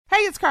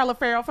Hey, it's Carla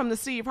Farrell from the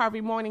Steve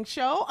Harvey Morning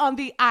Show on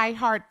the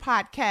iHeart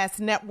Podcast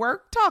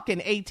Network, talking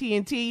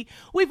AT&T.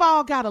 We've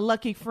all got a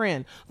lucky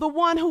friend, the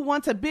one who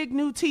wants a big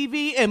new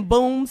TV and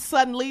boom,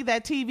 suddenly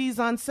that TV's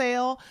on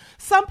sale.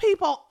 Some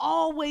people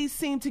always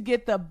seem to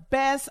get the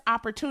best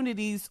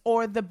opportunities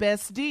or the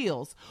best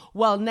deals.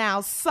 Well, now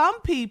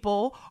some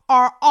people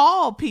are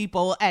all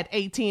people at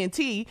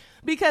AT&T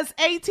because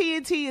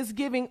AT&T is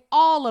giving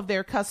all of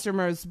their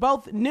customers,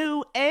 both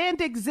new and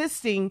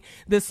existing,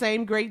 the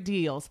same great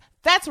deals.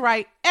 That's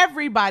right.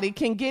 Everybody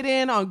can get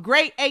in on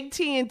great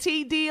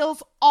AT&T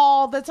deals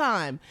all the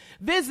time.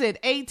 Visit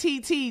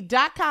att.com/best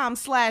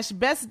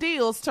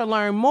deals to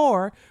learn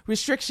more.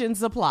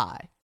 Restrictions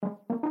apply.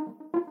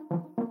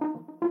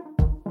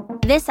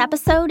 This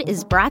episode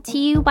is brought to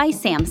you by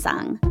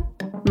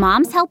Samsung.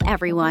 Moms help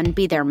everyone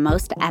be their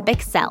most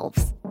epic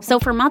selves. So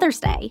for Mother's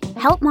Day,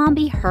 help mom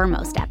be her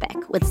most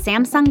epic with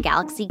Samsung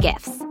Galaxy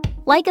gifts.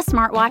 Like a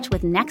smartwatch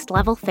with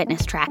next-level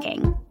fitness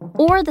tracking.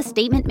 Or the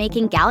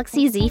statement-making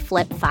Galaxy Z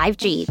Flip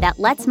 5G that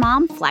lets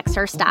mom flex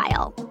her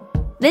style.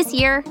 This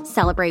year,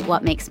 celebrate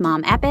what makes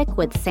mom epic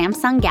with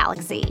Samsung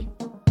Galaxy.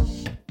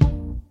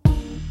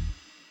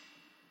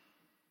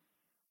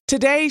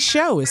 Today's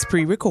show is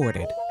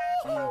pre-recorded.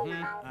 Y'all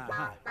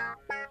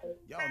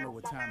know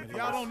what time it is.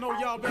 Y'all don't know,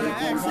 y'all better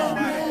ask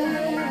somebody.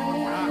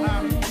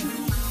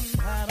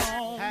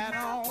 Hat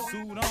on,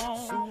 suit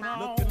on,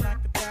 looking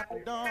like the Papa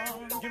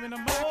Don, giving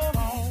them all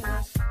on.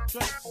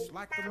 Dressed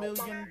like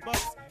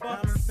 $1,000,000,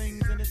 diamond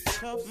things in its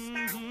cuffs.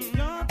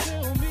 Y'all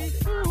tell me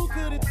who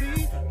could it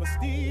be but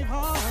Steve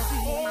Harvey?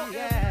 Oh,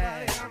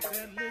 yeah.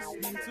 Everybody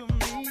listening to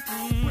me.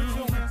 Put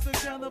your hands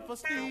together for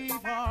Steve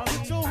Harvey.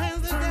 Put your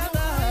hands together.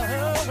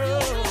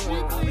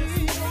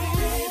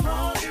 Steve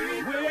Harvey.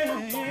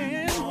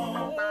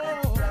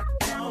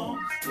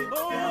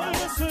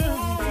 Listen,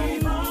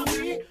 Steve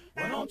Harvey.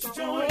 Why don't you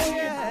join me?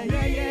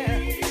 Yeah.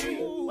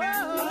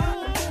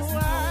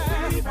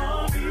 Steve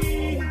Harvey.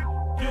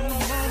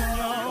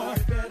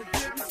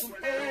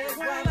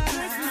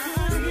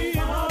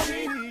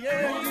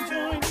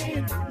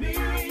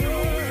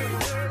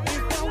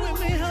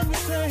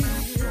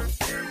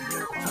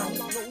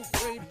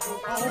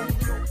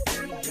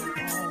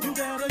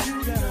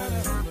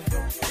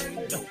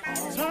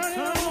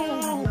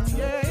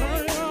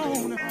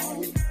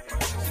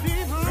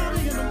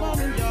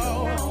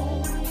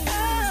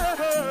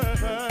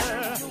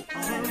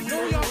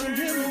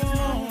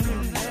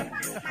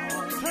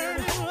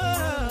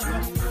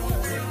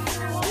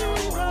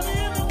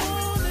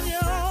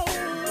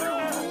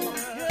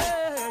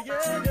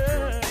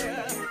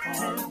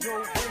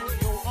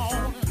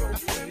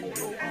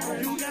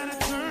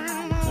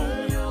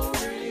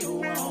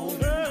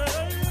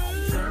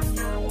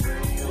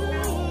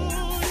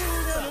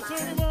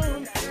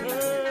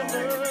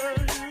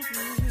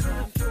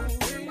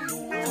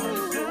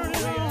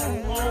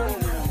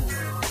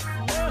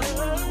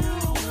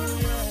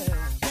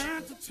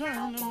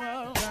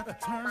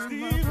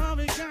 Steve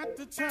Harvey got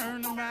to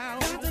turn them out.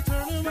 Got to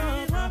turn them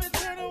out. Steve Harvey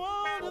turn them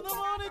on in the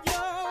morning,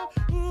 y'all.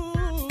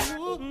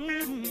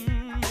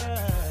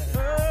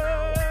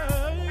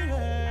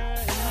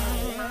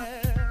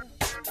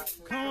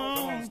 Come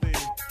on,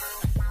 Steve.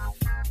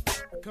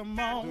 Come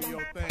on. Do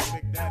your thing,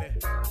 Big Daddy.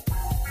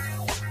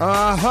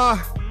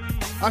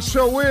 I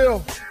sure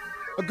will.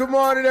 Good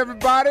morning,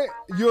 everybody.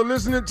 You're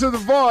listening to The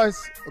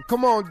Voice.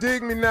 Come on,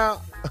 dig me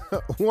now.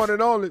 One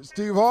and only,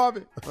 Steve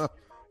Harvey.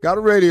 Got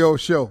a radio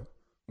show.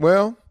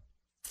 Well,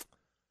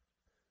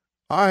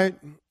 all right.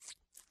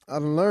 I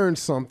learned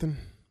something,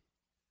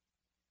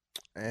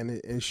 and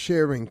it's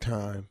sharing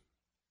time.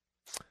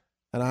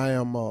 And I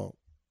am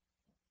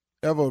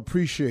ever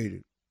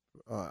appreciated.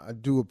 I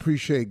do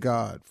appreciate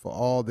God for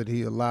all that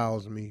he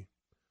allows me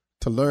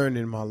to learn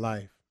in my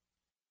life.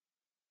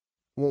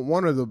 Well,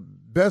 one of the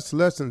best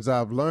lessons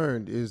I've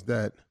learned is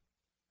that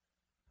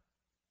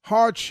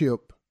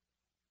hardship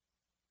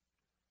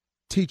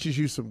teaches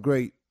you some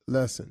great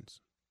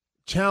lessons.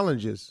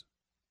 Challenges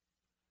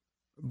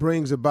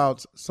brings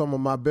about some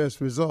of my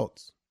best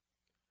results.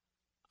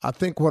 I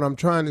think what I'm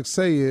trying to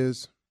say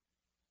is,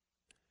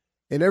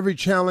 in every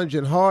challenge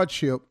and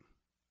hardship,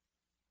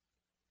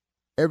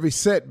 every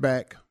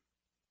setback,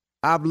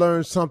 I've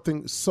learned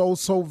something so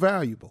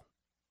valuable.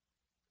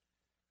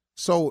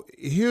 So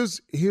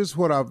here's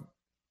what I've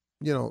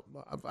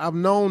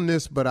known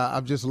this, but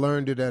I've just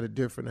learned it at a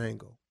different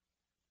angle.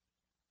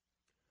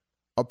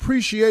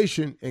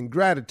 Appreciation and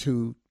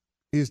gratitude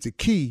is the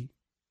key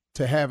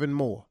to having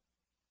more.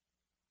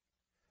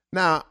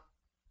 Now,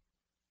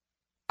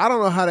 I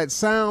don't know how that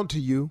sounds to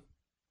you,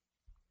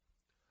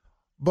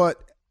 but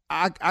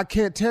I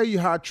can't tell you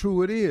how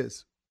true it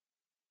is.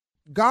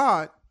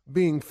 God,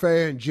 being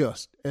fair and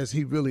just as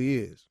he really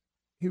is,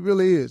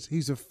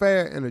 he's a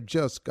fair and a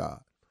just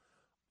God.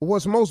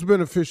 What's most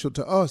beneficial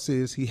to us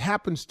is he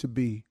happens to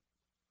be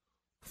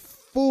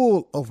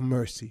full of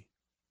mercy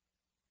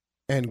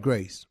and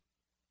grace.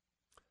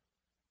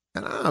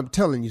 And I'm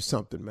telling you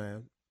something,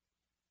 man.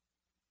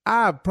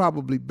 I've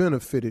probably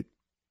benefited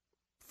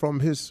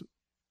from his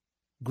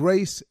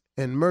grace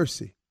and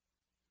mercy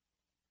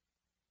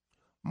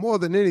more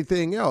than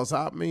anything else,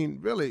 I mean,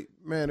 really,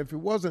 man, if it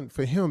wasn't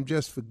for him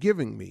just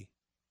forgiving me,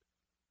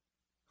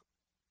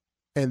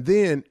 and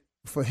then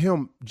for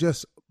him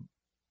just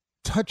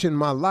touching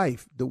my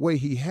life the way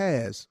he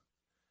has,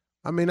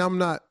 I mean, I'm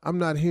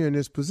not here in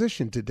this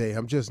position today.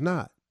 I'm just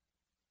not.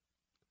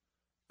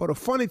 But a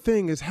funny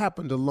thing has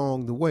happened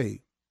along the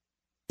way,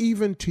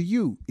 even to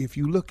you, if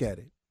you look at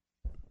it,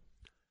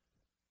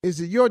 is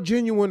that your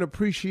genuine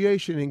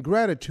appreciation and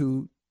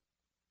gratitude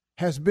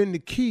has been the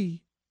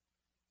key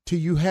to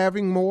you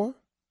having more,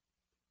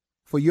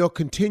 for your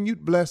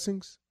continued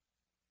blessings,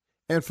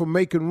 and for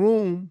making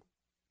room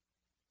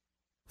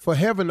for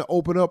heaven to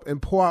open up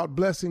and pour out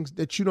blessings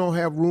that you don't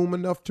have room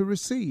enough to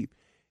receive.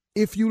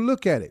 If you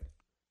look at it,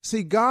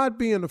 see, God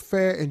being a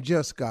fair and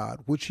just God,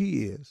 which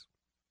he is,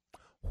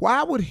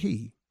 why would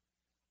he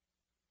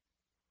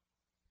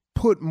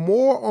put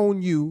more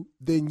on you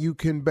than you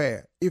can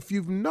bear? If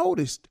you've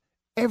noticed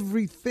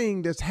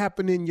everything that's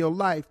happened in your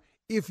life,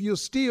 if you're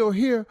still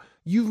here,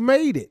 you've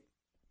made it.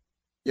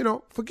 You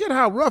know, forget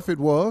how rough it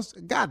was,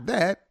 got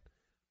that,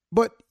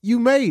 but you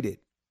made it.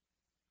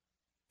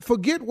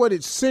 Forget what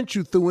it sent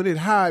you through and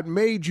how it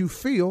made you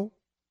feel.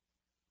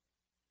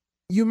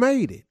 You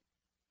made it.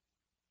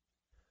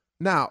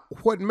 Now,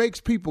 what makes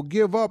people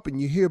give up,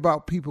 and you hear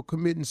about people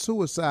committing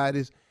suicide,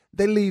 is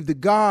they leave the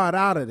God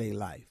out of their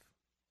life.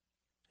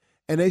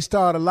 And they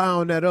start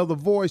allowing that other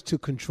voice to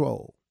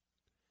control.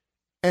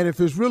 And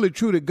if it's really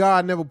true that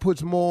God never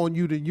puts more on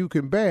you than you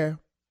can bear,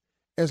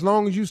 as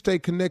long as you stay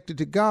connected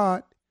to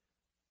God,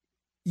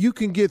 you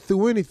can get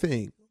through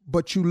anything.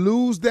 But you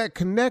lose that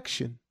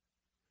connection.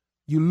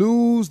 You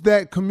lose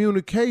that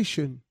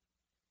communication.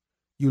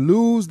 You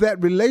lose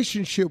that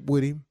relationship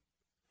with him.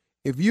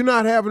 If you're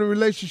not having a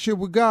relationship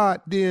with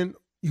God, then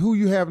who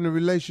you having a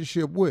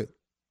relationship with?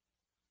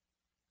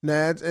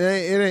 Now,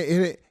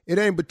 it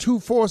ain't but two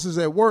forces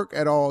at work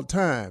at all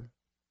time.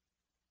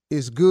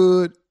 It's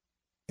good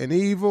and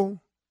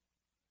evil.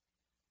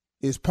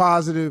 It's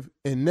positive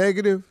and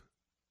negative.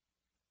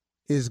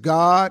 It's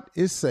God,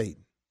 it's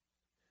Satan.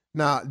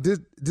 Now, this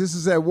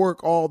is at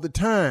work all the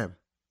time.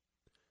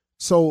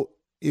 So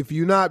if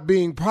you're not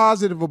being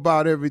positive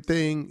about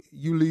everything,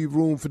 you leave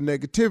room for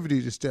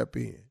negativity to step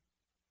in.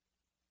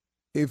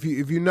 If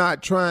you're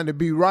not trying to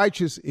be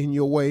righteous in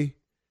your way,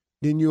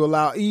 then you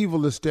allow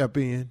evil to step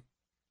in.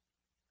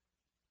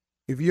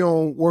 If you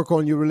don't work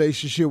on your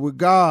relationship with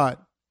God,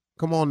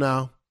 come on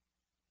now,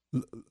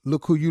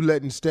 look who you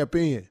letting step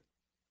in.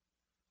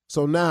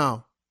 So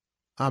now,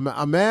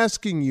 I'm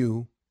asking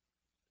you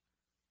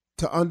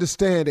to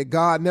understand that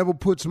God never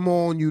puts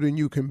more on you than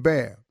you can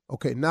bear.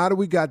 Okay, now that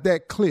we got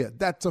that clear,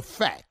 that's a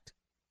fact.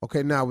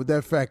 Okay, now with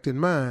that fact in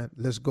mind,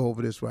 let's go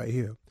over this right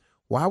here.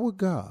 Why would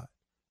God,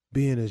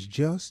 being as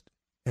just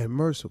and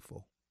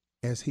merciful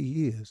as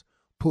he is,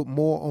 put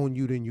more on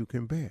you than you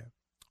can bear?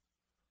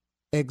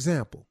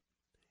 Example,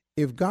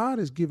 if God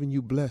is giving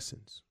you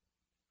blessings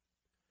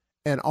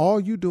and all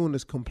you doing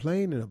is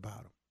complaining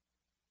about them,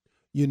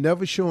 you're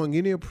never showing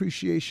any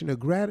appreciation or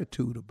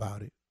gratitude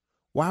about it,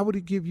 why would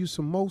he give you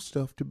some more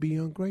stuff to be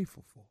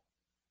ungrateful for?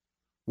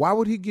 Why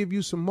would he give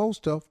you some more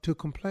stuff to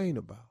complain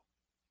about?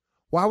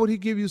 Why would he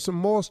give you some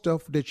more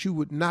stuff that you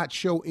would not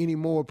show any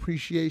more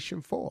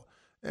appreciation for?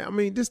 I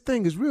mean, this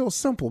thing is real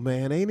simple,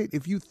 man, ain't it?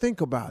 If you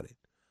think about it.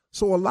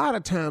 So a lot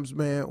of times,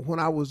 man, when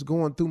I was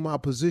going through my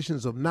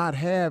positions of not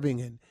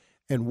having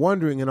and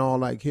wondering and all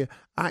like here,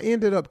 I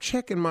ended up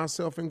checking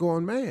myself and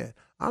going, man,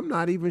 I'm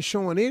not even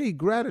showing any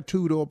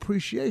gratitude or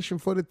appreciation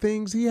for the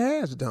things he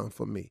has done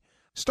for me.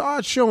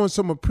 Start showing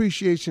some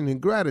appreciation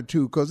and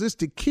gratitude, because it's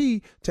the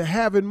key to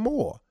having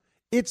more.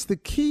 It's the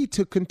key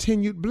to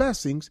continued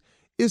blessings.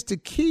 It's the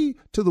key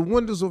to the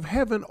windows of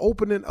heaven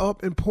opening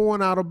up and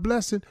pouring out a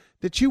blessing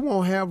that you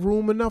won't have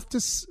room enough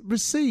to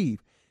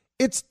receive.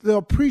 It's the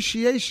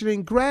appreciation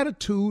and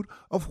gratitude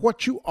of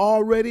what you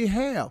already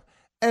have.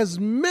 As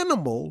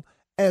minimal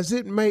as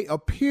it may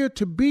appear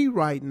to be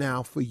right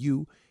now for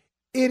you,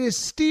 it is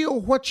still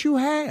what you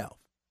have.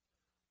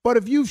 But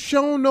if you've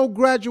shown no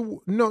gratitude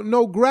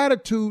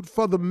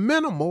for the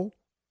minimal,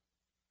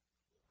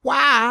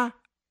 why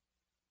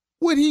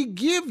would he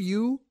give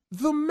you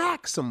the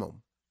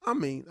maximum? I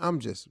mean,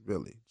 I'm just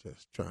really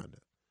just trying to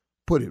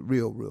put it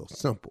real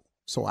simple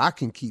so I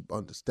can keep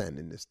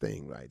understanding this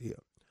thing right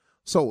here.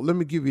 So let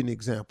me give you an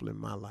example in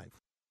my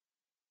life.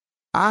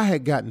 I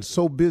had gotten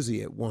so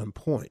busy at one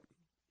point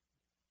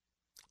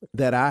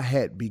that I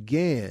had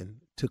began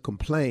to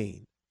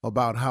complain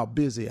about how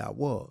busy I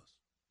was.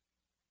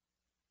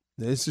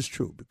 Now, this is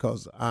true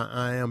because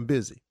I am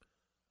busy,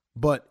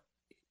 but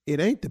it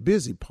ain't the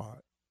busy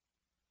part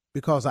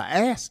because I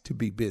asked to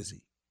be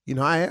busy. You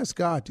know, I asked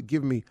God to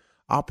give me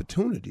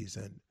opportunities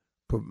and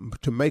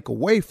to make a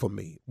way for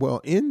me.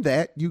 Well, in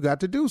that, you got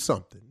to do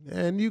something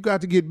and you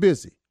got to get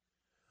busy.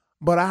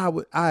 But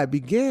I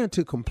began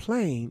to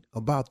complain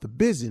about the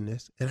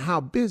busyness and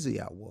how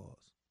busy I was.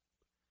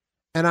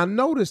 And I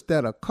noticed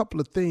that a couple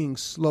of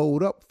things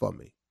slowed up for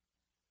me.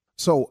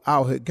 So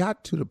I had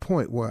got to the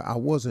point where I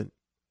wasn't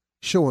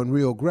showing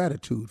real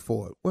gratitude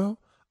for it. Well,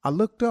 I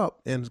looked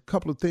up and a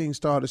couple of things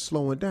started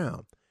slowing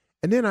down.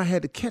 And then I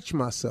had to catch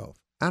myself.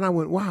 And I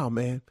went, wow,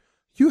 man,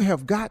 you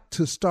have got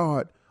to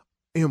start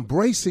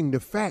embracing the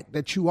fact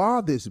that you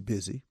are this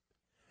busy.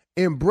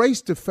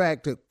 Embrace the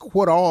fact that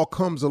what all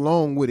comes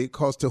along with it,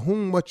 because to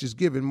whom much is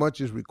given, much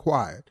is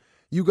required.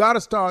 You got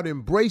to start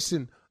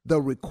embracing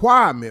the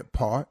requirement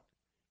part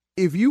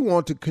if you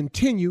want to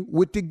continue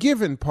with the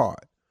giving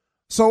part.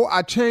 So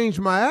I changed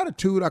my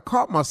attitude. I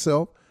caught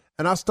myself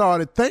and I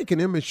started thanking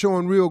him and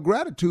showing real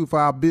gratitude for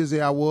how busy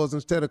I was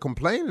instead of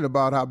complaining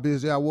about how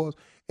busy I was.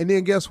 And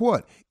then guess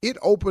what? It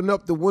opened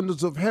up the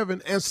windows of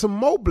heaven and some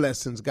more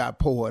blessings got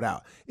poured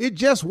out. It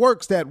just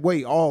works that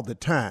way all the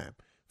time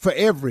for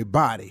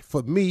everybody,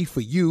 for me,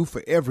 for you,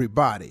 for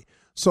everybody.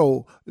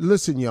 So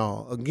listen,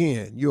 y'all,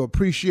 again, your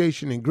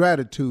appreciation and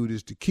gratitude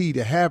is the key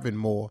to having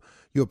more.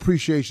 Your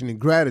appreciation and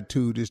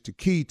gratitude is the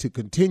key to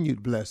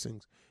continued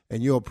blessings.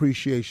 And your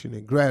appreciation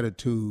and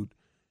gratitude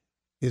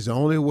is the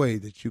only way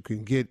that you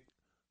can get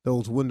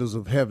those windows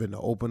of heaven to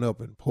open up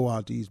and pour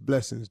out these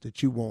blessings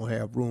that you won't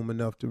have room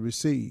enough to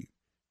receive.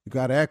 You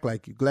got to act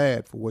like you're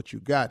glad for what you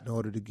got in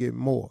order to get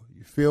more.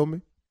 You feel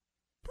me?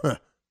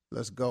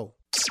 Let's go.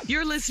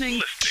 You're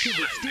listening to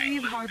the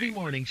Steve Harvey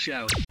Morning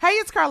Show. Hey,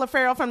 it's Carla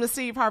Farrell from the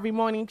Steve Harvey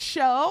Morning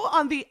Show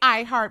on the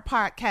iHeart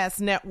Podcast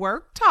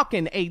Network,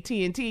 talking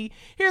AT&T.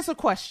 Here's a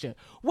question.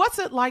 What's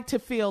it like to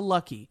feel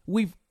lucky?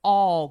 We've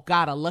all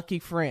got a lucky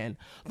friend.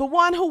 The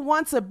one who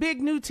wants a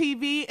big new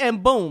TV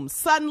and boom,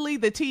 suddenly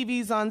the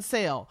TV's on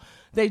sale.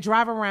 They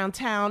drive around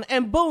town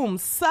and boom,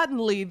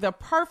 suddenly the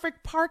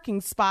perfect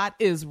parking spot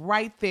is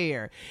right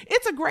there.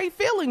 It's a great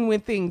feeling when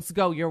things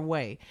go your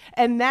way.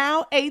 And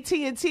now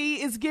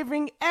AT&T is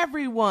giving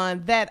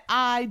everyone that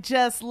I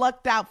just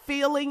lucked out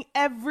feeling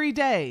every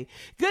day.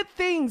 Good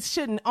things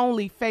shouldn't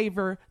only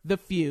favor the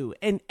few,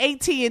 and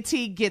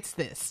AT&T gets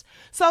this.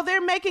 So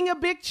they're making a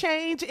big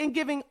change in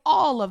giving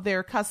all of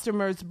their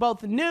customers,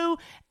 both new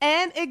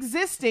and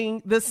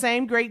existing, the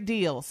same great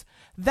deals.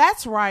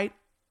 That's right,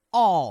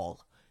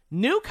 all.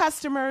 New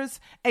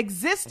customers,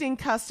 existing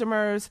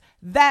customers,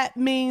 that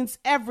means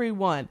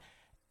everyone,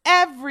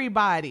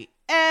 everybody.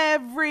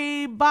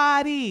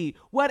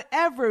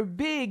 Whatever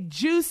big,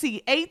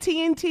 juicy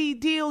AT&T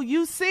deal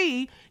you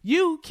see,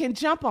 you can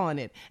jump on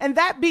it. And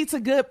that beats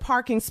a good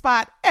parking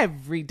spot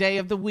every day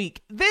of the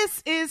week.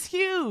 This is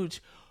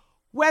huge.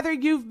 Whether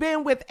you've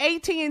been with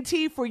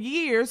AT&T for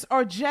years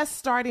or just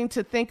starting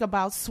to think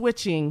about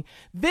switching,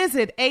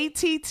 visit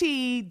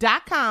att.com/best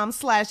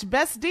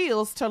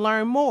deals to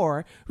learn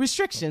more.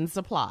 Restrictions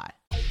apply.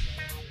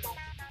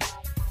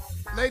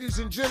 Ladies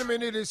and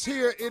gentlemen, it is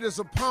here. It is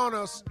upon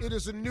us. It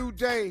is a new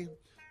day.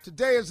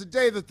 Today is the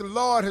day that the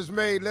Lord has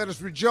made. Let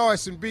us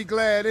rejoice and be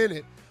glad in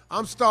it.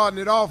 I'm starting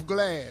it off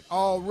glad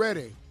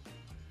already.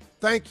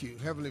 Thank you,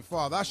 Heavenly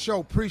Father. I sure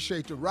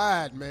appreciate the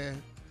ride,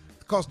 man.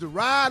 Because the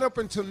ride up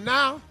until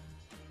now,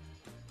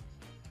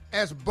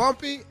 as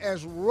bumpy,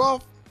 as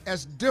rough,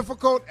 as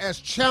difficult, as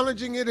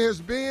challenging it has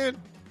been,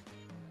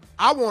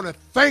 I want to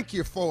thank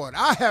you for it.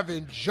 I have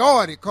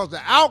enjoyed it because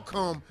the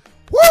outcome,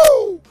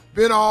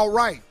 been all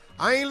right.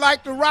 I ain't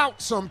like the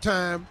route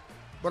sometime,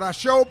 but I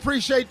sure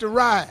appreciate the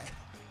ride.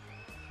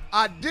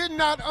 I did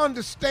not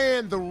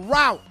understand the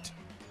route,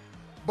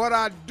 but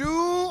I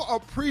do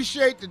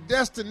appreciate the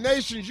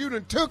destinations you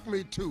done took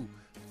me to.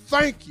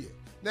 Thank you.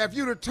 Now, if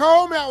you'd have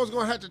told me I was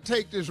going to have to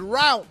take this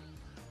route,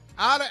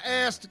 I'd have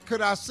asked,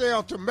 could I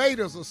sell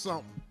tomatoes or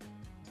something?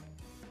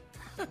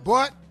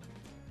 But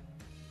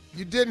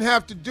you didn't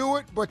have to do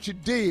it, but you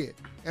did.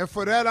 And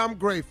for that, I'm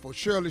grateful.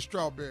 Shirley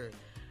Strawberry.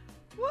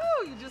 Woo,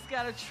 you just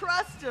got to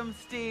trust him,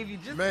 Steve. You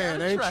just Man,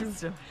 got to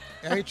trust him.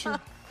 Ain't you?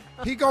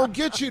 He going to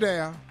get you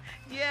there.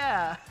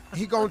 Yeah.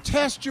 He going to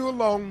test you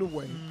along the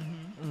way.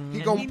 Mm-hmm.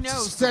 He going to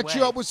set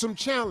you up with some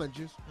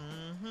challenges.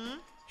 Mm-hmm.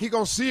 He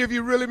going to see if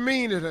you really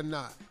mean it or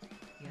not.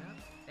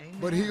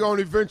 But he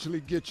gonna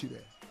eventually get you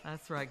there.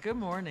 That's right. Good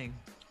morning.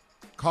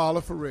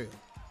 Carla Farrell.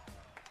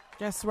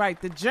 That's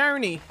right. The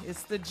journey.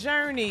 It's the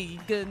journey.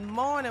 Good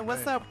morning.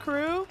 What's up,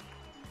 crew?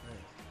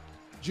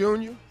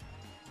 Junior.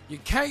 You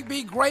can't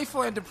be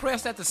grateful and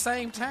depressed at the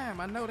same time.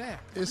 I know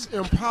that. It's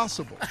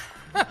impossible.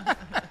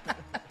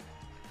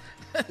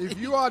 If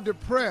you are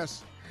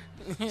depressed,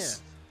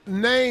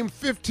 name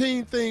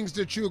 15 things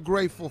that you're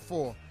grateful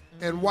for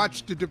and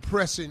watch the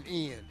depressing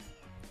end.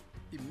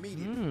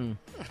 Immediately.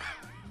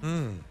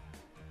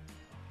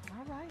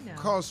 All right now.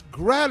 Because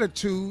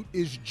gratitude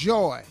is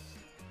joy.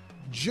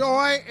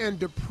 Joy and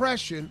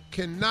depression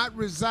cannot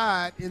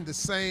reside in the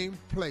same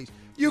place.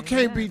 You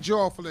can't be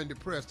joyful and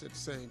depressed at the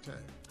same time.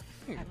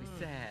 Happy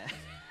sad.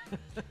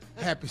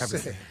 Happy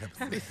sad.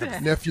 Happy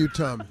sad. Nephew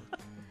Tommy.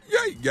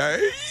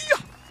 Yay.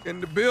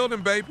 In the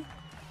building, baby.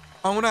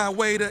 On our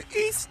way to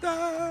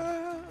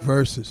Easter.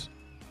 Versus.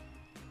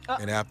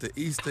 And after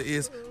Easter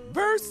is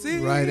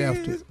verses. Right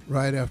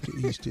after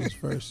Easter is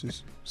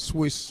verses.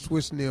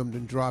 Swiss Nim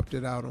done dropped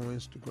it out on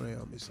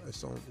Instagram.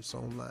 It's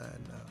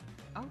online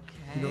now.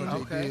 Okay. You know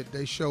what they did?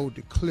 They showed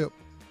the clip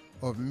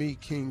of me,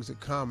 Kings of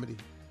Comedy,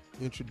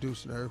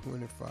 introducing the Earth,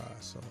 Wind & Fire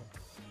song.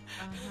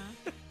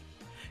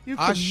 You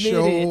I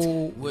committed.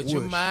 sure Would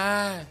you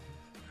mind?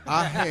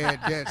 I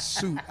had that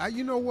suit.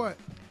 You know what?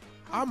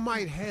 I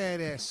might have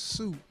that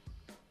suit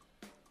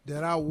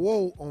that I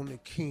wore on the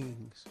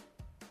Kings.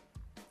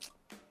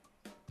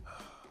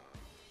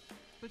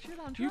 But you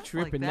don't You dress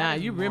tripping like that now.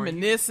 You anymore.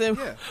 reminiscing,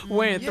 Yeah.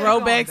 wearing Yeah,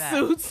 throwback going back.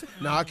 suits.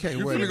 No, I can't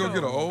You wear finna that. go get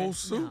an No. old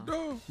suit,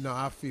 though? No,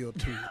 I feel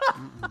too.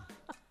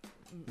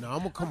 No, I'm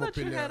gonna I come thought up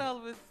in you there. had all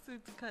of his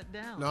suits cut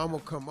down. No, I'm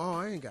gonna come. Oh,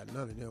 I ain't got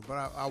none of them.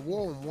 But I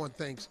wore them one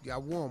Thanksgiving. I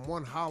wore them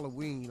one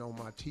Halloween on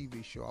my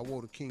TV show. I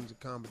wore the Kings of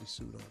Comedy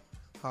suit on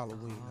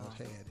Halloween. I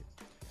had it.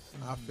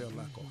 I felt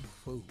like a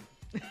fool.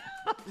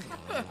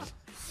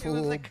 It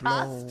was a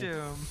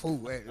costume.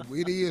 Fool.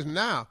 It is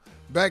now.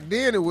 Back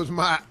then, it was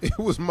my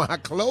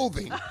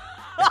clothing.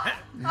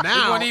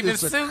 Now weren't even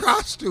it's a suits?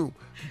 costume.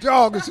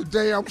 Dog, it's a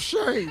damn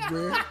shame,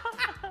 man.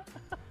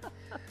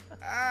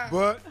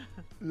 But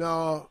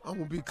no, I'm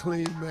gonna be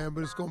clean, man.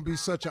 But it's gonna be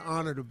such an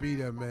honor to be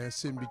there, man.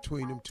 Sitting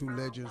between them two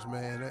legends,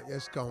 man.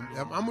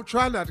 I'm gonna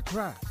try not to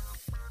cry.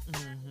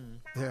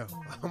 Yeah,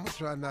 I'm gonna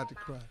try not to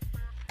cry.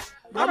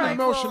 I'm an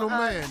emotional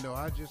man, though.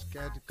 I just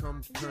got to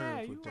come to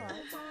terms with that.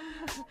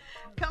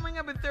 Coming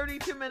up at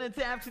 32 minutes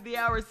after the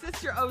hour,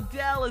 Sister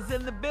Odell is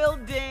in the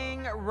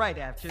building right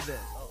after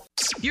this.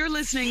 You're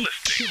listening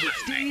to the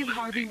Steve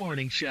Harvey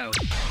Morning Show.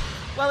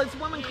 Well, it's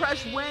Woman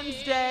Crush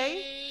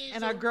Wednesday,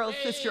 and our girl,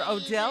 Sister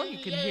Odell,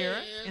 you can hear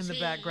her in the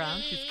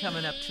background. She's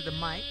coming up to the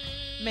mic,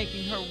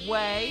 making her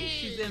way.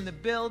 She's in the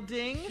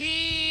building.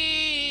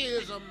 He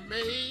is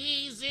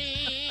amazing.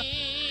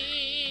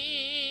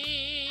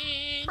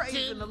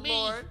 Praising the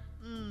Lord.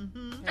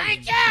 Mm-hmm.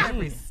 Thank you.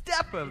 Every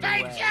step of the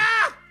way. Thank you.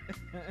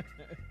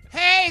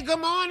 Hey, good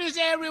morning,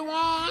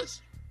 everyone.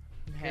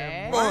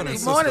 Hey. Morning,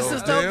 Good morning, Sister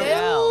Sister Odell.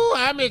 Odell. Ooh,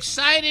 I'm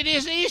excited.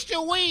 It's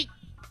Easter week.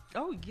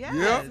 Oh, yes.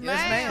 Yep. Yes,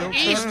 ma'am.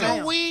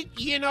 Easter week,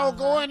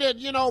 going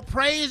to,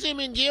 praise him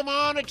and give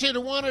honor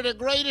to one of the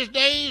greatest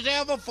days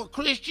ever for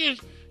Christians,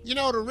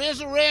 the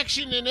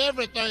resurrection and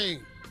everything.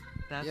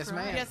 That's Yes,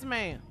 right. ma'am. Yes,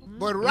 ma'am.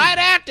 But right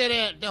after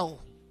that, though,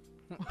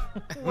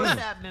 What's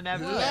happening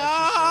after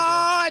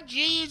that? Lord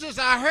Jesus,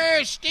 I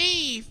heard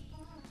Steve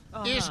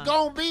is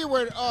going to be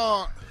with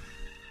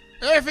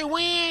Earthy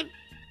Wind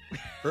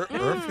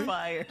Earthy?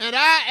 Fire. and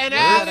I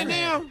and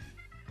them,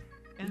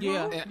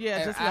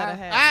 Yeah, just let her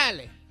have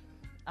it.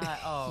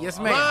 Island. Yes,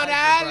 oh, ma'am. Run your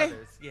Island.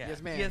 brothers. Yeah.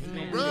 Yes, ma'am. Yes,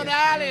 ma'am. Run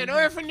Island and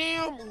Earthy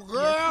and them,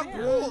 girl,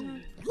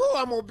 go,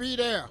 I'm going to be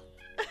there.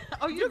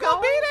 Oh, you You gonna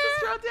going, be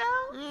there? Sister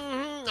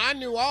Odell? I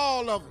knew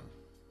all of them.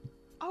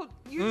 Oh,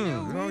 you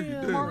no, you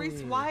knew did.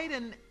 Maurice White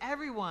and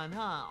everyone,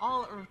 huh?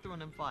 All Earth,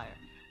 Wind, and Fire.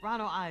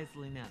 Ronald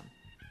Isley now.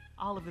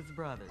 All of his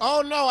brothers.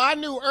 Oh, no, I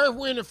knew Earth,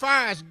 Wind, and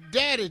Fire's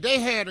daddy. They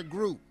had a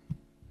group.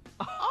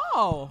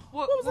 Oh,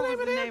 what was the name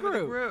of their of the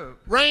group?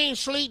 group? Rain,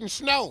 sleet, and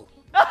snow.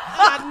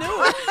 I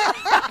knew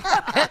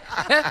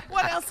it.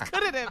 What else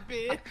could it have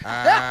been?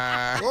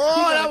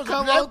 Oh,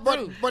 come that on was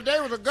through. but they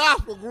was a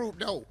gospel group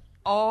though.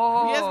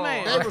 Oh. Yes,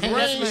 ma'am. They was Yes,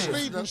 rain, ma'am.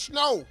 sleet, and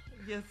snow.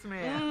 Yes,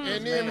 ma'am.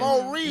 And then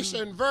Maurice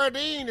and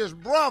Verdine is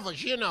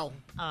brothers,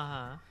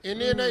 Uh-huh.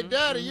 And then they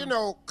daddy,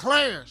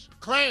 Clarence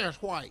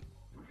White.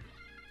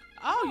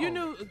 Oh, you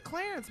knew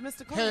Clarence,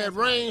 Mr. Clarence. Had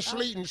rain,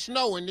 sleet, and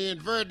snow, and then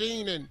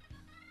Verdine and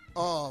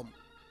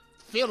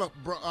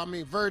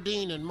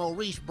Verdine and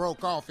Maurice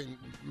broke off and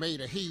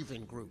made a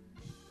heathen group.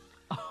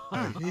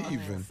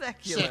 Even.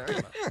 Secular.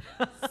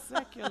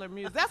 Secular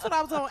music. That's what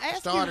I was going to ask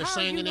Started you. How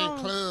singing you in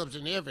clubs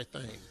and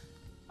everything.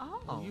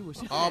 Oh. You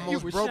was, Almost you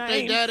were broke their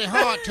shamed. daddy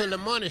heart till the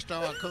money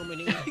started coming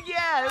in.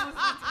 Yeah, it was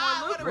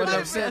more Would've lucrative. been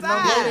upset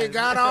upside. no Yeah, they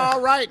got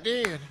all right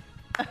then.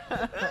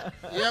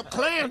 Yep,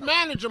 Clarence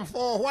managed them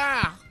for a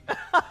while.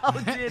 Oh,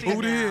 did he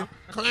Who did? now?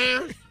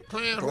 Clarence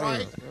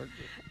White.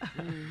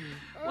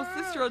 Well,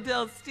 Sister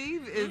Odell,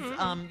 Steve is,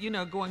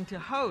 going to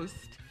host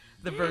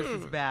the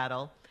Versus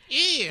Battle.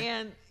 Yeah.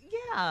 And,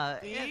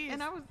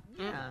 and I was,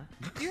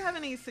 Do you have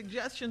any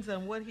suggestions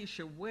on what he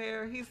should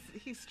wear?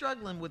 He's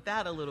struggling with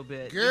that a little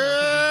bit.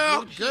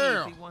 'cause he's blue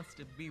Girl. cheese, he wants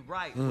to be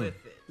right with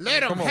it.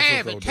 Let him Come on,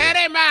 have Sister it. Tear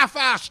Odell. their mouth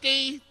out,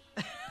 Steve.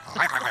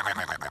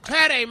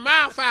 Tear their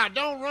mouth out.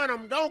 Don't run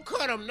them. Don't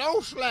cut them. No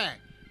slack.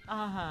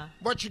 Uh-huh.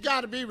 But you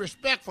got to be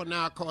respectful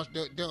now, cause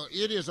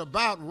it is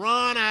about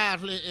Ron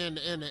Isley and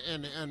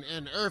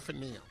Earth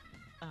and them.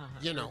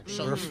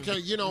 So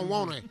you don't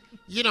want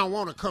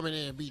to come in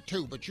there and be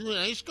two, but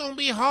it's gonna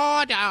be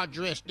hard to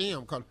outdress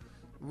them, cause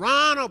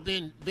Ronald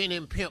been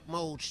in pimp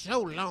mode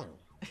so long.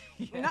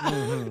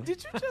 Did you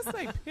just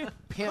say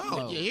pimp?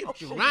 Oh yeah,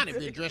 Ronnie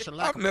been dressing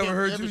like I've a never pimp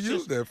heard ever you since-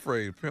 use that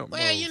phrase, pimp.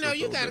 Well, mode, you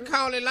Sister got to Odell.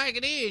 call it like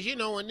it is,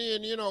 and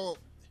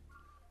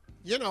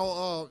then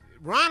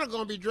Ronald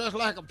gonna be dressed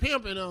like a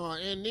pimp, and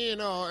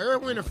then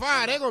Erwin and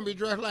Fire, they're gonna be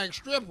dressed like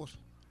strippers.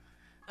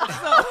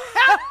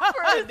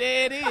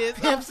 There it is.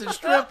 Pimps and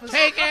strippers.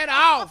 Take it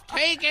off.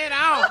 Take it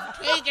off.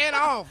 Take it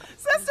off.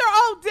 Sister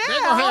Odell. They're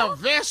going to have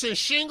vests and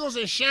shingles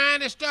and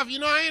shiny stuff.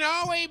 I ain't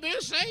always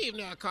been saved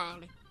now,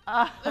 Carly.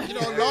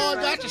 Lord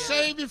got to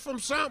save you from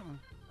something.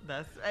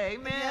 That's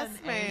amen. Yes,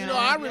 ma'am. Amen.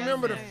 I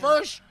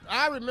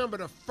remember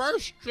the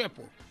first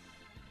stripper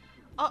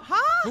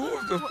Huh? Who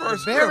was the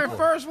first Very stripper?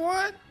 first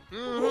one?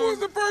 Who was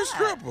the first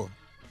stripper?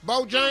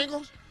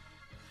 Bojangles?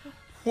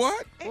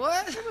 What?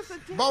 What? It was a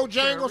dancer.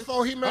 Bojangles,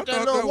 before he met I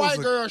that thought little that was white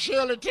a- girl,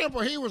 Shirley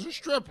Temple, he was a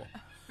stripper.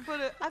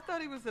 But I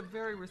thought he was a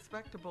very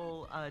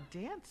respectable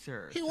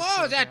dancer. He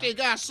was after he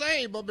got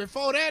saved, but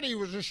before that, he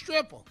was a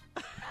stripper.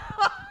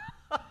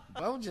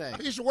 Bojangles.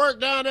 He used to work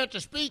down at the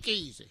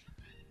Speakeasy.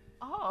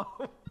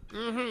 Oh.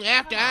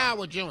 After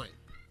hour joint.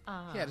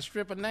 He had a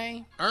stripper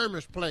name?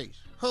 Irma's place.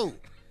 Who?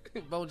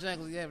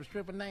 Bojangles, he had a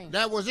stripper name?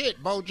 That was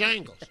it,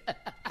 Bojangles.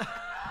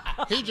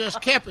 He just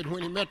kept it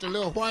when he met the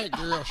little white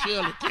girl,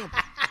 Shirley Temple.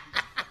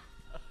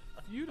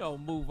 You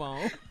don't move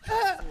on.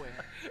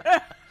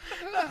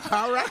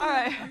 All right. All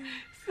right.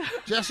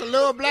 Just a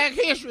little black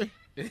history.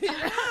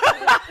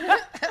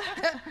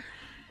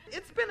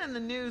 It's been in the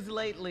news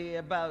lately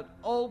about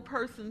old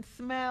person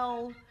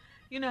smell.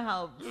 You know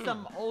how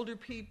some older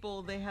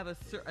people, they have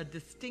a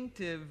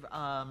distinctive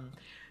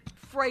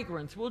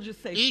fragrance. We'll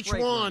just say Each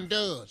fragrance. one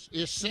does.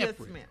 It's separate.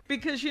 Yes, ma'am.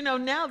 Because,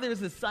 now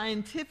there's a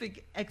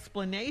scientific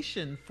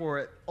explanation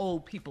for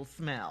old people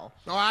smell.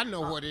 Oh, I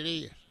know what it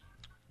is.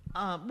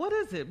 What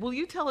is it? Will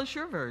you tell us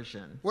your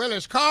version? Well,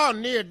 it's called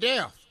near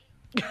death.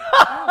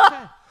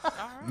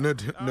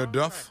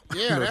 Naduff.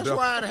 Yeah, that's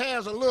why it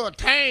has a little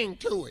tang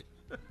to it.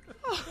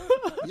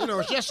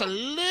 It's just a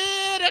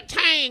little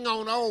tang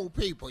on old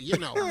people,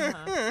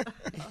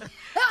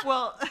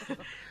 Well,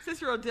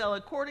 Sister Odell,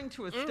 according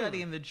to a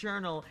study in the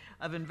Journal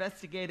of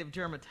Investigative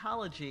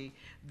Dermatology,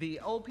 the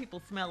old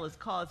people smell is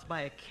caused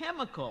by a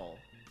chemical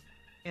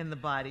in the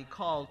body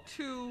called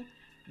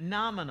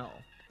 2-nominal.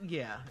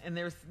 Yeah, and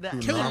there's that.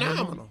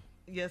 2-nominal.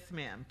 Yes,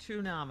 ma'am.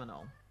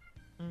 2-nominal.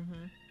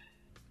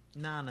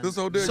 Nominal. This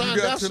Odell, Son,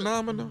 you got that's a-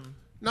 phenomenal?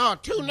 No,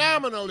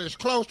 2-nominal is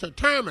close to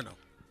terminal.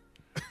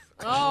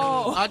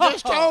 Oh. I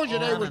just told you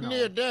they was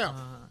near death.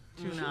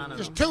 2-nominal.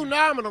 It's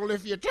 2-nominal.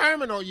 If you're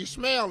terminal, you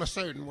smell a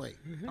certain way.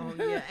 Oh,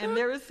 yeah, and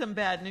there is some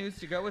bad news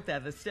to go with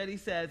that. The study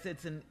says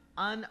it's an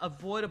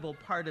unavoidable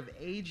part of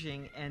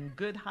aging, and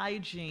good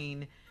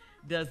hygiene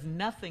does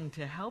nothing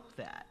to help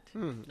that.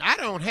 I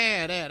don't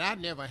have that. I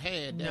never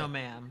had that. No,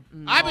 ma'am.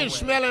 I've been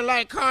smelling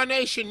like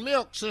carnation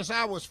milk since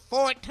I was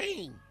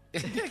 14.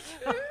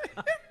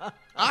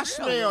 I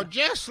smell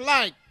just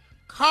like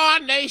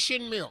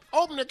carnation milk.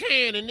 Open the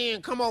can and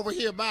then come over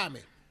here by me.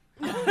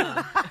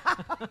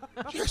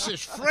 Just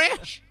as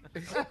fresh.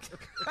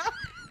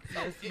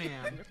 Yes,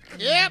 ma'am.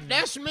 Yep,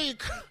 that's me.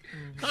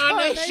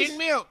 Carnation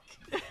milk.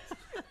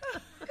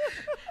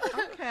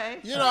 Okay.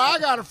 I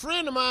got a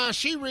friend of mine.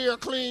 She real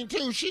clean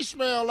too. She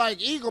smell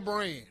like Eagle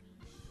brand.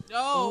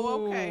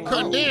 Oh, okay.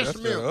 Condensed that's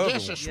that milk, other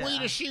just as one. sweet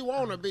Yeah. as she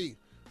wanna be.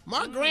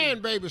 My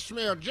grandbaby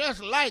smell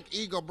just like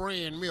Eagle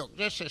brand milk,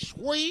 just as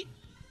sweet.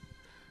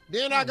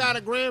 Then I got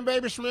a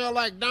grandbaby smell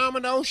like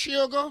Domino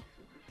sugar.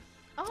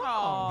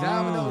 Oh.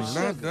 Domino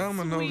sugar. Not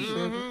Domino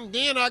sugar.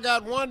 Then I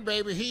got one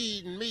baby, he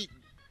eating meat.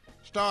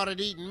 Started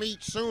eating meat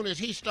soon as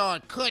he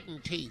started cutting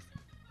teeth.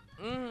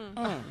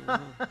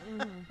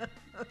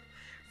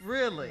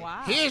 Really?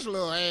 Wow. His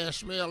little ass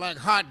smell like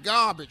hot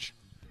garbage.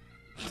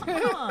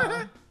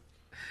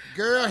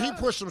 Girl, he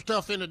put some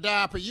stuff in the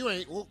diaper. You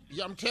ain't,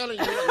 I'm telling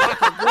you,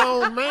 like a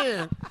grown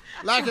man.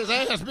 Like his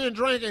ass been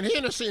drinking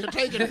Hennessy and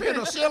taking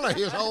penicillin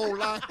his whole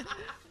life.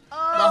 My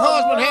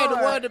husband had to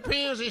wear the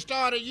pins. He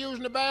started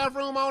using the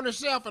bathroom on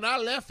himself, and I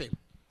left him.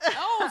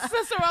 Oh,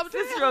 Sister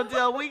Sister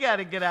Odell, we got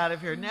to get out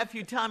of here.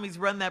 Nephew Tommy's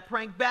Run That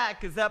Prank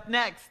Back is up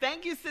next.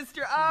 Thank you,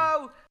 Sister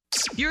O.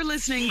 You're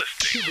listening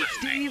to the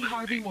Steve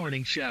Harvey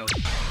Morning Show.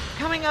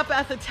 Coming up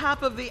at the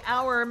top of the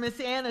hour, Miss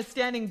Anna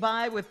standing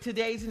by with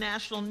today's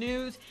national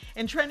news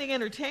and trending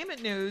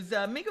entertainment news.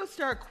 Migos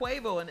star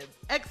Quavo and his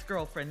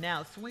ex-girlfriend,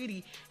 now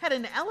Sweetie, had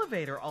an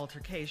elevator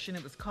altercation.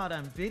 It was caught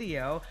on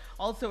video.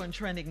 Also in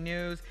trending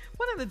news,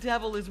 what in the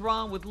devil is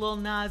wrong with Lil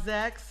Nas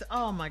X?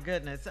 Oh my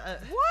goodness! What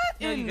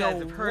I know in you guys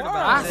the have heard world?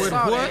 about I this.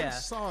 saw What? Yeah.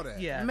 Saw that.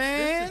 Yeah,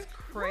 Man. this is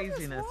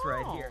craziness What is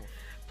right wrong? here.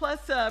 Plus,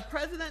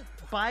 President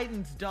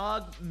Biden's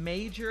dog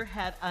Major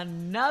had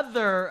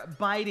another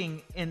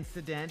biting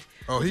incident.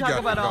 Oh, we'll he talk got to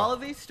about go. all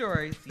of these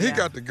stories. He Yeah.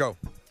 got to go.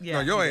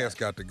 Yeah, no, your he ass does.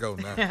 got to go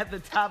now. At the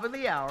top of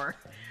the hour.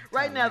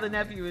 Right now, the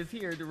nephew is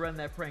here to run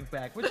that prank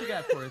back. What you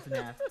got for us,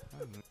 Neff?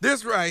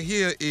 This right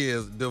here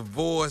is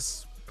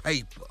divorce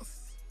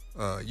papers.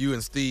 You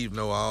and Steve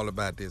know all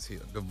about this here.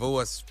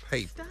 Divorce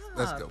papers. Stop.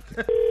 Let's go.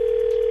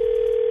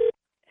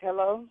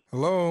 Hello?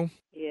 Hello.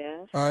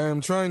 Yes. I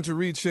am trying to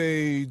reach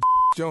a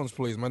Jones,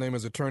 please. My name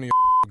is Attorney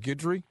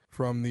Guidry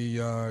from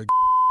the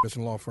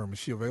law firm. Is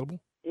she available?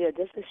 Yeah,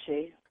 this is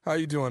she. How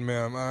you doing,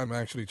 ma'am? I'm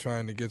actually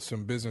trying to get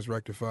some business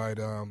rectified.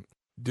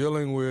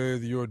 Dealing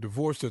with your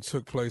divorce that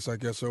took place, I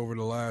guess, over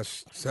the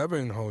last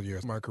 7 whole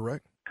years. Am I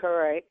correct?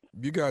 Correct.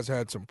 You guys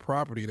had some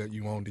property that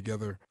you owned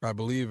together, I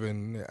believe,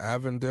 in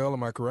Avondale.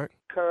 Am I correct?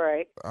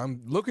 Correct.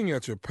 I'm looking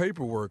at your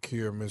paperwork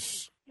here,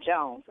 Miss.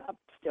 Jones. I'm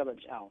still a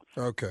Jones.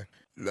 Okay.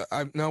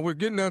 Now we're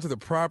getting down to the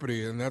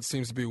property, and that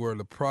seems to be where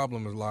the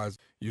problem lies.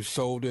 You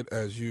sold it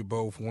as you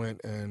both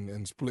went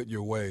and split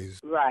your ways.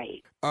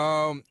 Right.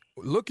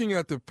 Looking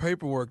at the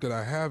paperwork that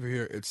I have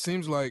here, it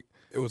seems like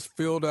It was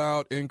filled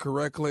out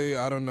incorrectly.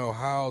 I don't know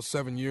how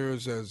 7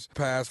 years has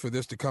passed for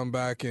this to come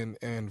back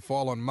and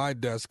fall on my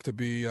desk to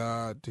be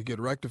to get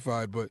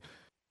rectified. But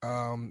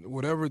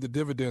whatever the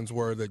dividends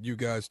were that you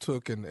guys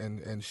took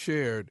and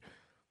shared,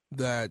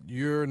 that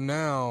you're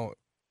now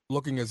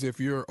looking as if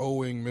you're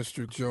owing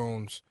Mr.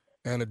 Jones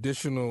an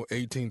additional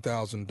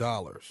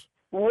 $18,000.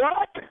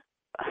 What?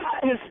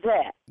 How is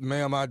that?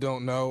 Ma'am, I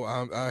don't know.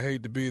 I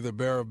hate to be the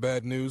bearer of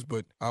bad news,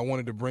 but I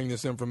wanted to bring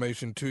this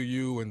information to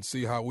you and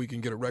see how we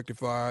can get it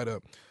rectified.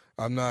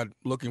 I'm not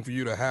looking for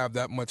you to have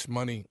that much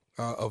money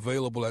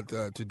available at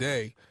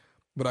today,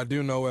 but I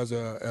do know as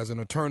an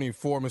attorney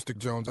for Mr.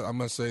 Jones, I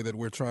must say that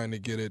we're trying to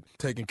get it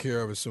taken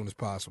care of as soon as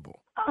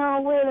possible.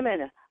 Oh, wait a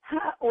minute.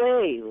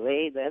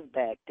 Wait, let's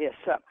back this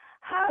up.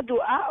 How do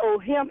I owe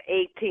him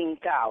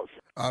 $18,000?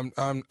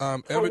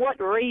 For what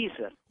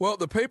reason? Well,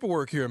 the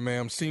paperwork here,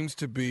 ma'am, seems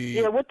to be...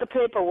 Yeah, what the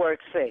paperwork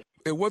say?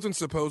 It wasn't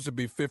supposed to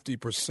be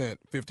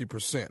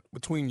 50%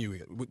 between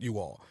you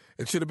all.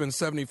 It should have been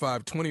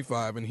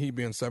 75-25, and he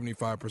being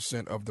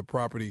 75% of the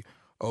property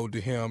owed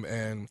to him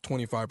and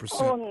 25%.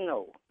 Oh,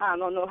 no. I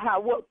don't know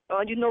how.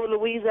 You know,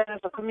 Louisiana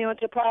is a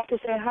community practice,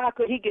 and how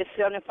could he get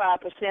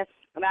 75%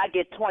 and I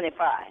get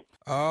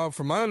 25?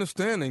 From my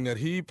understanding, that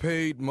he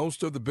paid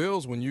most of the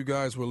bills when you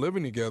guys were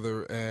living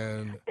together,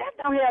 and... That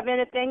don't have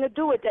anything to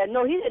do with that.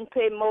 No, he didn't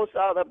pay most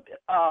of the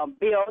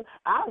bills.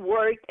 I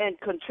worked and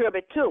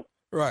contributed, too.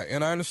 Right,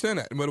 and I understand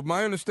that. But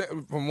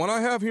from what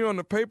I have here on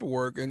the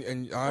paperwork,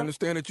 and I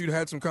understand that you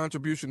had some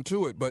contribution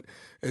to it, but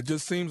it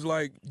just seems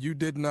like you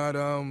did not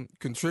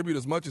contribute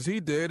as much as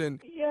he did.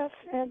 And yes,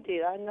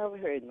 indeed. I never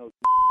heard no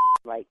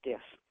like this.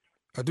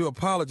 I do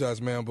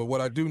apologize, ma'am, but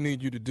what I do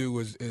need you to do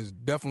is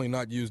definitely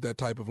not use that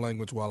type of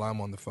language while I'm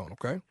on the phone,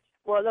 okay?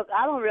 Well, look,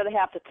 I don't really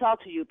have to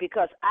talk to you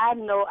because I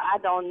don't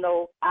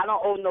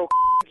owe no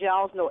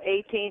Jones no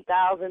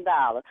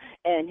 $18,000,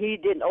 and he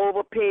didn't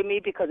overpay me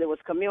because it was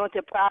community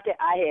property.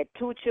 I had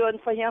 2 children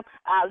for him.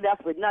 I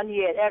left with nothing.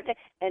 He had everything,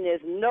 and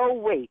there's no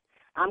way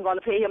I'm going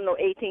to pay him no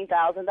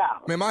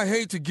 $18,000. Ma'am, I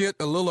hate to get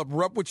a little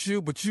abrupt with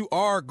you, but you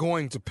are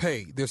going to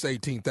pay this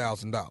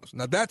 $18,000.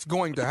 Now, that's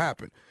going to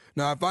happen.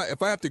 Now,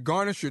 if I have to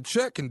garnish your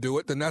check and do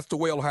it, then that's the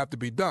way it'll have to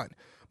be done.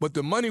 But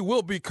the money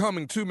will be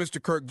coming to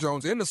Mr. Kirk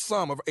Jones in the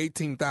sum of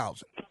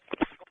 $18,000.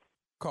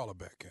 Call her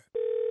back, Kat.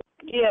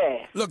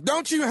 Yeah. Look,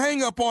 don't you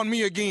hang up on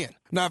me again.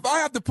 Now, if I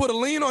have to put a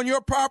lien on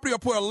your property or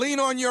put a lien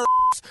on your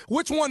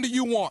which one do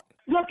you want?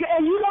 Look,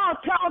 and you don't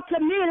talk to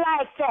me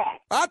like that.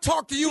 I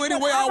talk to you any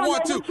way I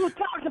want to. I don't know what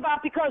you talked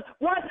about because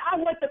once I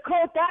went to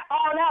court,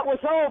 all that was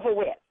over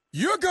with.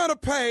 You're going to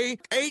pay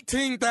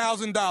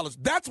 $18,000.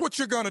 That's what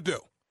you're going to do.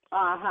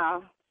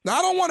 Uh-huh. Now,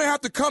 I don't want to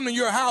have to come to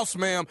your house,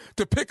 ma'am,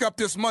 to pick up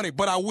this money,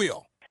 but I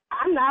will.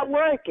 I'm not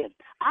working.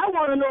 I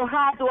want to know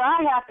how do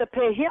I have to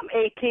pay him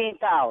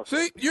 $18,000.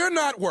 See, you're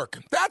not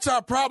working. That's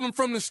our problem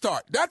from the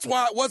start. That's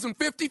why it wasn't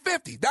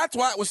 50-50. That's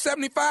why it was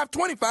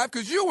 75-25,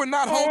 because you were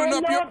not holding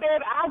up your... No,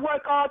 baby, I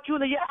work all through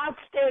the year. I've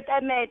stayed with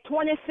that man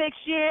 26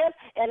 years,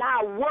 and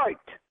I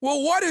worked.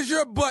 Well, what is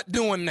your butt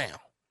doing now?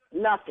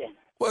 Nothing.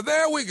 Well,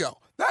 there we go.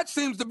 That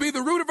seems to be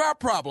the root of our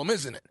problem,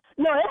 isn't it?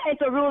 No, it ain't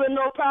the rule of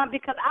no problem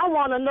because I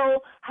want to know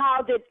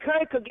how did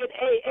Kirk could get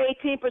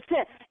 18%.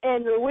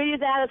 And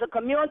Louisiana is a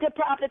community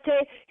property.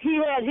 He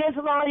had his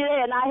lawyer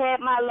there, and I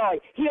had my lawyer.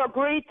 He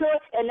agreed to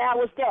it, and that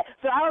was that.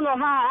 So I don't know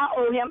how I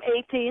owe him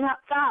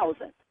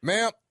 $18,000.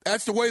 Ma'am,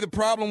 that's the way the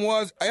problem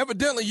was.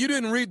 Evidently, you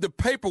didn't read the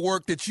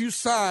paperwork that you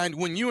signed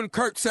when you and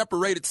Kirk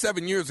separated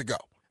 7 years ago.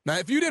 Now,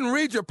 if you didn't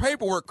read your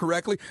paperwork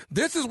correctly,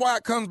 this is why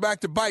it comes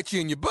back to bite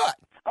you in your butt.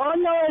 Oh,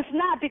 no, it's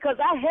not, because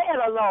I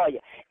had a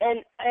lawyer,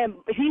 and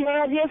he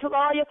had his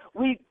lawyer.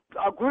 We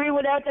agree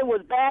with everything,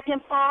 was back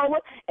and forward,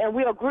 and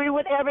we agree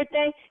with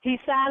everything. He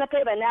signed the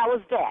paper, and that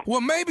was that.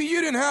 Well, maybe you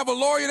didn't have a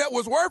lawyer that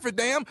was worth a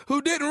damn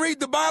who didn't read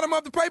the bottom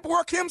of the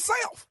paperwork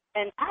himself.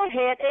 And I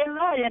had a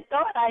lawyer and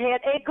thought I had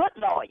a good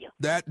lawyer.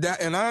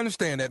 That, and I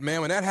understand that,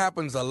 ma'am, and that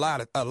happens a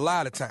lot of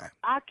time.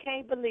 I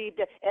can't believe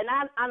that. And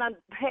I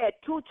had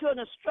 2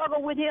 children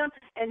struggle with him,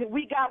 and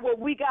we got what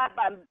we got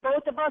by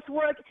both of us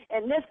work,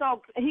 and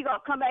he gonna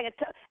come back and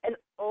tell, and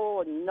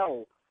oh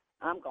no,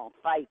 I'm gonna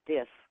fight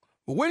this.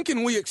 Well, when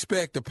can we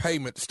expect the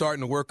payment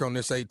starting to work on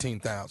this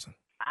 $18,000?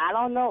 I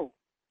don't know.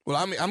 Well,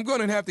 I mean, I'm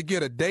going to have to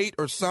get a date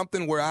or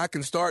something where I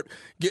can start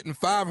getting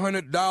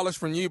 $500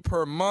 from you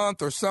per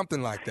month or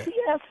something like that.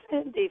 Yes,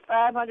 indeed,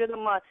 $500 a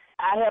month.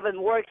 I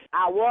haven't worked.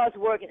 I was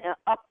working.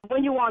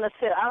 When you want to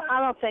sit, I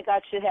don't think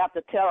I should have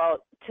to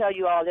tell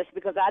you all this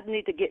because I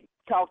need to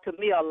talk to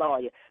me a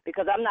lawyer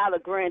because I'm not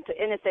agreeing to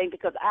anything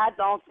because I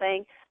don't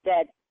think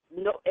that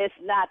it's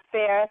not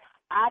fair.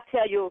 I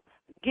tell you,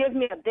 give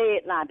me a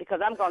deadline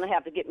because I'm going to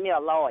have to get me a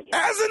lawyer.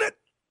 Hasn't it?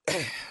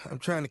 I'm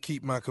trying to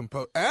keep my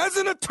composure. As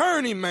an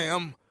attorney,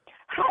 ma'am.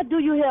 How do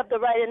you have the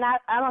right? And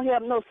I don't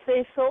have no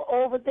say-so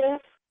over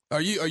this.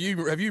 Have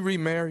you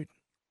remarried?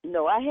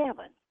 No, I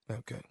haven't.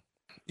 Okay.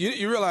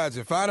 You realize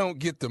if I don't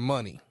get the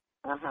money,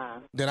 Uh-huh.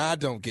 then I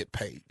don't get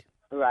paid.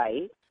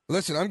 Right.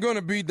 Listen, I'm going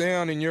to be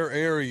down in your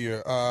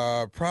area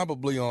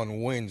probably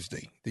on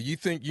Wednesday. Do you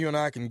think you and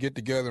I can get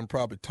together and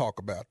probably talk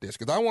about this?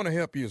 Because I want to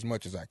help you as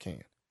much as I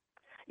can.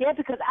 Yeah,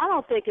 because I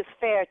don't think it's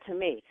fair to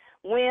me.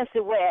 Wednesday,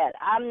 where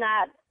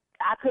I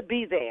could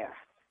be there.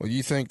 Well,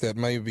 you think that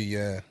maybe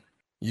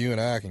you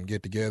and I can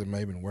get together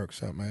maybe and work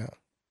something out?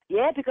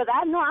 Yeah, because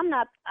I know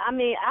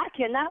I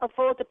cannot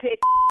afford to pay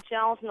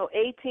Jones no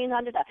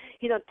 $1,800.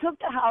 He done took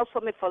the house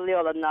from me for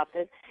little or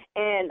nothing.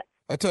 And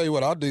I tell you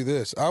what, I'll do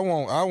this. I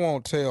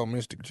won't tell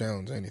Mr.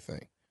 Jones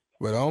anything,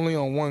 but only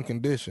on one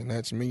condition.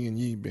 That's me and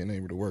you being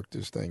able to work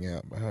this thing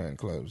out behind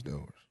closed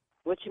doors.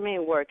 What you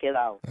mean work it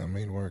out? I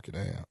mean work it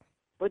out.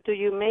 What do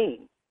you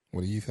mean?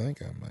 What do you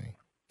think I mean?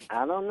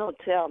 I don't know.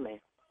 Tell me.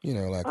 You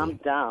know, like I'm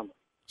dumb.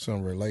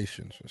 Some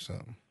relations or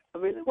something.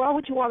 Why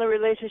would you want a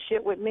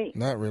relationship with me?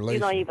 Not relation. You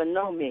don't even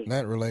know me.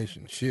 Not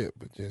relationship,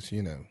 but just,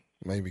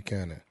 maybe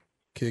kind of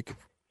kick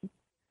it.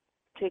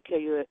 Take care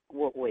of you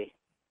what way?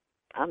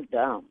 I'm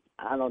dumb.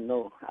 I don't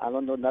know. I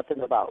don't know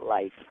nothing about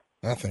life.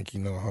 I think you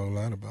know a whole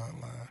lot about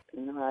life.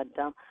 No, I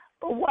don't.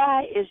 But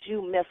why is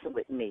you messing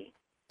with me?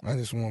 I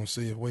just want to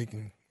see if we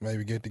can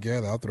maybe get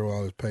together. I'll throw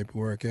all this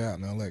paperwork out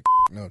and I'll let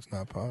know it's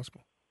not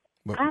possible.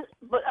 But I'm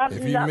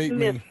if not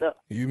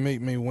you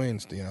meet me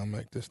Wednesday, I'll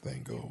make this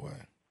thing go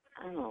away.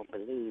 I don't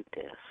believe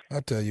this.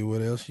 I'll tell you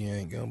what else you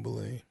ain't gonna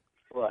believe.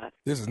 What?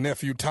 This is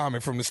Nephew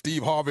Tommy from the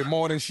Steve Harvey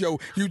Morning Show.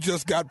 You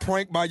just got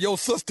pranked by your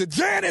sister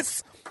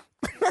Janice.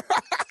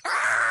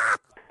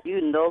 You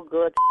no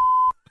good.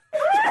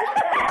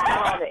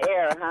 On the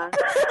air, huh?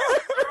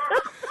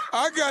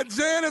 I got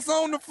Janice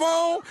on the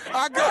phone.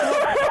 I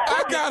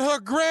got her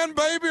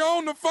grandbaby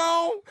on the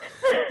phone.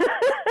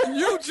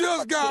 You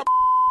just got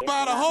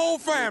by the whole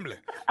family.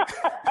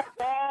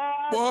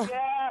 Boy.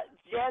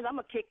 Jan, I'm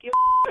gonna kick you.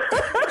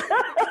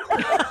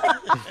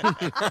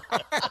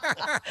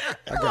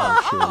 I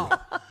got you.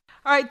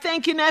 All right,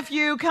 thank you,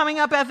 nephew. Coming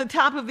up at the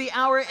top of the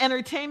hour,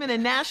 entertainment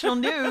and national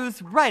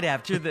news right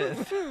after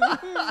this.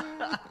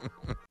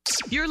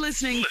 You're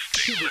listening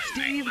to the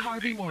Steve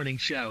Harvey Morning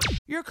Show.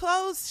 Your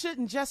clothes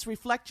shouldn't just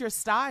reflect your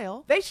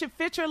style. They should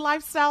fit your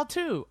lifestyle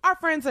too. Our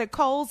friends at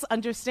Kohl's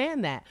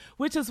understand that,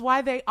 which is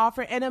why they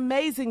offer an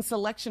amazing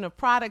selection of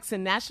products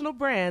and national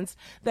brands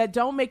that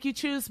don't make you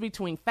choose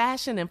between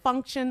fashion and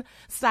function,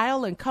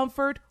 style and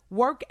comfort,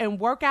 work and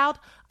workout.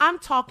 I'm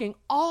talking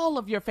all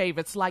of your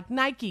favorites like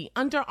Nike,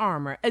 Under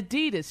Armour,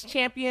 Adidas,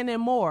 Champion,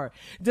 and more.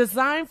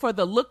 Designed for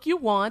the look you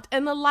want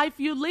and the life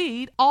you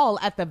lead, all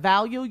at the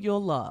value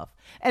you'll love.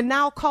 And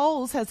now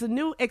Kohl's has a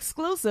new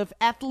exclusive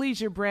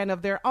athleisure brand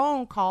of their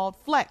own called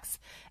Flex.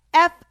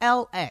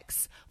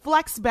 FLX.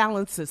 Flex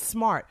balances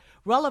smart,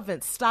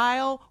 relevant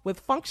style with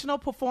functional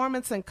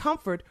performance and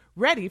comfort,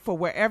 ready for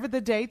wherever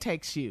the day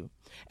takes you.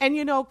 And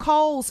you know,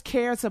 Kohl's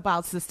cares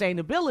about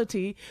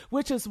sustainability,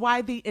 which is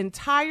why the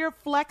entire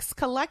Flex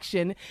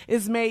collection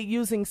is made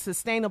using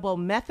sustainable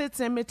methods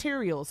and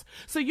materials,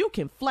 so you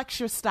can flex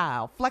your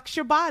style, flex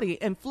your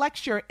body, and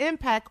flex your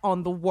impact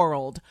on the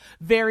world.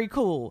 Very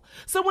cool.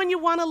 So when you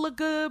want to look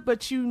good,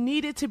 but you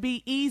need it to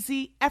be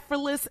easy,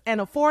 effortless, and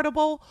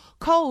affordable,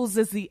 Kohl's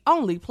is the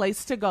only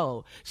place to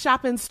go.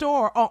 Shop in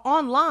store or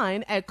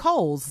online at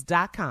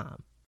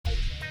Kohls.com.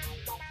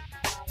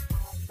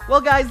 Well,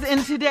 guys,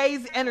 in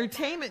today's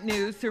entertainment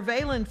news,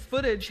 surveillance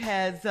footage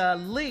has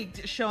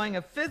leaked showing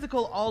a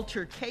physical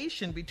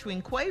altercation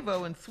between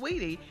Quavo and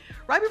Sweetie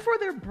right before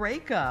their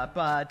breakup.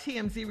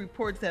 TMZ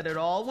reports that it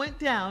all went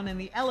down in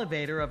the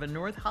elevator of a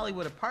North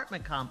Hollywood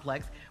apartment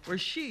complex where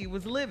she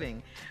was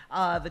living.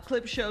 The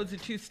clip shows the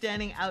two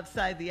standing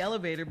outside the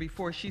elevator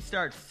before she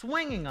starts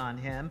swinging on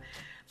him.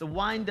 They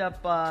wind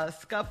up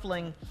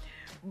scuffling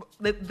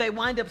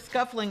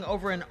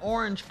over an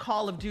orange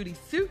Call of Duty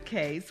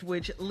suitcase,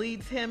 which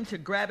leads him to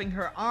grabbing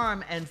her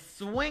arm and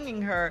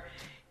swinging her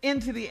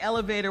into the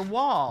elevator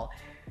wall.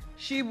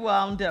 She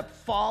wound up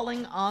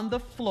falling on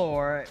the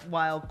floor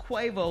while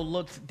Quavo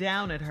looked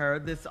down at her.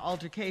 This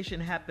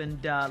altercation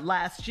happened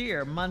last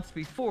year, months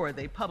before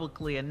they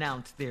publicly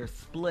announced their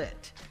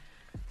split.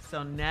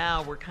 So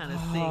now we're kind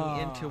of seeing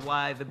into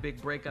why the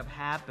big breakup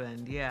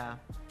happened. Yeah.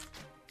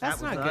 That's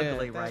that was not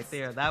ugly good. right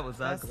there. That was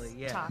ugly.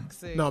 Yeah.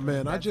 Toxic. No,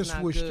 man, I That's just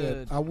not wish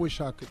good. that I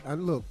wish I could.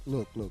 Look.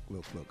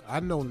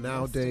 I know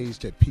nowadays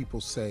that people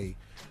say,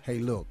 "Hey,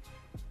 look,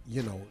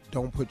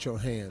 don't put your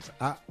hands."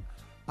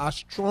 I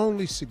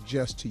strongly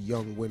suggest to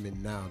young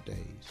women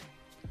nowadays,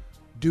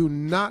 do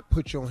not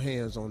put your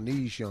hands on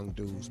these young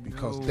dudes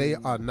because they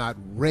are not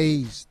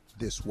raised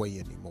this way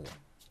anymore.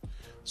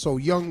 So,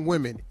 young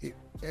women,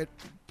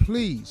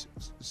 please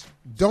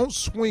don't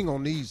swing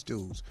on these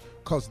dudes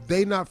because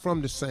they not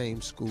from the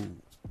same school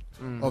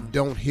of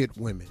don't hit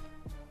women.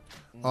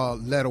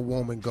 Let a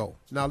woman go.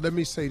 Now, let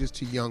me say this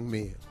to young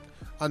men.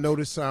 I know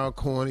this sound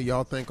corny.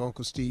 Y'all think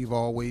Uncle Steve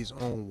always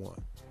owned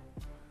one.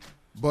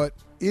 But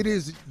it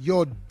is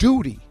your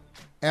duty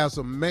as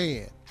a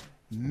man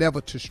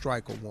never to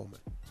strike a woman.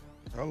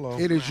 Hello.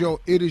 It is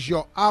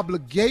your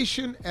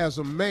obligation as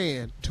a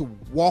man to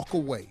walk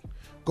away.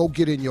 Go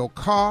get in your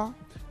car,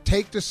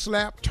 Take the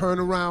slap, turn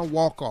around,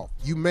 walk off.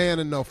 You man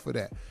enough for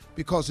that.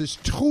 Because it's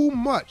too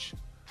much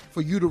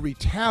for you to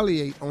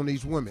retaliate on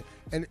these women.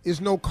 And it's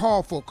no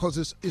call for it because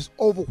it's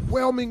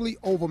overwhelmingly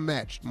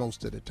overmatched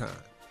most of the time.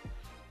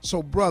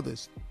 So,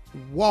 brothers,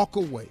 walk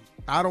away.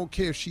 I don't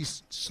care if she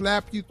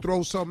slap you,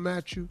 throw something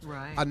at you.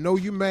 Right. I know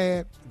you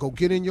mad. Go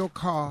get in your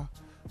car.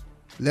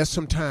 Let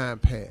some time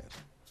pass.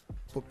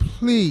 But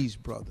please,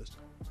 brothers,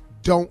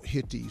 don't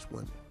hit these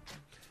women.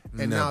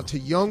 And now to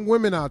young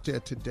women out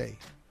there today,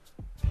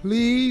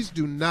 please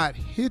do not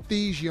hit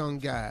these young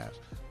guys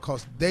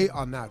because they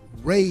are not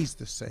raised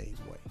the same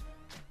way.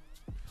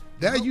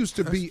 There used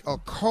to be a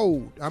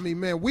code. I mean,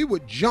 man, we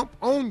would jump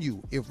on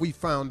you if we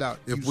found out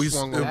if you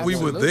swung on If we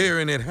were there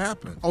and it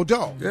happened. Oh,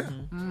 dog. Yeah.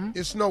 Mm-hmm.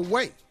 It's no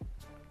way.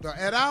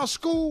 At our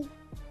school,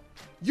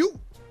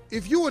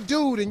 if you a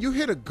dude and you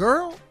hit a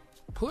girl,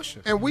 push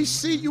her, and we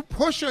see you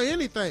push her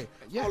anything,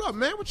 yeah. Hold up,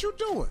 man, what you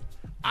doing?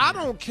 I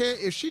don't care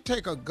if she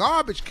take a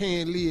garbage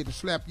can lid and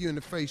slap you in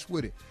the face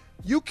with it.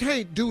 You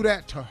can't do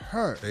that to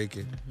her. Take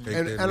it. Take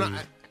and, that and,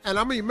 lid. And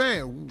I mean,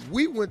 man,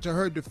 we went to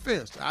her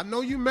defense. I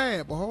know you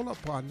mad, but hold up,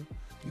 partner.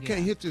 You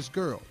can't hit this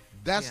girl.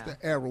 That's the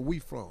era we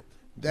from.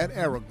 That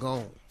era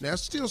gone.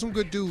 There's still some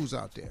good dudes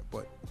out there,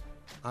 but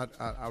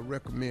I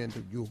recommend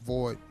that you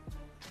avoid.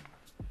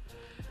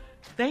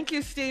 Thank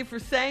you, Steve, for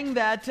saying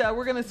that.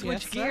 We're going to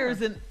switch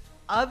gears in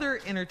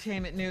other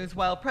entertainment news.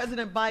 While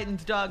President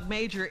Biden's dog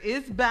Major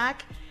is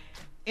back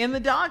in the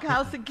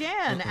doghouse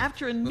again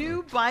after a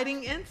new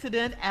biting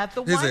incident at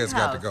the White House. His ass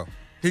got to go.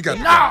 He got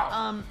to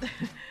go.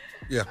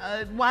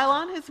 Yeah. While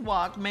on his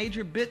walk,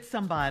 Major bit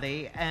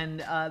somebody,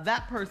 and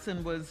that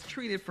person was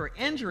treated for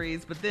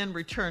injuries, but then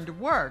returned to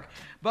work.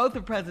 Both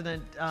of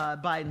President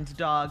Biden's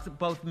dogs,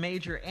 both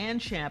Major and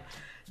Champ,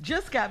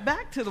 just got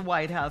back to the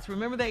White House.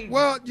 Remember they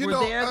were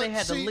there? They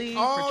had to leave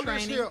for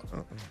training.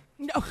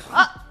 No.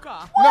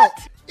 God. No.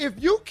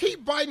 If you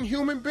keep biting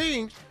human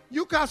beings,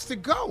 you got to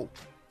go.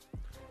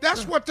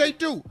 That's what they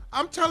do.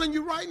 I'm telling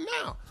you right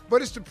now.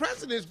 But it's the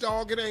president's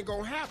dog. It ain't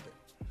going to happen.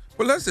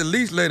 Well, let's at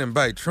least let him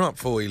bite Trump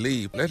before he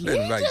leave. Let's let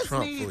him bite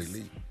Trump before he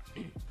leave.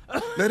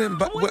 Let him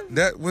bite.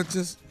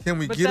 Can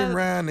we get him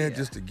around there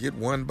just to get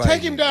one bite?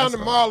 Take him down to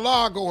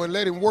Mar-a-Lago and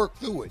let him work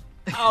through it.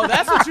 Oh,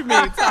 that's what you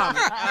mean, Tommy.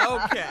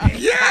 Okay.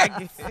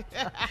 Yeah.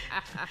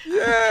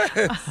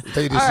 Yeah.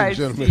 Ladies and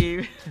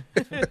gentlemen,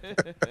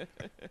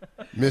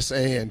 Miss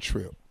Ann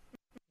Tripp.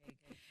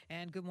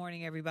 And good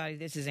morning, everybody.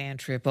 This is Ann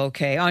Tripp.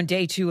 Okay, on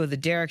day 2 of the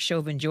Derek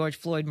Chauvin George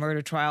Floyd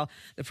murder trial,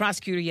 the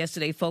prosecutor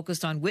yesterday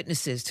focused on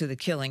witnesses to the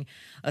killing.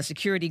 A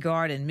security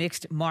guard and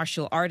mixed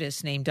martial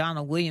artist named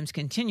Donald Williams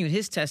continued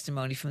his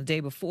testimony from the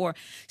day before,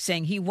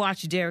 saying he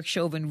watched Derek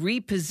Chauvin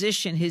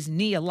reposition his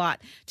knee a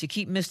lot to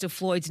keep Mr.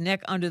 Floyd's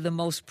neck under the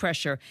most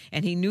pressure,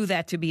 and he knew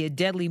that to be a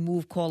deadly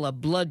move called a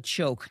blood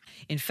choke.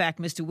 In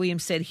fact, Mr.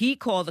 Williams said he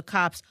called the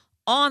cops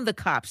on the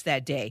cops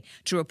that day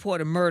to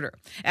report a murder.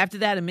 After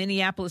that, a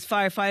Minneapolis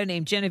firefighter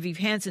named Genevieve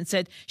Hansen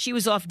said she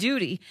was off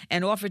duty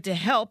and offered to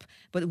help,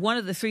 but one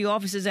of the 3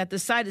 officers at the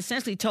site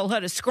essentially told her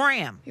to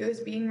scram. He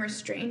was being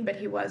restrained, but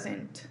he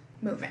wasn't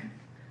moving.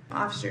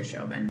 Officer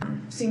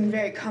Chauvin seemed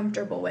very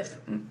comfortable with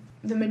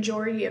the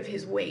majority of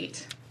his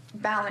weight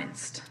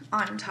balanced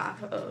on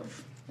top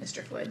of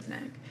Mr. Floyd's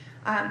neck.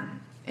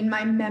 In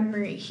my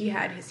memory, he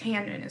had his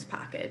hand in his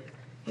pocket.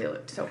 He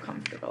looked so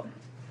comfortable.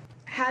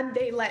 Had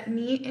they let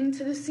me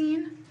into the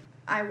scene,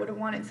 I would have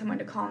wanted someone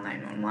to call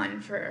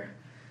 911 for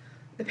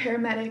the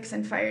paramedics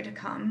and fire to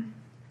come.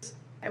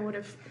 I would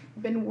have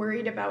been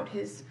worried about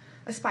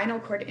a spinal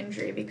cord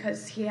injury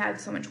because he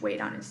had so much weight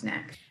on his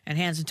neck. And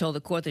Hansen told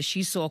the court that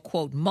she saw,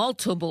 quote,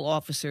 multiple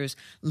officers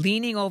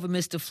leaning over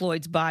Mr.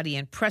 Floyd's body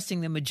and pressing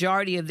the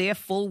majority of their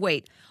full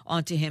weight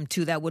onto him,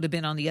 too. That would have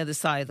been on the other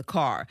side of the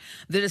car.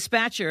 The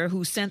dispatcher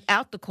who sent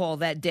out the call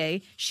that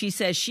day, she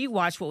says she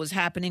watched what was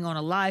happening on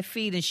a live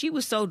feed, and she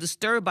was so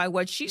disturbed by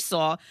what she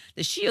saw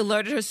that she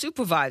alerted her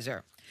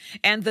supervisor.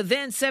 And the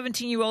then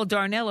 17-year-old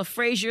Darnella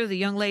Frazier, the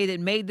young lady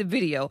that made the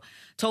video,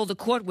 told the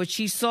court what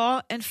she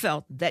saw and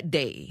felt that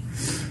day.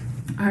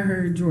 I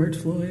heard George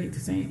Floyd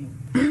saying,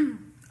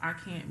 I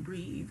can't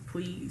breathe,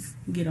 please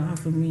get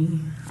off of me.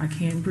 I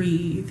can't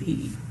breathe.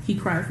 He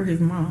cried for his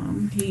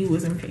mom. He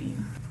was in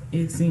pain.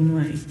 It seemed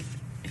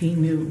like he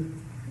knew.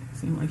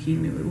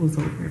 It was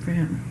over for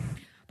him.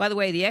 By the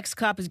way, the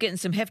ex-cop is getting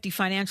some hefty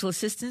financial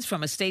assistance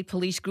from a state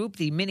police group,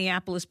 the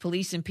Minneapolis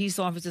Police and Peace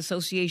Officers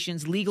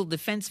Association's Legal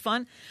Defense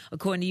Fund,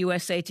 according to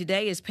USA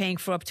Today, is paying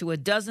for up to a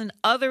dozen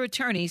other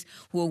attorneys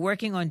who are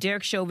working on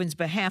Derek Chauvin's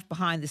behalf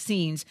behind the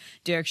scenes.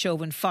 Derek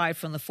Chauvin fired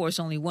from the force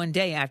only one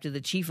day after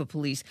the chief of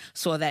police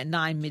saw that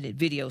 9-minute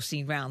video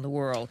seen around the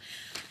world.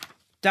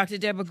 Dr.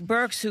 Deborah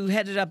Birx, who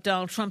headed up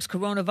Donald Trump's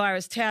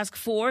coronavirus task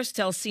force,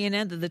 tells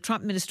CNN that the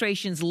Trump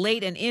administration's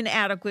late and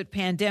inadequate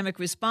pandemic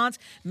response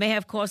may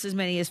have cost as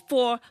many as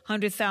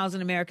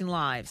 400,000 American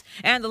lives.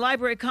 And the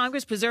Library of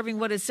Congress preserving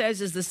what it says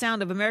is the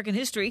sound of American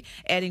history,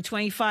 adding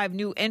 25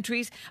 new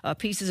entries,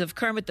 pieces of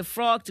Kermit the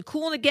Frog to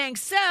Kool and the Gang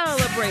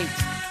celebrate.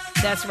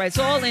 That's right. It's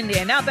all in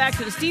there. Now back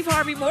to the Steve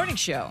Harvey Morning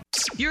Show.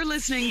 You're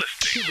listening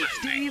to the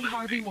Steve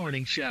Harvey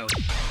Morning Show.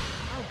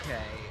 Okay,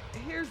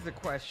 here's the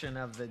question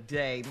of the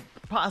day,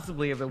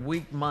 possibly of the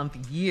week,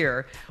 month,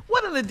 year.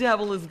 What in the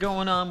devil is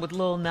going on with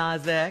Lil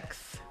Nas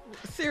X?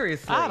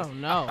 Seriously. I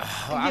don't know.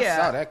 I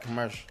saw that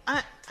commercial.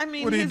 I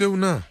mean, What do you do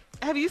now?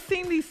 Have you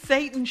seen these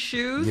Satan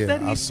shoes Yeah,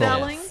 that I he's saw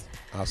selling?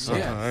 I saw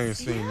Yeah, I ain't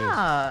seen this.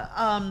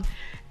 Yeah.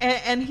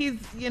 And he's,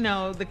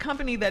 the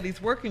company that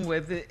he's working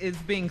with is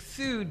being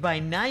sued by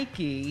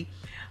Nike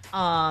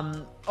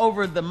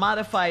over the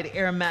modified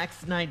Air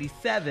Max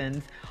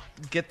 97s.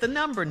 Get the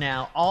number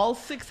now. All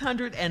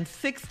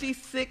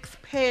 666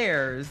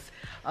 pairs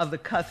of the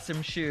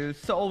custom shoes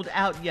sold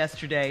out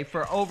yesterday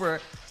for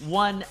over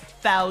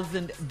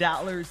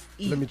 $1,000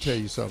 each. Let me tell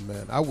you something,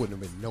 man. I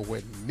wouldn't have been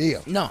nowhere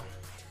near that No,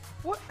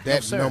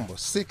 number,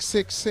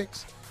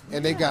 666.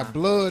 And they got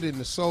blood in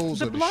the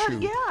soles of the shoe.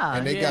 Yeah.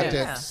 And they got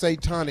that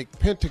satanic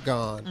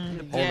pentagon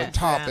on the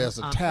top as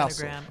a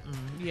tassel.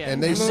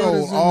 And they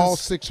sold all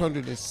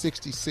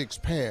 666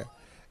 pair.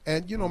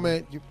 And,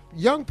 man,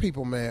 young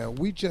people, man,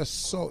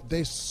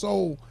 they're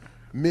so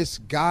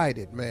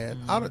misguided, man.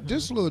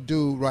 This little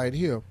dude right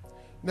here.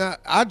 Now,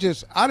 I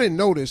didn't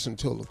know this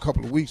until a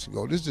couple of weeks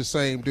ago. This is the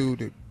same dude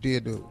that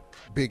did the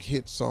big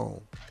hit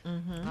song.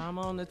 I'm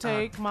on the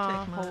take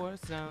my horse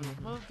down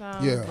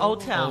the Old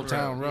Town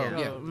Road.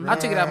 Yeah. I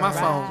took it out my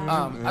phone.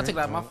 I took it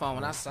out my phone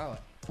when I saw it.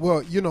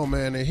 Well,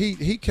 man, and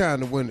he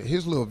kind of went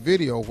his little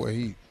video where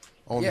he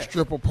on the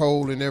stripper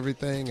pole and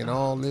everything and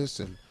all this,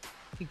 and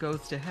he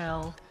goes to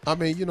hell. I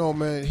mean,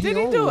 man, did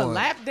he do a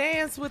lap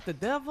dance with the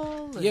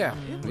devil? With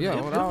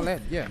all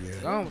that. Yeah.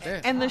 With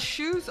that. And the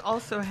shoes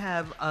also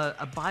have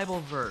a Bible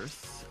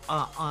verse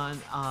on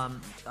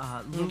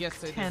Luke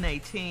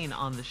 10:18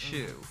 on the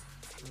shoe.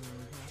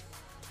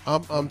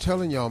 I'm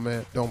telling y'all,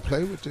 man, don't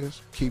play with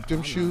this. Keep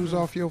them shoes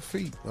off your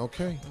feet,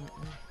 okay?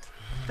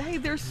 Hey,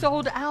 they're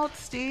sold out,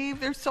 Steve.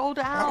 They're sold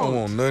out. I don't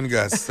want nothing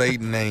got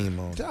Satan name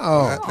on.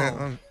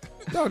 Dog,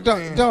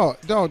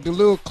 the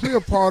little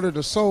clear part of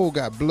the sole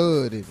got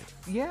blood in it.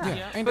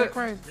 Yeah. Ain't that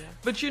crazy?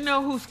 But you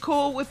know who's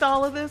cool with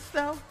all of this,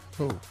 though?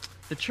 Who?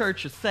 The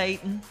Church of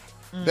Satan.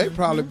 They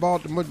probably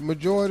bought the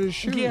majority of the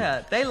shoes.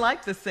 Yeah, they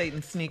like the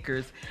Satan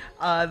sneakers.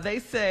 They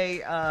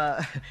say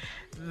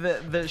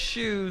the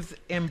shoes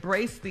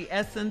embrace the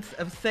essence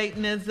of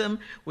Satanism,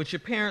 which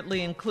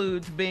apparently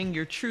includes being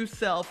your true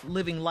self,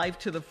 living life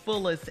to the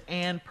fullest,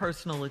 and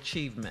personal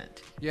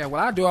achievement. Yeah,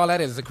 well, I do all that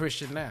as a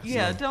Christian now.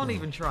 Yeah, don't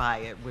even try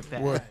it with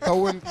that. Well,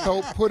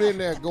 put in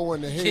there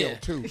going to hell,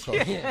 too.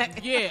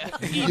 Yeah.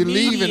 You're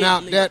leaving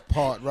out that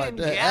part right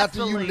there.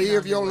 After you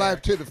live your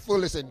life to the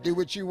fullest and do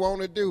what you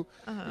want to do,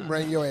 you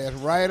bring your ass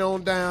right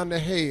on down to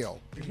hell.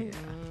 Yeah.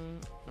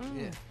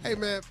 Hey,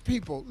 man,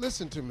 people,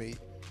 listen to me.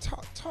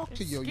 Talk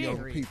to your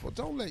young people.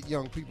 Don't let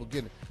young people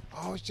get it.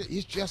 Oh,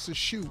 it's just a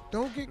shoe.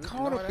 Don't get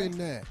caught up in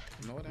that.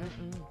 No, it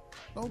ain't.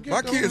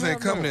 My kids ain't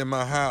coming in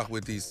my house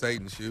with these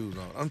Satan shoes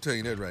on. I'm telling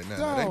you that right now.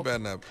 Dog. They better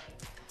not.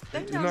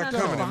 You're not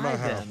not coming in my buy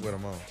house them. with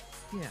them on.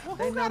 Yeah, Well,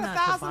 they who know got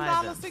not to buy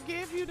 $1,000 them. to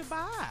give you to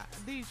buy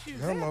these shoes?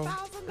 Hello.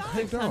 $1,000.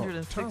 Hey, dog,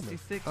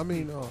 666. I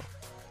mean,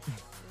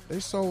 they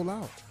sold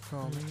out,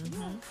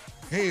 Carmen.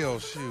 Hell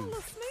shoes.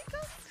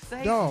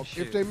 Satan Dog,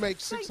 shoes. if they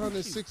make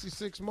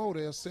 666 more,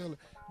 they'll sell it.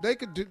 They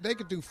could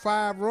do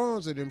 5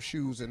 runs of them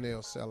shoes and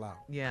they'll sell out.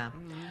 Yeah.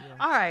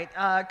 All right.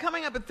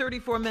 Coming up at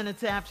 34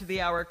 minutes after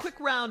the hour, a quick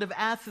round of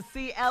Ask the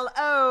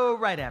CLO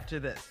right after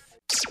this.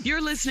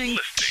 You're listening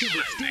to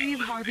the Steve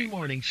Harvey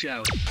Morning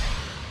Show.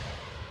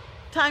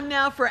 Time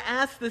now for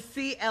Ask the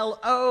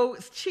CLO.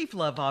 Chief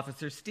Love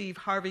Officer Steve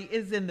Harvey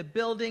is in the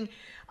building.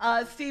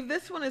 Steve,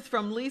 this one is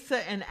from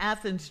Lisa in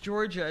Athens,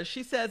 Georgia.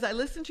 She says, I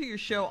listen to your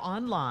show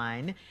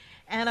online,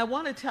 and I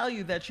want to tell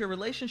you that your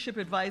relationship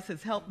advice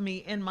has helped me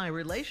in my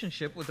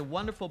relationship with a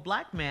wonderful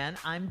black man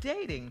I'm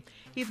dating.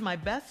 He's my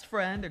best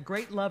friend, a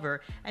great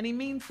lover, and he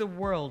means the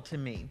world to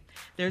me.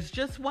 There's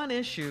just one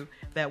issue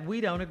that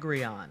we don't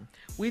agree on.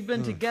 We've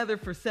been together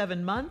for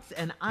 7 months,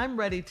 and I'm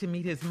ready to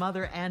meet his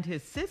mother and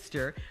his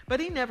sister, but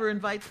he never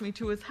invites me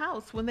to his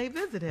house when they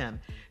visit him.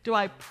 Do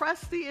I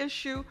press the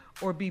issue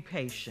or be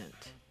patient?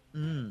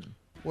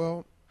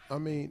 Well, I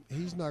mean,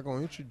 he's not going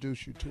to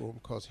introduce you to him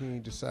because he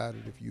ain't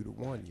decided if you the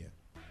one yet.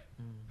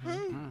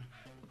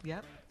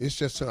 Yep. It's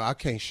just so I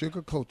can't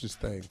sugarcoat this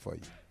thing for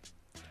you.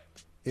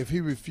 If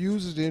he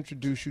refuses to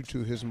introduce you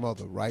to his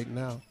mother right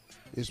now,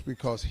 it's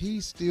because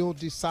he's still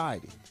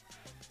deciding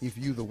if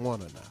you the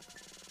one or not.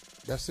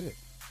 That's it.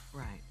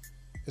 Right.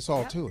 It's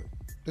all to it.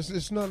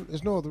 There's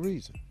no other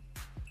reason.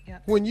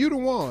 Yep. When you the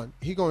one,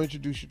 he gonna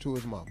introduce you to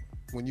his mama.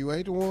 When you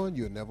ain't the one,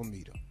 you'll never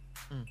meet her.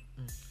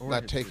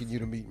 Not taking you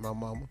to meet my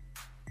mama.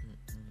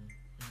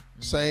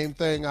 Same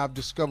thing I've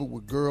discovered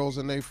with girls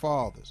and their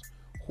fathers.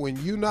 When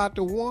you not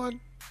the one,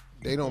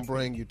 they don't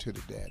bring you to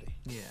the daddy.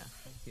 Yeah.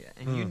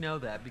 And you know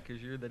that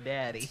because you're the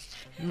daddy.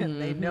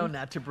 And they know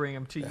not to bring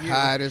him to you.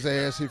 Hide his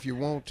ass if you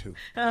want to.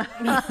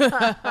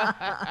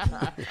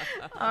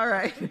 All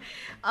right.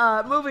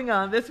 Moving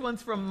on. This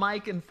one's from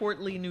Mike in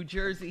Fort Lee, New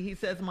Jersey. He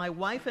says, my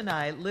wife and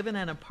I live in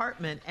an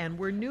apartment and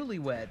we're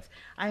newlyweds.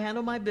 I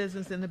handle my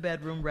business in the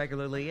bedroom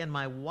regularly, and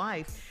my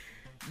wife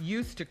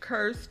used to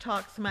curse,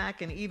 talk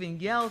smack, and even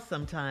yell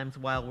sometimes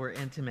while we're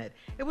intimate.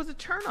 It was a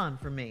turn on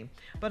for me,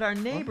 but our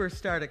neighbors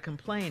started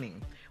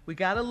complaining. We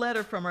got a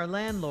letter from our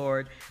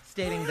landlord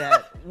stating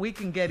that we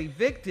can get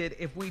evicted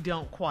if we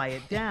don't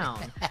quiet down.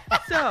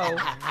 So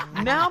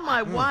now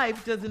my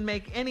wife doesn't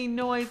make any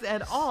noise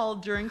at all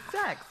during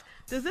sex.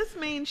 Does this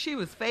mean she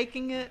was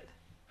faking it?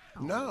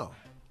 No.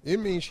 It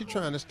means she's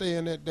trying to stay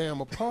in that damn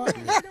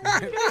apartment.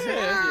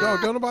 No,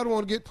 don't nobody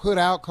want to get put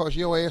out because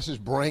your ass is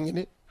bringing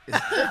it.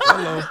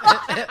 One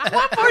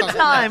more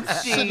time,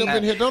 Steve. Sitting up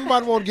in here. Don't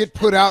nobody want to get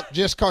put out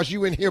just because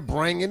you in here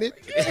bringing it.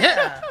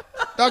 Yeah.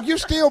 Dog, you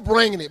still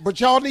bringing it, but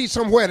y'all need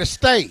somewhere to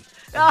stay.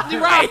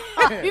 Right.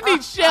 You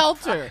need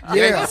shelter.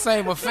 Yeah, the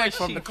same effect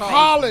from the car.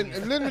 Hollering,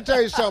 and let me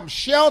tell you something.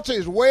 Shelter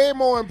is way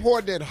more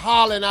important than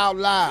hollering out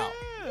loud.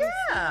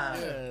 Yeah.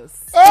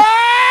 Yes.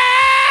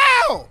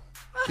 Oh!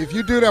 If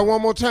you do that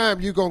one more time,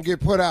 you're going to get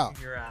put out.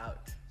 You're out.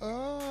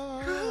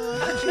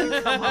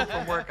 You come home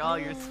from work, all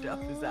your stuff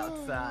is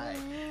outside.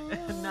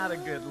 Not a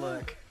good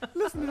look.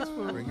 Listen to this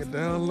fool. Bring it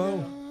down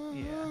low.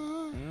 Yeah.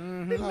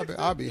 Mm-hmm.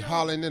 I'll be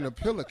hollering in a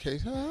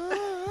pillowcase. I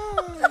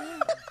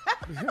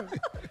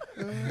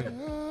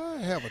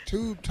have a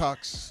tube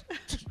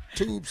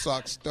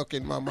sock stuck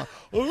in my mouth.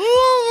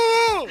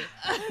 What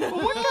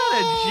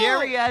kind of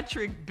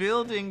geriatric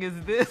building is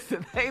this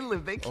that they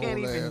live? They can't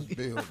Old even. ass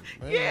building.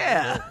 Man.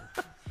 Yeah.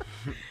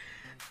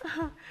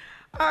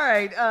 All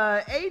right.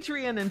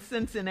 Adrian in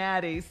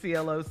Cincinnati,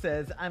 CLO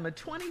says, I'm a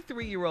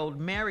 23-year-old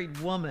married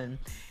woman,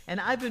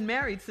 and I've been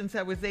married since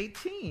I was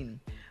 18.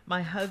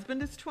 My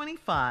husband is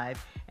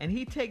 25, and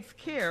he takes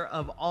care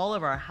of all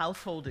of our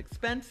household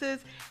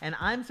expenses, and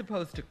I'm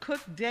supposed to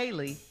cook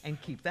daily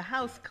and keep the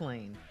house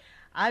clean.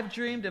 I've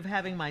dreamed of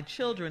having my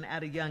children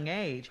at a young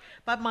age,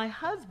 but my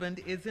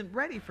husband isn't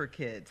ready for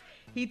kids.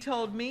 He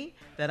told me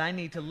that I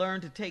need to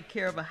learn to take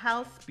care of a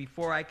house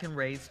before I can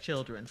raise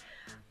children.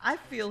 I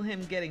feel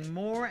him getting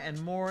more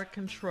and more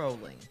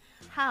controlling.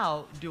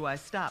 How do I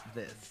stop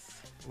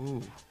this?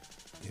 Ooh.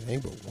 It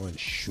ain't but one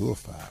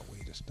surefire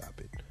way to stop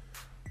it.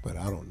 But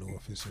I don't know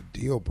if it's a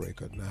deal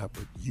breaker or not,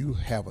 but you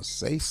have a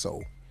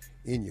say-so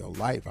in your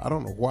life. I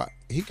don't know why.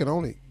 He can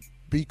only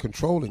be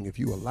controlling if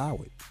you allow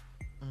it.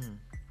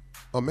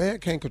 A man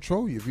can't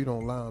control you if you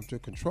don't allow him to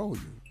control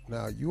you.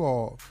 Now, you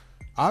all,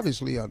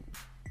 obviously,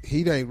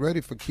 he ain't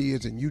ready for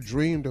kids and you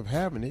dreamed of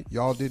having it.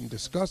 Y'all didn't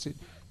discuss it.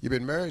 You've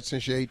been married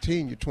since you're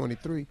 18, you're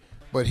 23.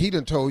 But he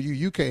done told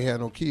you can't have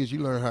no kids. You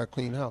learn how to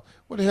clean house.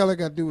 What the hell I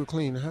got to do with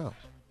cleaning the house?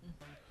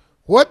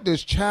 What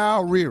does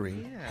child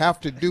rearing have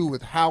to do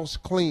with house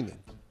cleaning?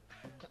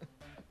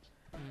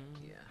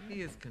 Yeah,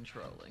 he is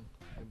controlling.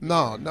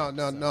 No.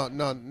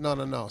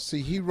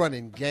 See, he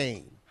running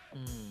game.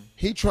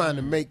 He trying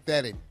to make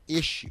that an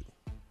issue.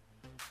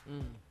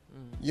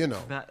 You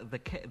know.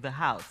 The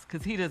house,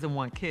 because he doesn't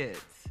want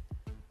kids.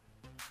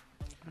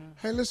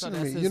 Hey, listen So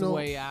to me. that's You his know.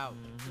 way out.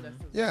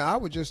 Yeah, I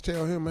would just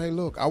tell him, hey,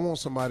 look, I want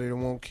somebody that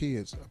want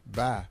kids.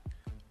 Bye.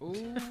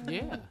 Ooh,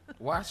 Yeah.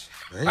 watch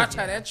how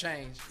that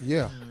changed.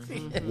 Yeah.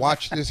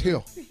 Watch this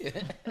hill.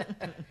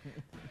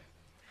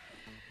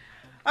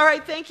 All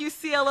right, thank you,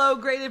 CLO.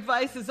 Great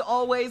advice as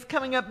always.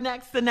 Coming up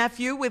next, the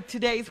nephew with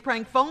today's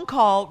prank phone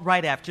call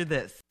right after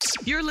this.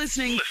 You're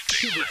listening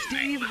to the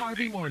Steve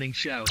Harvey Morning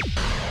Show.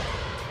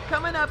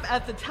 Coming up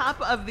at the top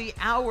of the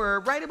hour,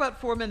 right about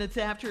 4 minutes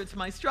after, it's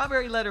my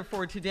strawberry letter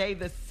for today.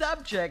 The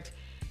subject,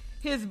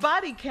 his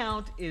body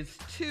count is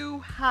too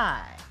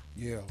high.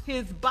 Yeah.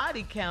 His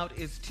body count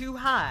is too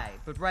high.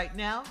 But right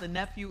now, the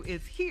nephew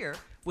is here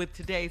with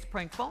today's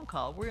prank phone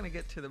call. We're going to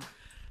get to the,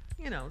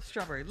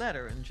 strawberry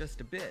letter in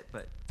just a bit,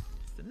 but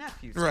it's the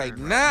nephew's Right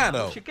turn now,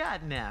 though. What you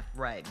got, Neff?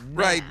 Right now.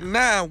 Right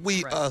now,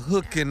 we Right are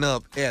hooking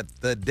up at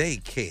the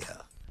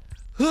daycare.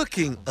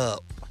 Hooking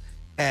up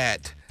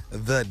at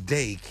the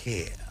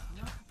daycare.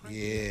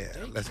 Yeah,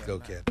 let's go,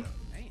 Cat.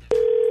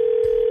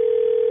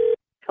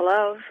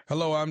 Hello.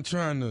 Hello, I'm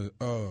trying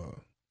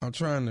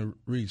to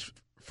reach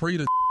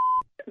Frida.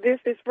 This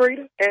is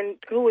Frida, and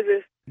who is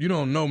this? You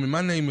don't know me.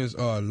 My name is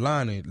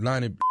Lonnie.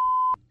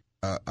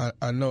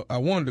 I know. I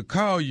wanted to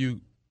call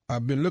you.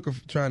 I've been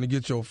trying to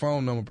get your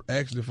phone number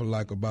actually for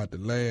like about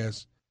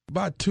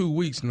 2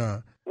 weeks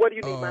now. What do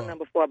you need my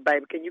number for,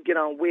 baby? Can you get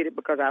on with it?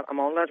 Because I'm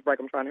on lunch break.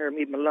 I'm trying to hurry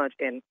and eat my lunch,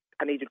 and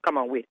I need you to come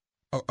on with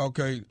it.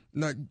 Okay.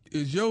 Now,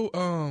 is your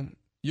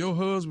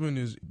husband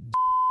is?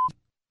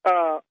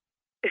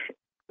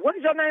 What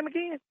is your name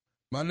again?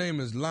 My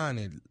name is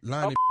Lonnie.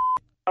 Lonnie.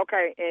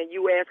 Okay, and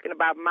you asking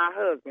about my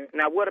husband.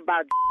 Now, what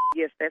about?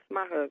 Yes, that's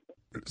my husband.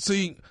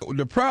 See,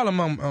 the problem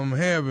I'm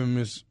having,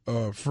 Miss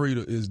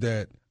Frida, is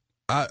that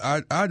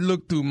I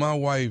looked through my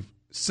wife's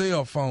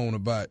cell phone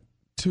about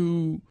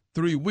 2-3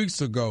 weeks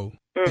ago,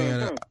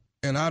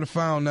 and I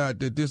found out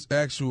that this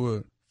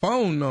actual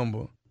phone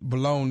number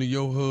belonged to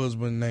your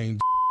husband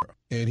named,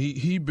 and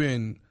he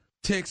been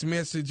text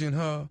messaging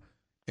her.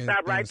 And,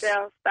 stop right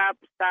there. Stop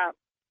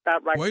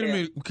right there. Wait a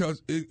minute,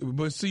 because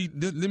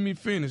let me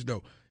finish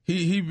though.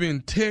 He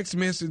been text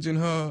messaging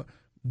her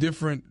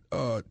different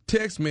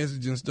text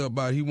messaging stuff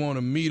about he want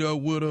to meet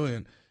up with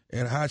her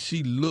and how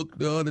she looked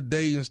the other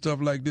day and stuff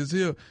like this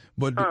here.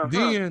 But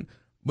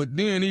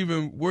then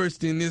even worse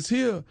than this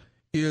here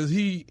is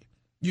he,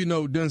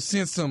 done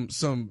sent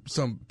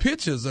some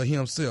pictures of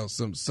himself,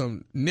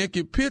 some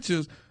naked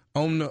pictures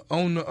on the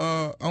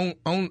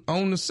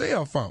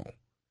cell phone.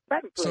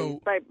 Baby, please.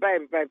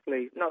 Baby,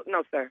 please.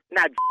 No, sir.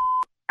 Not.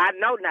 I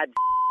know not.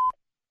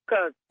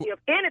 Because if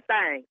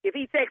anything, if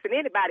he's texting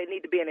anybody, it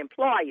need to be an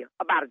employer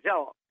about a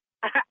job.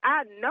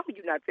 I know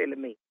you're not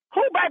telling me.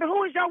 Who, baby?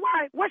 Who is your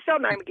wife? What's your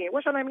name again?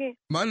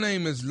 My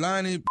name is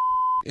Lonnie,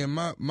 and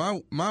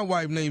my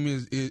wife name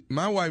is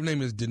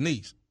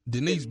Denise.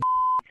 Denise.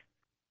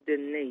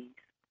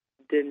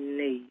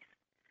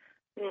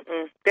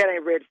 That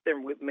ain't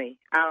registering with me.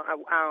 I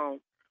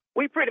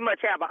we pretty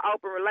much have an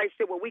open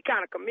relationship where we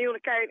kind of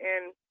communicate,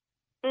 and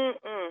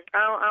I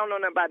don't know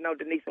nothing about no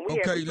Denise. And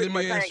we let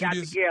me ask you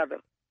this. Together.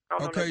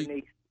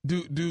 Okay.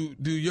 Do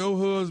your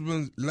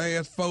husband's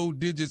last 4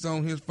 digits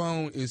on his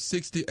phone is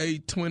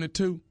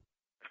 6822?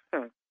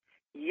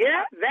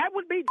 Yeah, that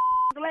would be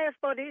the last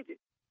 4 digits.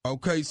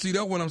 Okay, see,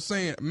 that's what I'm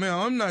saying. Man,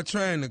 I'm not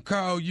trying to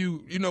call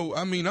you,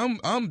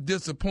 I'm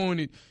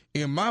disappointed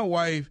in my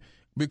wife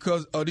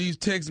because of these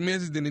text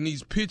messages and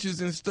these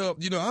pictures and stuff.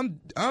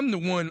 I'm the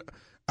one,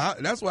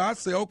 that's why I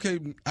say, okay,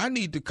 I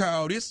need to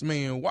call this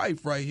man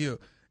wife right here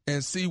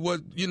and see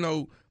what,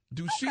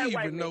 do she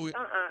even know it?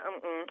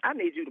 I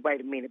need you to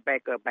wait a minute,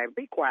 back up, baby.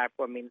 Be quiet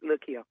for a minute.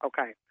 Look here,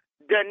 okay.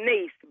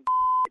 Denise,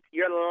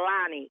 you're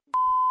Lonnie.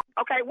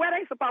 Okay, where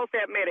they supposed to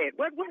have met at?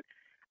 What?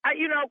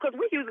 Because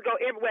we used to go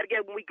everywhere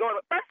together when we go.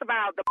 First of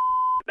all, the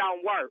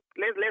don't work.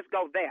 Let's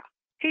go there.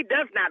 He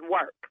does not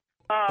work.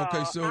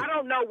 Okay, so I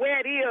don't know where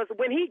it is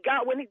when he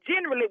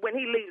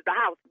leaves the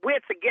house. We're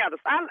together.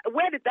 So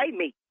where did they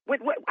meet?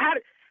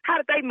 How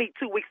did they meet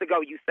 2 weeks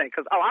ago? You say?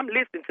 Because I'm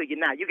listening to you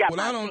now. You got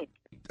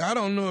I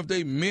don't know if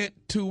they met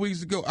 2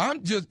 weeks ago. I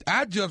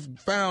just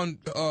found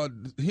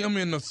him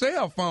in the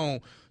cell phone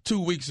 2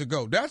 weeks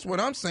ago. That's what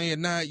I'm saying.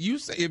 Now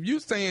if you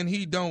saying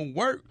he don't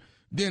work,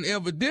 then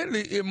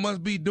evidently it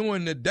must be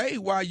during the day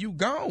while you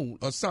gone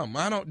or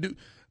something.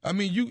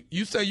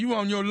 You say you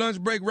on your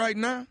lunch break right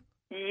now?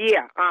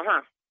 Yeah,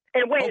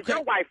 And where is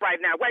your wife right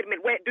now? Wait a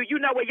minute. Do you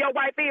know where your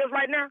wife is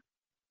right now?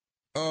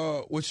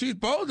 Well, she's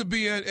supposed to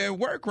be at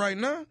work right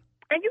now.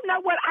 And you know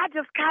what? I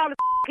just called.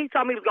 He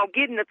told me he was going to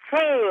get in the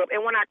tub.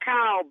 And when I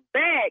called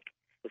back,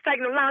 it was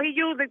taking him long. He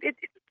used it.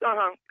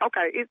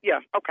 Okay.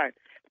 Okay.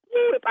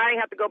 If I ain't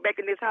have to go back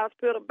in this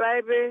hospital,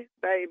 baby.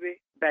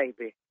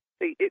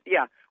 See,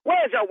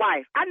 Where's your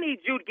wife? I need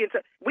you to get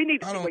to. We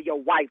need to see where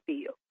your wife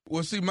is.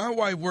 Well, see, my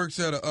wife works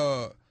at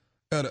a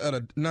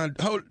now,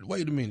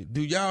 wait a minute.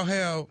 Do y'all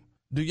have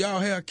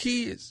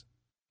kids?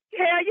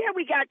 Hell yeah,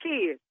 we got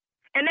kids.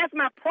 And that's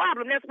my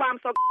problem. That's why I'm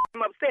so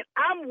upset.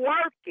 I'm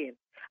working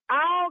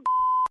all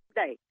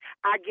day.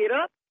 I get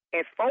up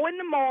at 4 in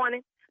the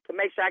morning to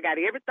make sure I got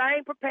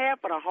everything prepared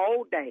for the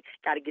whole day.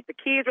 Got to get the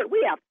kids ready.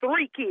 We have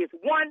 3 kids,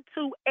 1,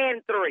 2,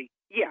 and 3.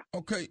 Yeah.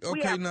 Okay.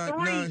 We have now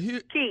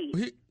 3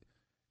 kids.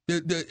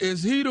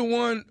 Is he the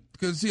one?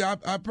 Because see,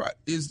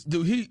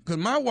 because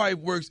my wife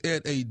works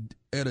at a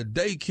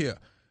daycare.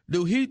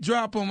 Do he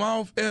drop them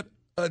off at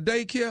a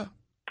daycare?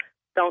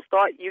 Don't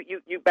start,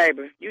 you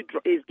baby.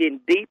 It's getting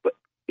deep. But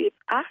if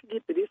I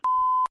get to this,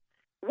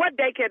 what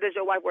daycare does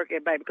your wife work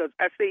at, baby? Because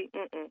I see,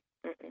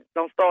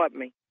 don't start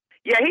me.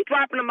 Yeah, he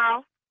dropping them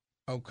off.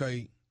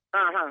 Okay.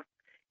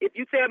 If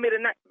you tell me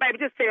tonight, baby,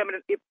 just tell me.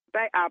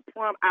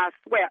 I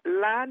swear,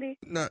 Lonnie.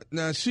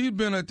 Now she's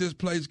been at this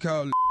place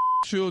called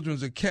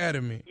Children's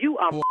Academy. You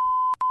are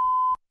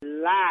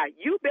lie.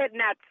 You better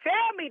not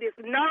tell me this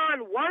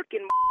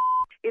non-working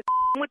is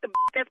with the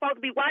that's supposed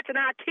to be watching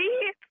our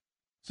kids.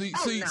 See,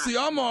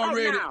 I'm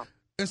already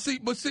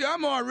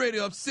I'm already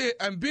upset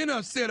and been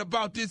upset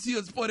about this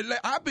here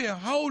I've been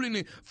holding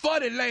it for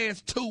the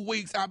last 2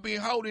 weeks. I've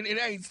been holding it.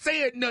 Ain't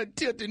said nothing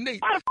till today.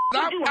 Why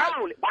are you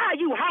holding it? Why are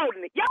you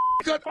holding it?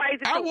 Y'all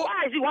crazy.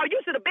 Why is you holding?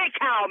 You should have been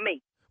called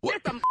me.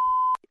 This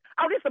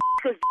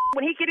because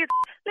when he get his,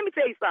 let me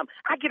tell you something.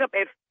 I get up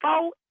at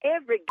 4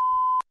 every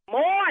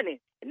morning,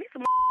 and this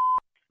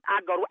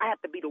I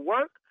have to be to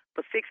work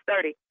for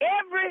 6:30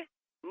 every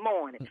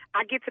morning.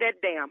 I get to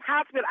that damn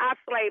hospital. I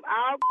slave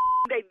all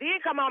day.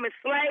 Then come home and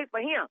slave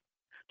for him.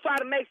 Try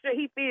to make sure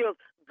he feels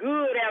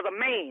good as a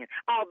man,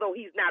 although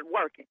he's not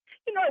working.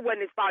 You know, it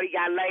wasn't his fault he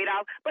got laid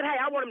off. But, hey,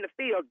 I want him to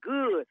feel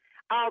good,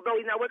 although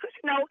he's not working.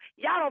 Because,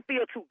 y'all don't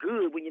feel too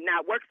good when you're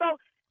not working. So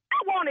I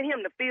wanted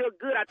him to feel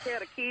good. I tell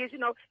the kids,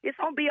 it's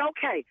going to be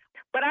okay.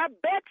 But I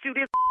bet you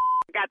this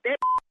got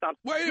that something.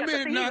 Wait a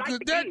minute now,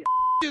 because that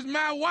is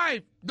my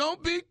wife.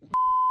 Don't be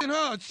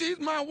her. She's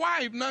my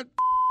wife, not.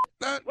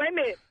 Wait a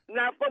minute.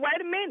 Now,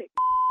 wait a minute.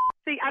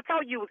 See, I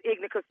told you was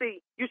ignorant because,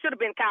 you should have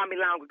been calling me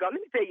long ago. Let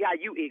me tell you how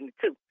you ignorant,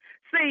 too.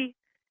 See,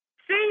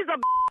 she's a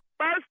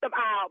first of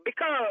all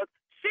because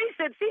she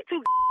said she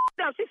too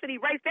dumb. She said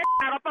erase that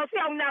out of her. She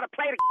don't know how to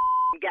play the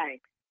game.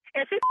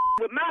 And she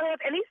with my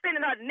husband, and he's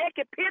sending her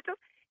naked pictures.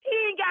 He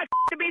ain't got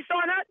to be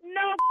showing her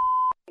no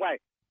way.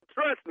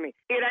 Trust me,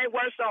 it ain't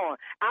worth showing.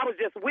 I was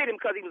just with him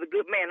because he was a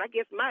good man. I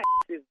guess my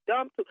is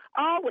dumb too.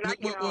 Oh, when I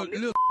get home,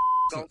 this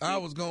I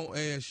was gonna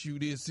ask you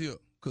this here,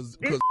 cause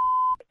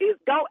is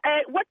don't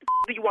ask. What the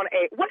do you want to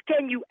ask? What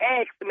can you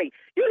ask me?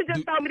 You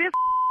just told me this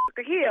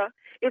here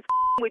is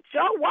with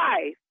your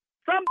wife.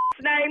 Some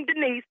named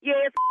Denise.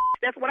 Yes,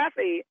 that's what I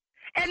said.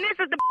 And this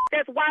is the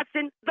that's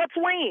watching the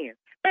twins.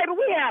 Baby,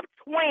 we have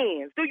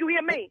twins. Do you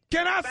hear me?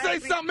 Can I say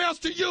something else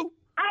to you?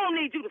 I don't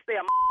need you to say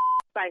a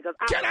thing.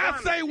 Can I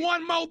say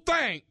one more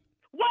thing?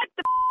 What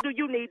the do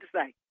you need to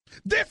say?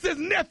 This is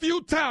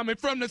Nephew Tommy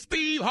from the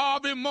Steve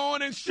Harvey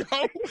Morning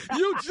Show.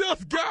 You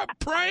just got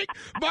pranked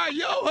by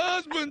your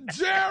husband,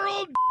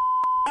 Gerald.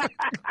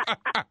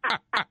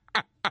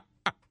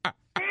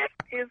 This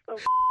is so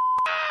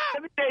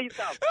let me tell you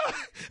something.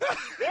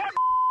 That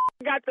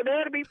got the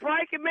man to be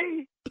pranking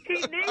me. He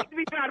needs to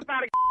be trying to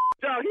find a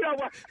job. He don't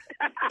want.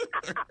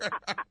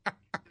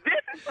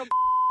 This is some.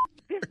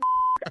 This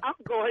I'm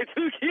going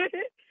to get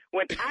it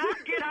when I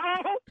get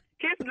home.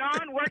 His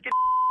non-working.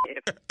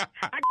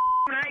 I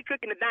ain't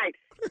cooking tonight.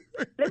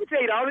 Let me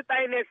tell you, the only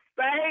thing that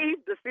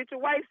saved the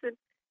situation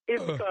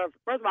is because,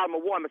 first of all, I'm a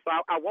woman, so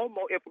I want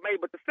more information.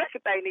 But the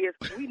second thing is,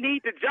 we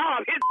need the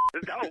job. His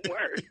don't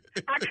work.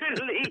 I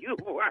couldn't leave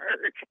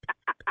work.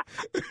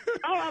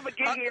 I'm going to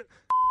get his.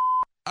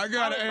 I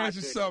got to ask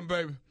you something,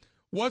 baby.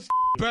 What's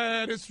the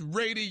baddest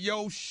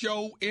radio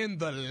show in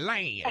the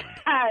land?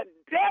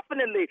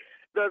 Definitely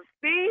the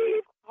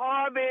Steve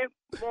Harvey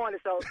Morning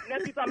Show.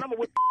 Next time I'm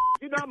with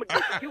you know I'm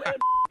gonna get you and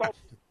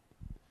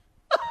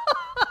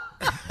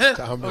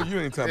Oh, you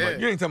ain't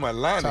talking about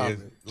Lonnie.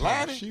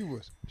 Lonnie? She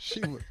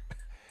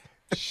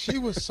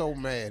was so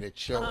mad at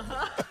Joe.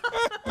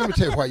 Let me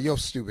tell you why your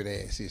stupid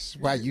ass is.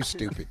 Why you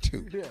stupid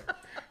too? Yeah.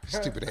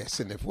 Stupid ass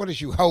sitting there. What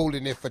is you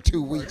holding it for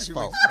 2 weeks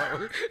for?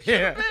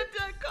 Yeah.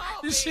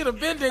 You should have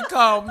been there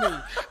called me.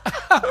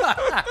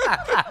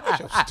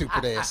 Your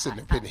stupid ass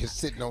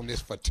sitting on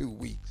this for 2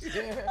 weeks.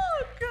 Yeah.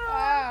 Oh,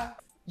 God.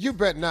 You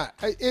better not.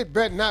 It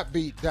better not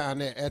be down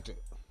there at the.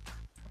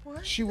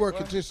 What? She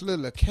work at this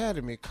little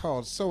academy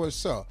called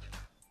so-and-so.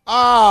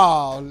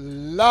 Oh,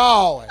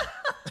 Lord.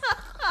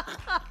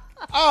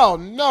 Oh,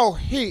 no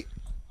heat.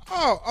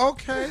 Oh,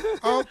 okay.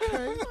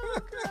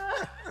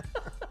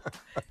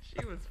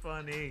 She was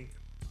funny.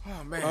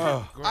 Oh,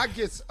 man. I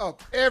gets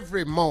up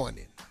every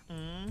morning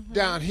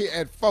down here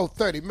at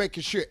 4:30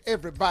 making sure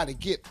everybody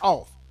get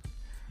off.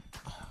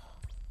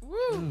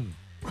 Woo.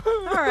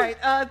 All right.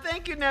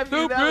 Thank you,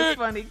 nephew. That was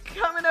funny.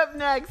 Coming up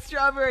next,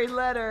 Strawberry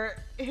Letter.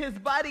 His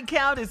body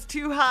count is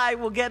too high.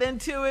 We'll get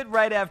into it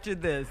right after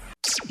this.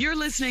 You're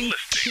listening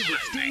to the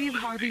Steve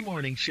Harvey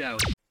Morning Show.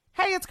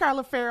 Hey, it's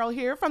Carla Farrell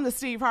here from the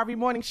Steve Harvey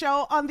Morning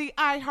Show on the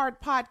iHeart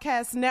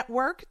Podcast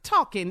Network,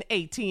 talking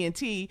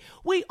AT&T.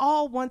 We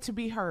all want to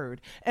be heard,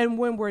 and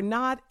when we're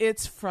not,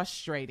 it's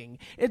frustrating.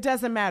 It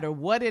doesn't matter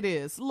what it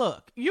is.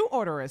 Look, you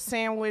order a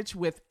sandwich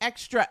with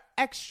extra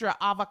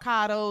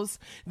avocados,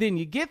 then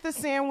you get the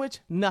sandwich,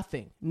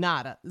 nothing,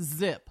 nada,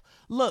 zip.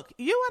 Look,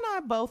 you and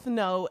I both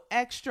know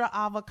extra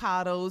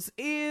avocados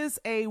is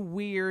a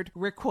weird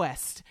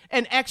request.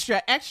 And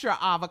extra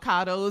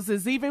avocados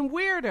is even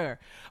weirder.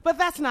 But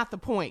that's not the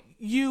point.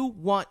 You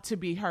want to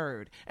be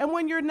heard. And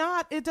when you're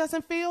not, it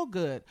doesn't feel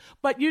good.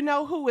 But you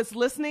know who is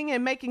listening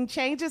and making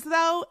changes,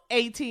 though?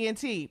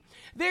 AT&T.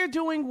 They're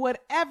doing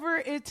whatever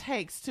it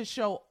takes to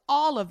show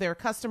all of their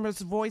customers'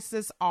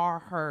 voices are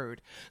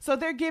heard. So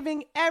they're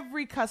giving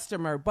every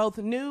customer, both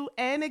new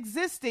and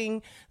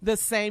existing, the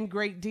same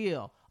great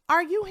deal.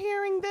 Are you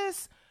hearing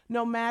this?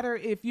 No matter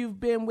if you've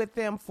been with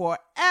them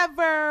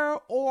forever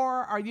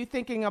or are you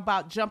thinking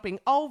about jumping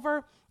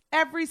over,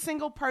 every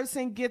single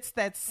person gets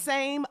that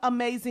same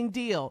amazing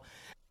deal.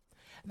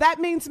 That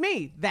means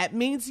me. That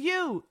means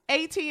you.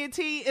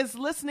 AT&T is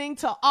listening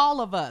to all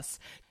of us.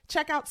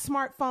 Check out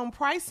smartphone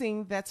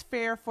pricing that's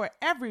fair for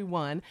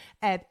everyone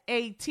at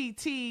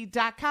att.com/best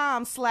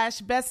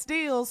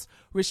deals.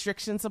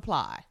 Restrictions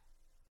apply.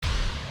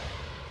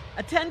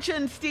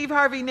 Attention, Steve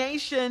Harvey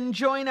Nation.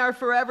 Join our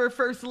forever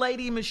First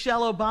Lady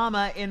Michelle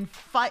Obama in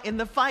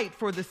the fight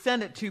for the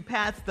Senate to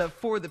pass the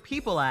For the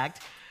People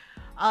Act.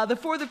 The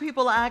For the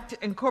People Act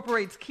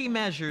incorporates key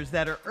measures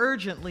that are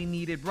urgently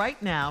needed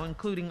right now,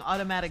 including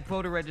automatic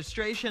voter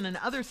registration and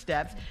other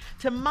steps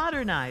to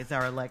modernize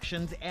our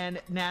elections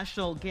and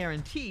national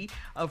guarantee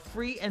of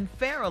free and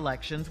fair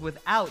elections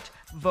without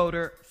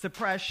voter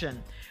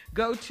suppression.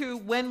 Go to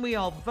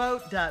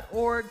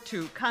whenweallvote.org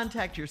to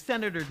contact your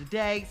senator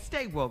today.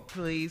 Stay woke,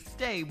 please.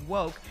 Stay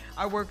woke.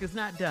 Our work is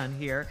not done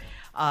here.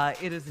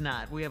 It is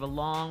not. We have a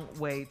long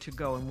way to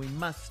go, and we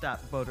must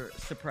stop voter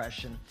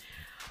suppression.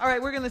 All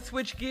right, we're going to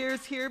switch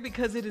gears here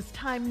because it is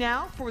time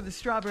now for the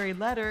Strawberry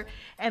Letter.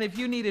 And if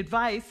you need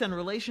advice on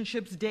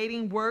relationships,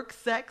 dating, work,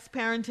 sex,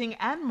 parenting,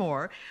 and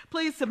more,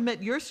 please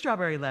submit your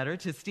Strawberry Letter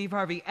to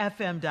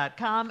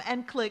steveharveyfm.com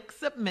and click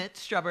Submit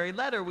Strawberry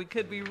Letter. We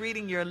could be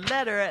reading your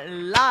letter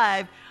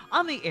live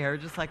on the air,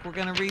 just like we're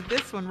going to read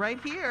this one right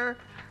here,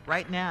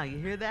 right now. You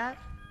hear that?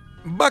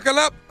 Buckle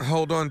up.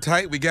 Hold on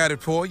tight. We got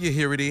it for you.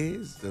 Here it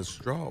is, the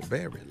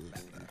Strawberry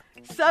Letter.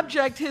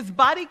 subject, his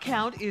body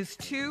count is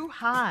too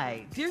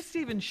high. Dear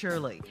Stephen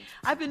Shirley,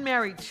 I've been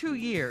married 2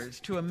 years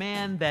to a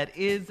man that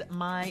is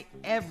my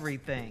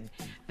everything.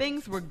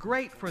 Things were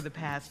great for the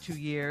past 2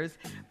 years,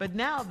 but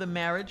now the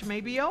marriage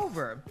may be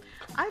over.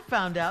 I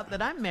found out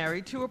that I'm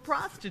married to a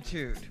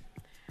prostitute.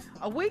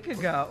 A week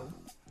ago,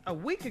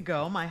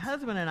 my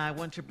husband and I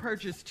went to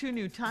purchase 2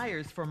 new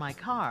tires for my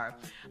car.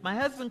 My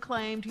husband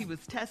claimed he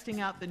was testing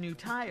out the new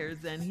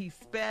tires and he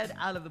sped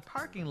out of the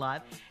parking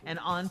lot and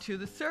onto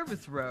the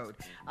service road.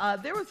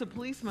 There was a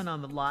policeman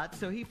on the lot,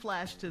 so he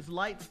flashed his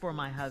lights for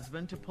my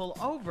husband to pull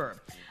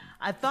over.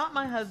 I thought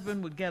my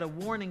husband would get a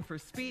warning for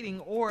speeding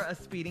or a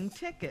speeding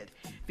ticket.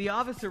 The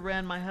officer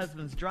ran my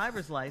husband's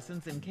driver's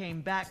license and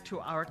came back to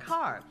our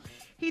car.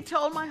 He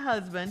told my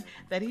husband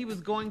that he was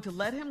going to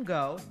let him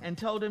go and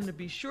told him to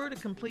be sure to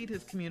complete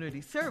his community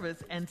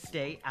service and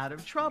stay out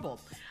of trouble.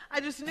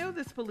 I just knew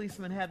this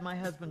policeman had my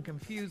husband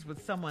confused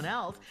with someone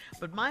else,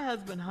 but my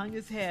husband hung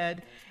his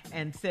head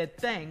and said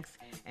thanks,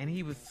 and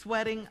he was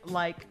sweating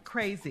like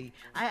crazy.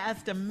 I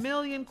asked a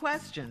million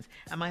questions,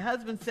 and my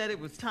husband said it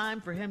was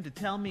time for him to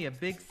tell me a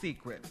big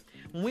secret.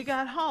 When we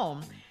got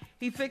home,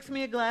 he fixed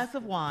me a glass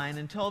of wine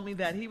and told me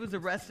that he was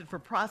arrested for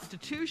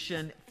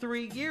prostitution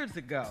 3 years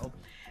ago.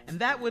 And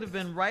that would have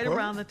been right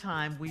around the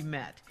time we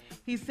met.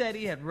 He said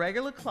he had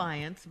regular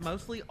clients,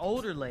 mostly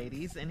older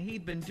ladies, and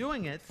he'd been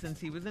doing it since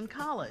he was in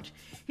college.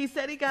 He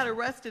said he got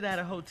arrested at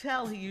a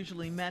hotel he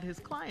usually met his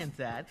clients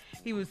at.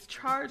 He was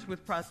charged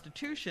with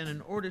prostitution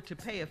in order to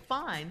pay a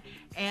fine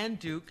and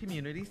do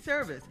community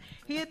service.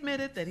 He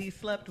admitted that he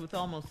slept with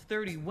almost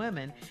 30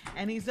 women,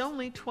 and he's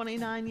only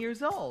 29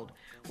 years old.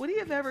 Would he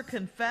have ever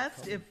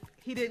confessed if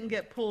he didn't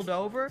get pulled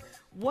over?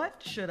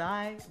 What should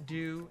I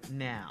do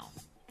now?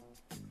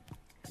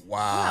 Wow.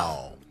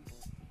 Well,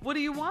 what do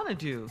you want to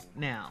do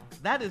now?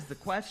 That is the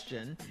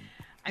question.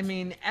 I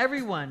mean,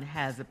 everyone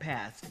has a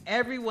past.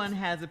 Everyone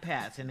has a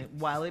past. And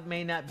while it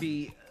may not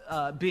be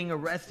being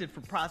arrested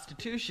for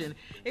prostitution,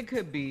 it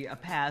could be a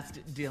past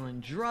dealing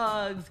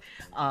drugs,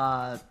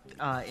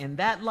 in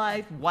that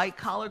life,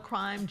 white-collar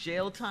crime,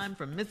 jail time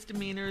for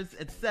misdemeanors,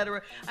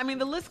 etc. I mean,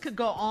 the list could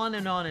go on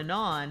and on and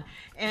on.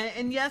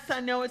 And yes, I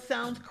know it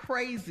sounds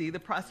crazy, the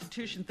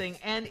prostitution thing,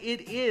 and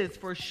it is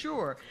for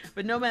sure.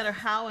 But no matter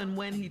how and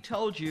when he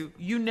told you,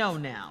 you know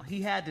now.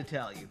 He had to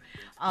tell you.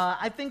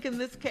 I think in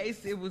this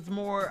case, it was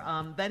more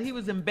that he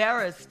was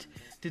embarrassed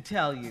to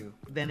tell you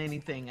than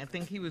anything. I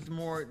think he was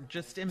more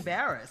just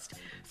embarrassed.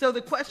 So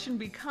the question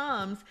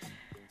becomes,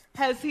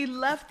 has he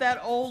left that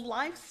old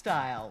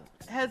lifestyle?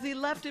 Has he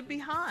left it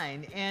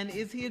behind? And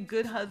is he a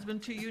good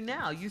husband to you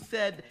now? You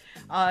said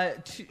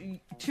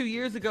 2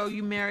 years ago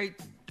you married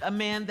a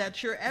man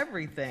that's your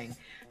everything.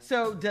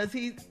 So does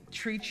he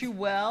treat you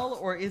well,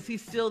 or is he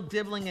still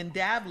dibbling and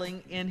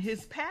dabbling in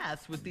his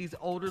past with these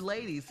older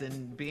ladies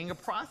and being a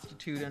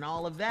prostitute and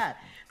all of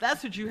that?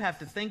 That's what you have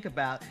to think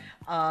about,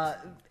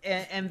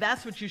 and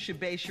that's what you should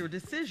base your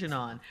decision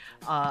on,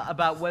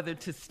 about whether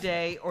to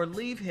stay or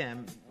leave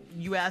him.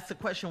 You ask the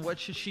question, what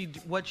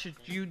should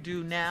you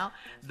do now?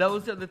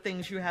 Those are the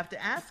things you have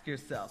to ask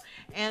yourself.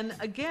 And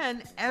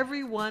again,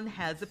 everyone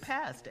has a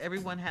past.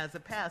 Everyone has a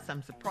past.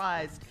 I'm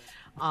surprised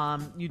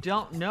you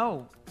don't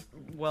know.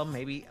 Well,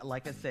 maybe,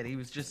 like I said, he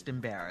was just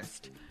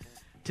embarrassed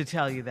to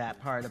tell you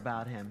that part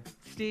about him.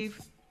 Steve?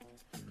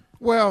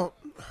 Well,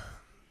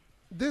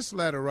 this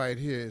letter right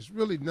here is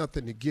really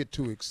nothing to get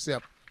to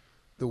except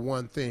the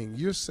one thing.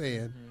 You're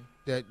saying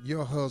that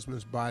your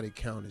husband's body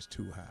count is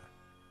too high.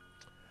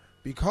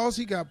 Because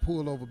he got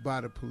pulled over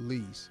by the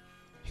police,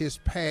 his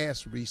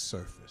past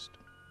resurfaced.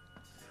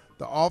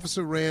 The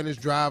officer ran his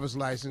driver's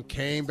license,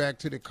 came back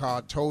to the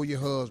car, told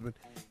your husband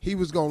he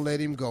was going to let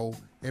him go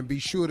and be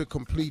sure to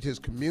complete his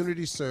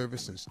community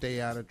service and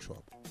stay out of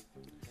trouble.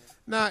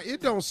 Now,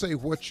 it don't say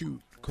what you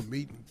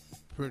community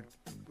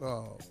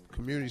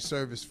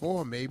service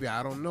for, maybe.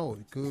 I don't know.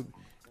 It could.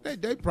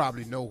 They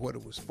probably know what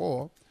it was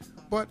for.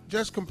 But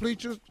just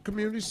complete your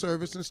community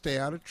service and stay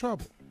out of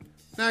trouble.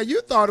 Now, you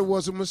thought it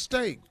was a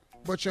mistake,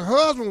 but your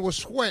husband was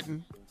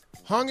sweating,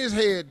 hung his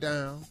head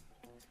down.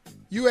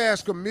 You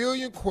asked a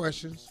million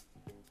questions,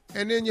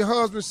 and then your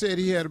husband said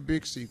he had a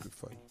big secret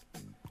for you.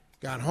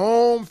 Got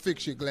home,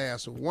 fixed your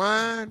glass of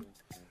wine,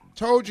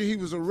 told you he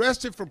was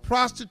arrested for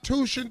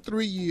prostitution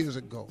 3 years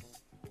ago.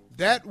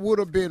 That would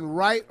have been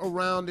right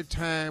around the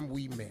time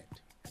we met.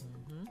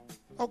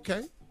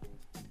 Okay.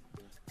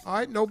 All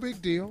right, no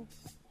big deal.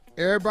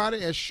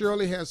 Everybody, as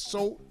Shirley has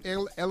so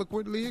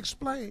eloquently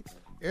explained,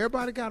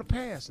 everybody got a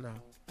pass now.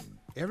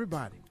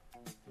 Everybody.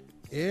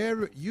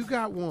 You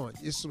got one.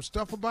 It's some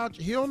stuff about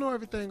you. He don't know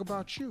everything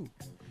about you.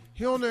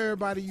 He don't know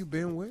everybody you've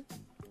been with.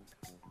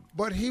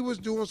 But he was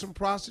doing some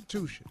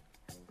prostitution.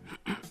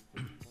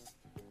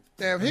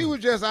 Now, if he was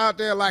just out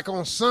there like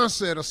on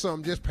Sunset or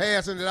something, just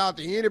passing it out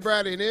to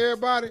anybody and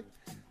everybody,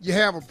 you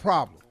have a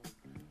problem.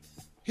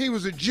 He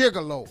was a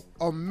gigolo,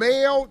 a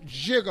male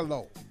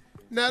gigolo.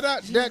 Now,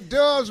 that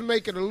does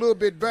make it a little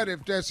bit better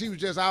if he was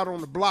just out on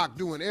the block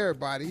doing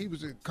everybody. He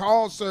was in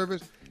call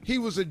service. He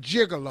was a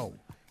gigolo.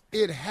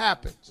 It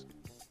happens.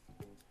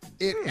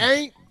 It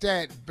ain't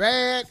that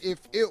bad if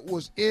it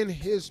was in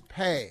his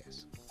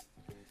past.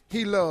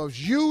 He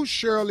loves you.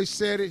 Shirley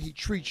said it. He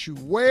treats you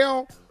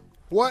well.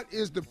 What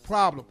is the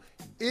problem?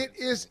 It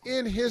is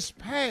in his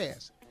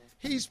past.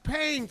 He's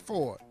paying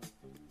for it.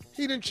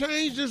 He done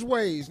changed his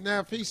ways. Now,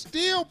 if he's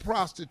still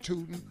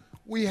prostituting,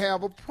 we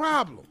have a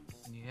problem.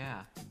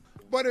 Yeah.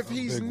 But if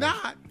he's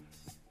not,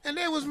 and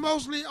they was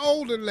mostly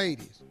older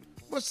ladies.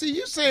 But see,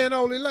 you saying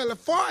only like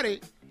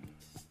 40,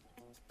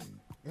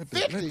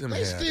 50,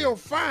 they still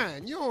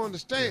fine. You don't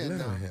understand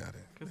now.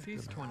 Because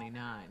he's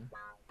 29.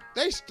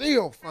 They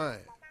still fine.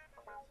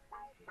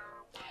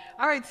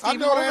 All right, Steve, I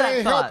know hold that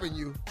ain't thought. helping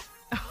you.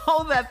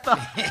 Hold that thought.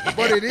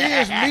 But it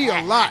is me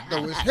a lot,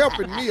 though. It's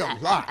helping me a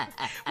lot.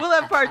 We'll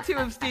have part 2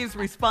 of Steve's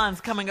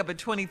response coming up at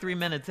 23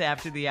 minutes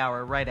after the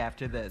hour, right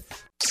after this.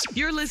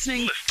 You're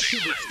listening to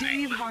the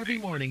Steve Harvey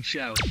Morning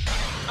Show.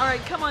 All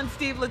right, come on,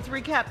 Steve. Let's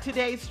recap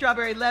today's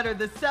Strawberry Letter.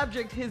 The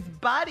subject, his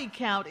body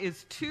count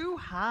is too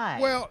high.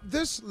 Well,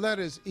 this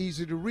letter is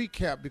easy to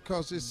recap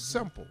because it's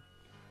simple.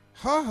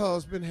 Her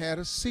husband had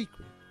a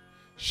secret.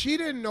 She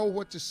didn't know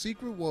what the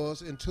secret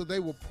was until they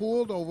were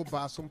pulled over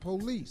by some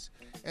police.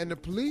 And the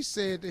police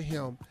said to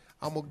him,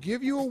 I'm going to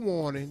give you a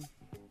warning.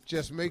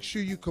 Just make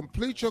sure you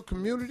complete your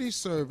community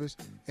service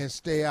and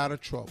stay out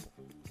of trouble.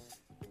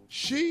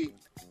 She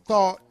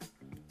thought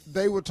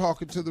they were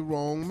talking to the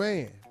wrong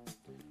man.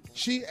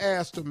 She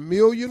asked a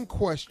million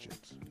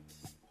questions.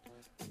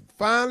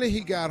 Finally,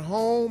 he got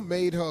home,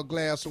 made her a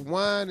glass of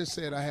wine, and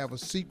said, I have a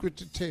secret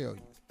to tell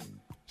you.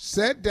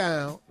 Sat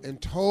down and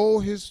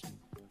told his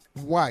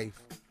wife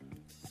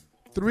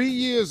 3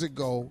 years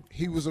ago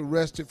he was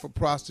arrested for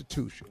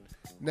prostitution.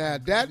 Now,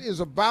 that is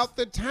about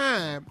the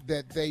time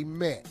that they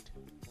met.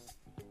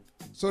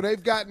 So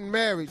they've gotten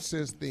married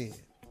since then.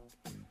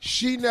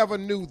 She never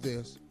knew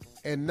this,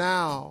 and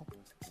now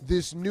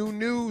this new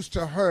news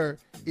to her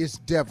is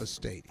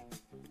devastating.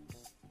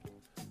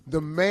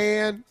 The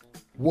man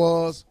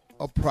was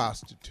a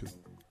prostitute,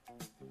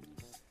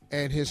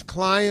 and his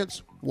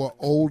clients were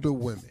older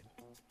women.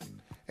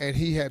 And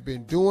he had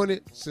been doing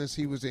it since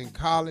he was in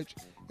college,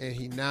 and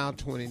he now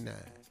 29.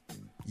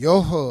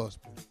 Your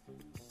husband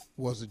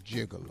was a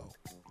gigolo.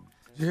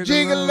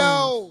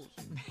 Gigolos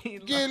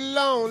get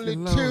lonely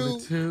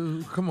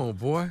too. Come on,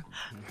 boy.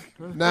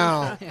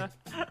 Now,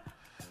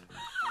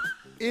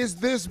 is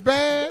this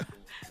bad?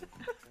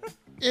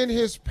 In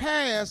his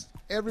past,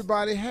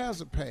 everybody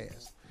has a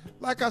past.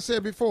 Like I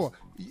said before,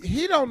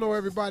 he don't know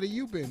everybody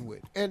you've been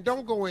with. And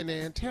don't go in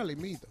there and tell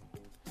him either.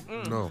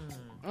 No.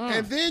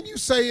 And then you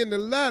say in the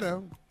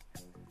letter,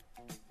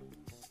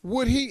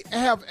 would he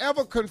have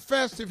ever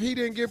confessed if he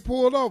didn't get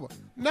pulled over?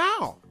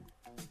 No.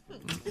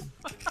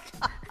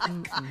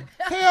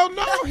 Hell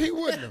no, he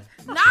wouldn't have.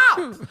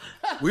 No.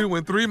 We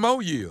went 3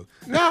 more years.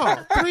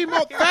 No, 3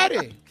 more,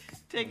 30.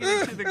 Taking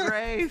it to the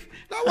grave.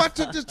 No, I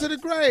took this to the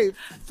grave.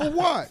 For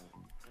what?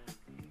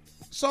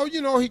 So,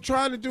 he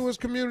trying to do his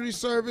community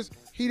service.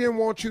 He didn't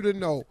want you to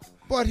know.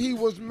 But he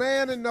was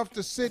man enough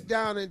to sit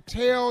down and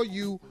tell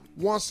you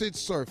once it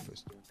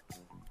surfaced.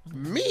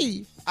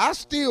 Me, I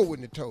still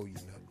wouldn't have told you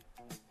nothing.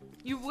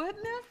 You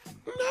wouldn't have?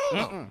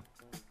 No.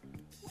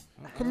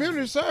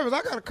 Community service,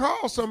 I got to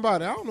call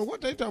somebody. I don't know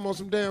what they talking about,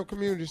 some damn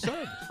community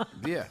service.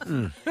 Yeah.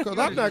 Because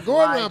I'm not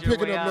going around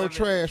picking up no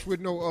trash with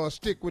no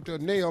stick with the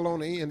nail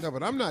on the end of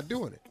it. I'm not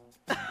doing it.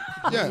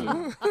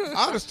 Yeah.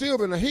 I'd have still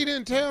been, he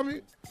didn't tell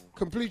me,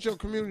 complete your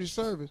community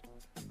service.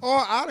 Or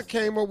I'd have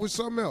came up with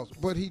something else.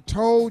 But he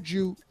told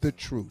you the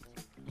truth.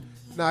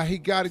 Now, he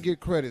got to get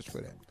credits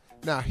for that.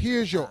 Now,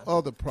 here's your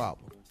other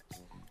problem.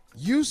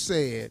 You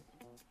said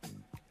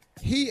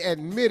he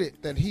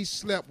admitted that he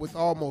slept with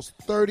almost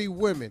 30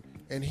 women,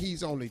 and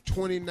he's only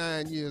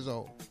 29 years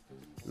old.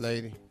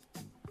 Lady,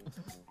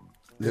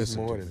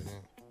 listen to me.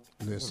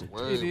 Listen.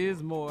 It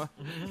is more.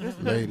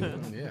 Lady,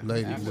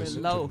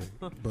 listen to me.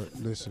 But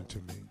listen to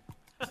me.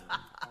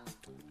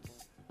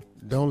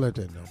 Don't let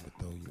that number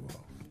throw you off.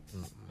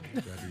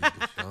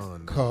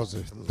 Because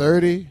if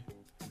 30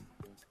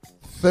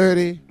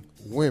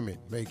 women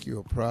make you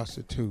a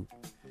prostitute,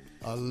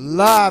 a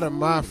lot of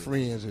my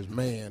friends is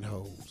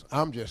man-hoes.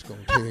 I'm just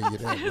going to tell you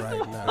that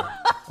right now.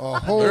 A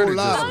whole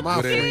lot of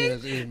my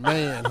friends is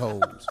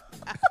man-hoes.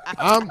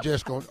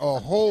 A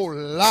whole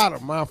lot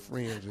of my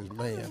friends is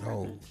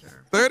man-hoes.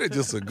 30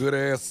 just a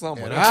good-ass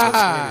summer. And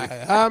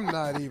I'm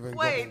not even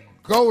going to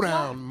go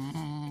down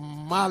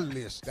my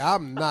list.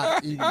 I'm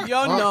not even.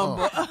 Your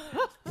number.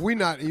 We're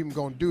not even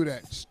going to do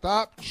that.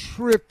 Stop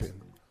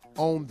tripping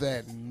on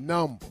that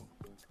number.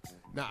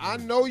 Now, I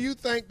know you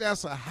think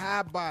that's a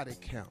high body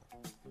count,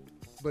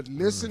 but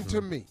listen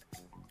to me.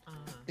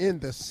 In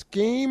the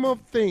scheme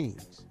of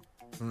things,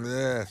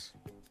 yes,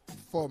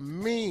 for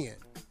men,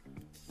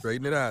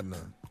 straighten it out now.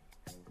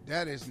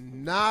 That is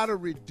not a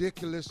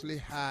ridiculously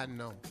high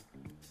number.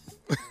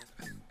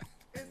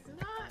 It's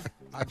not.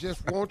 I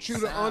just want you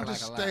to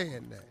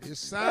understand that. It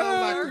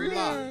sounds like a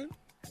lot.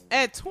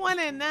 At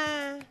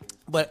 29.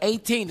 But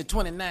 18 to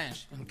 29,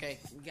 okay?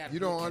 You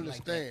don't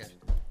understand.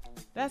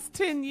 That's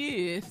 10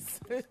 years.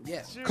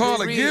 Yes.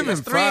 Carla, give him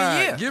 3 a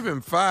year. 5. Give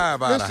him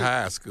 5 out of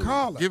high school.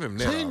 Carla, give him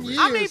that 10 already. years.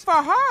 I mean, for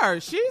her,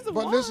 she's a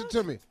But one. listen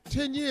to me.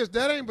 10 years,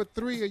 that ain't but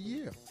 3 a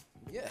year.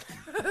 Yeah.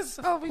 Who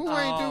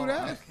ain't do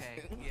that?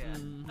 Okay, yeah.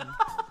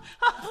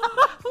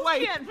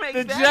 Wait, can't make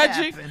the that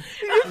judging. happen.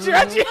 You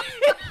judging.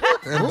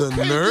 And Who the can't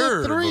get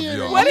nerve 3 of in a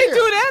y'all. Where they year?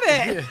 do that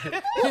at?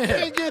 Who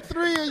can't get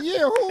 3 a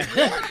year? Who?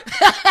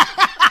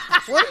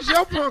 What is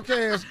your punk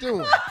ass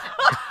doing?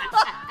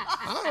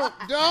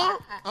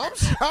 I'm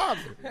sorry.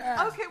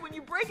 Okay, when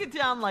you break it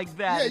down like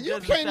that, Yeah, it you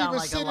doesn't can't sound even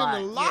like sit a lot.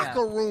 in the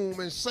locker room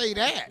and say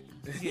that.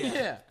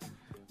 Yeah.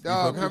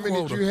 Dog, You how broke many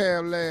your did you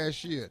have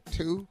last year?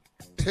 2?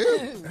 2?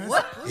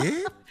 What?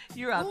 It?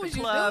 You're out What the was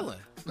you club. doing?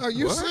 Are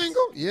you What?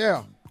 single?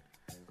 Yeah.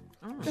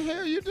 The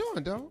hell you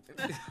doing, dog?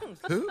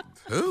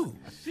 Who?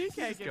 She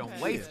can't get Don't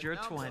waste your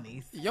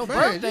 20s. Your Man,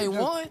 birthday you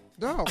just- one.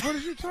 Dog, what are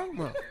you talking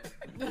about?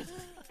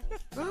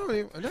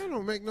 That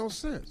don't make no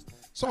sense.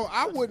 So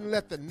I wouldn't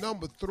let the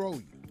number throw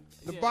you.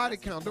 The body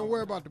count, don't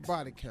worry about the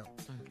body count.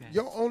 Okay.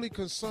 Your only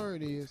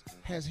concern is,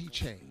 has he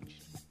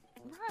changed?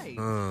 Right.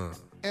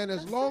 And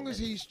as long as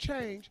he's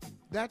changed,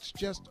 that's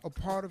just a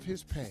part of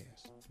his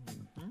past.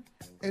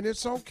 And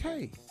it's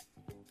okay.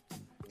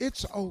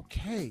 It's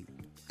okay.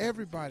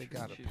 Everybody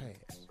got a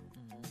past.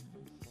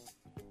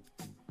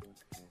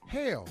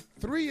 Hell,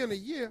 3 in a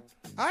year,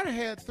 I'd have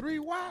had 3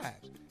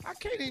 wives. I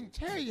can't even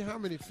tell you how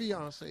many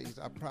fiancés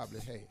I probably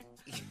had.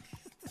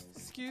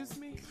 Excuse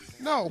me?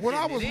 No, when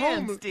I was Getting it in,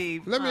 homeless,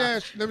 Steve. let me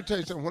tell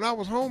you something. When I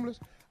was homeless,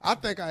 I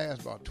think I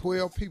asked about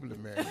 12 people to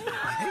marry me.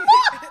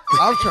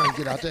 I was trying to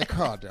get out that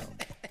car, though.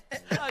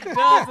 A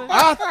dozen.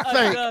 I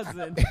A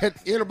dozen. think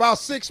in about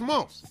 6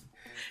 months,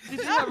 Did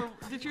you have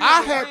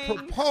I a had ring?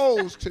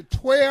 proposed to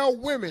 12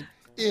 women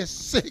in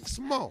 6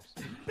 months.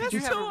 That's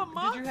Did you, 2 have a a,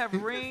 month. did you have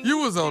rings? You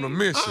was on a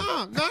mission.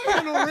 No, I ain't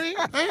had no ring.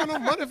 I ain't had no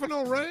money for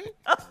no ring.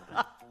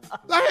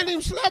 I hadn't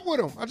even slept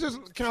with them. I just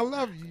kind of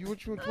love you.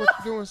 What you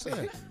doing,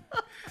 say?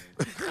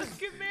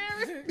 Get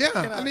married.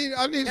 Yeah,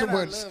 I need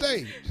somewhere to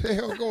stay. What the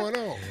hell going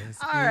on?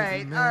 All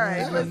right.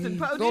 Listen,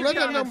 post Don't your let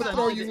that comments number on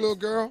throw you, today- little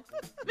girl.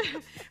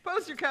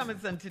 Post your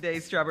comments on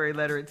today's Strawberry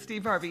Letter at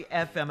Steve Harvey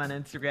FM on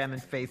Instagram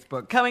and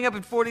Facebook. Coming up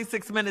at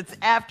 46 minutes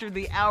after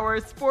the hour,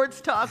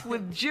 Sports Talk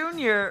with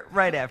Junior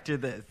right after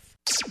this.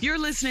 You're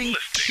listening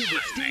to the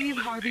Steve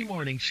Harvey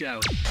Morning Show.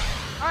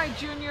 All right,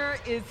 Junior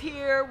is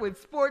here with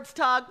Sports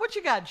Talk. What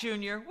you got,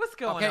 Junior? What's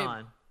going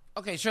on?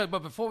 Okay, sure.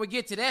 But before we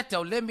get to that,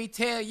 though, let me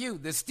tell you,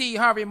 the Steve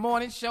Harvey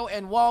Morning Show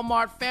and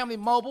Walmart Family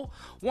Mobile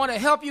want to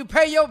help you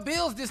pay your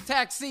bills this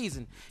tax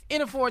season.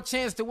 Enter for a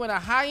chance to win a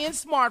high-end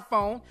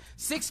smartphone,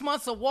 6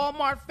 months of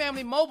Walmart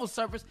Family Mobile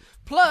service,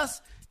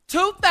 plus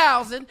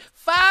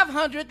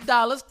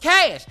 $2,500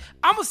 cash.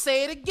 I'm going to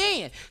say it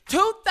again.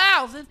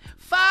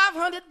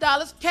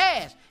 $2,500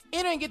 cash.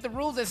 Enter and get the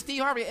rules at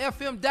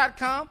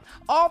SteveHarveyFM.com.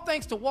 All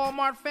thanks to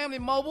Walmart Family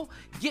Mobile.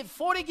 Get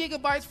 40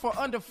 gigabytes for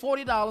under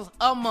 $40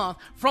 a month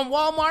from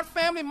Walmart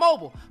Family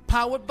Mobile,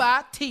 powered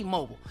by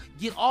T-Mobile.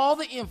 Get all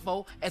the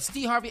info at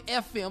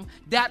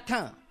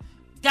SteveHarveyFM.com.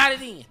 Got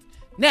it in.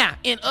 Now,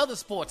 in other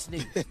sports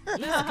news.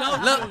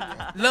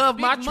 Love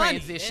my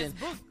transition.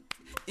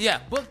 Yeah,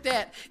 book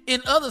that.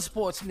 In other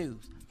sports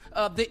news,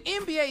 the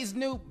NBA's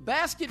new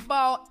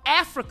Basketball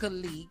Africa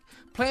League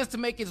plans to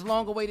make its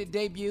long-awaited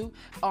debut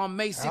on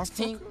May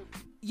 16th. Africa?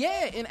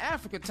 Yeah, in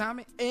Africa,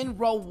 Tommy, in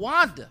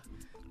Rwanda.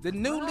 The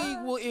new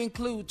league will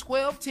include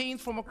 12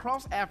 teams from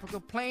across Africa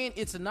playing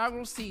its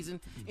inaugural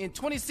season in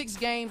 26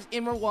 games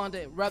in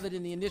Rwanda rather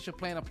than the initial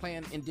plan of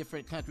playing in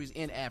different countries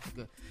in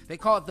Africa. They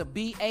call it the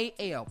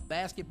BAL,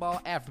 Basketball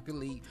Africa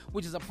League,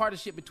 which is a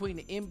partnership between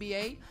the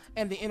NBA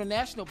and the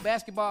International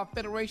Basketball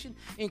Federation.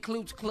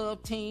 Includes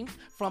club teams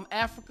from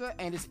Africa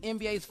and is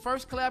NBA's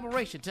first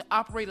collaboration to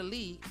operate a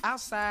league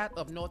outside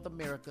of North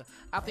America.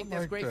 I think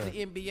that's like great that. for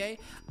the NBA.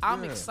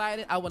 I'm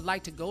excited. I would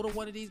like to go to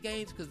one of these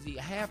games because the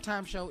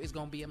halftime show is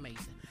going to be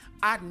amazing.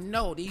 I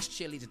know these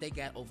chilies that they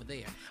got over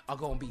there are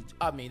going to be,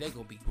 they're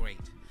going to be great.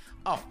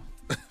 Oh.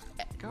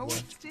 Go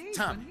with Steve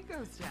Tom. when he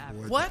goes to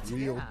Africa. What?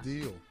 Real Yeah.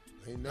 deal.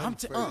 Ain't I'm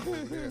nothing fake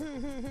over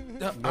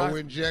there. No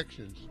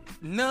injections.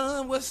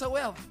 None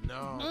whatsoever.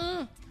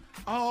 No.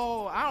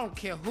 Oh, I don't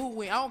care who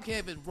win. I don't care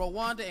if it's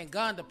Rwanda and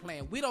Ghana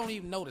playing. We don't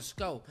even know the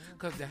scope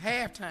because the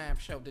halftime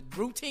show, the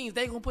routines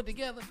they gonna put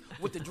together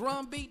with the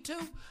drum beat too.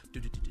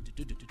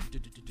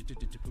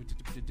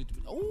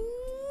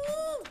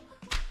 Ooh.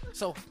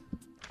 So,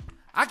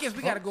 I guess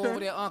we gotta go over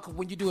there, Uncle.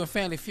 When you doing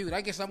Family Feud,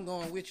 I guess I'm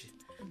going with you.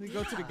 We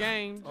go to the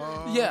game.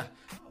 Yeah.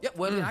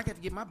 Well, then I got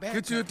to get my bag.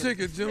 Get you a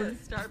ticket, Junior.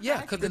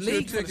 Yeah, because the Get you a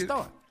league's gonna ticket.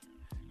 start.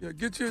 Yeah,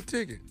 get you a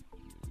ticket.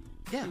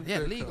 Yeah,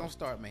 the league gonna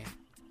start, man.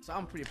 So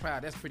I'm pretty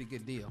proud. That's a pretty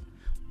good deal.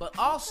 But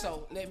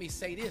also, let me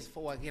say this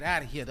before I get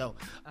out of here, though.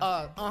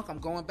 Unc, I'm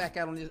going back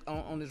out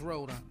on this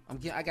road.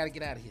 I gotta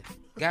get out of here.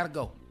 Gotta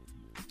go.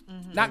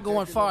 Not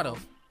going far though.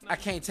 I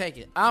can't take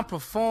it. I'm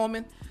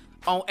performing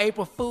on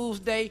April Fool's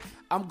Day,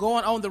 I'm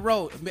going on the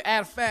road.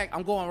 Matter of fact,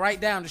 I'm going right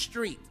down the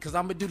street because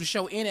I'm going to do the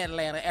show in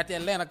Atlanta at the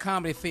Atlanta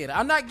Comedy Theater.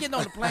 I'm not getting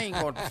on the plane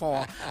going to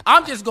perform.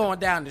 I'm just going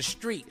down the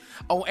street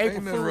on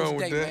April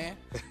Fool's Day, man.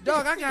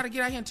 Dog, I got to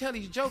get out here and tell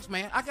these jokes,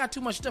 man. I got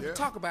too much stuff to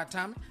talk about,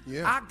 Tommy.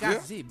 I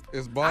got to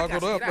It's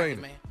bottled up, ain't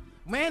it? Man.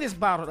 Man, it's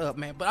bottled up,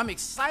 man. But I'm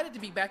excited to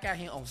be back out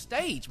here on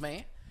stage,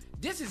 man.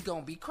 This is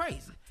going to be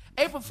crazy.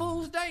 April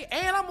Fool's Day,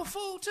 and I'm a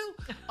fool too.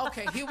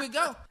 Okay, here we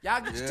go.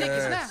 Y'all get your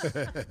tickets now.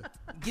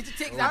 Get your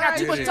tickets. I got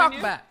too much to talk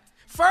about.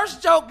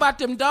 First joke about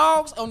them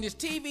dogs on this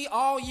TV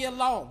all year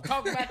long.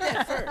 Talk about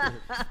that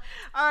first.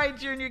 All right,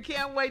 Junior,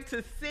 can't wait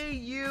to see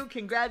you.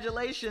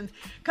 Congratulations.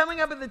 Coming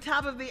up at the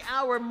top of the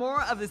hour,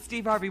 more of the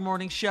Steve Harvey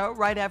Morning Show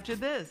right after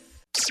this.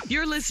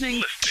 You're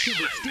listening to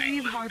the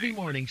Steve Harvey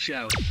Morning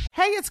Show.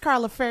 Hey, it's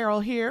Carla Farrell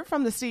here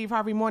from the Steve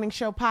Harvey Morning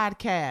Show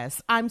podcast.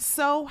 I'm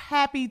so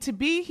happy to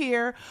be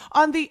here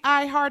on the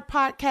iHeart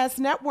Podcast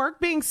Network,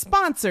 being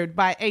sponsored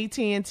by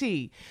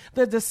AT&T.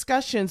 The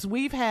discussions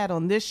we've had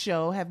on this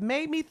show have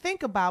made me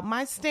think about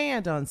my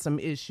stand on some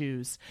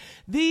issues.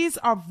 These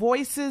are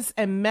voices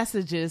and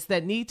messages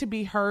that need to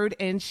be heard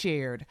and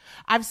shared.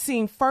 I've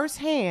seen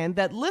firsthand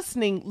that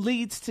listening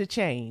leads to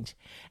change.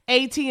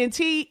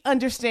 AT&T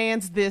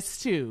understands this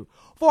too.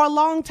 For a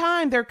long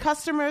time, their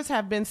customers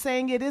have been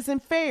saying it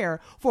isn't fair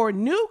for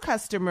new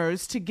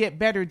customers to get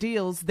better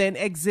deals than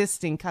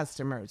existing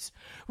customers.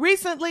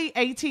 Recently,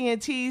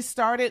 AT&T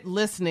started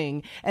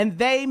listening, and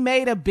they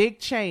made a big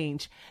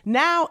change.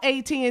 Now,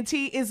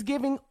 AT&T is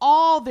giving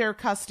all their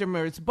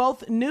customers,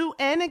 both new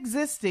and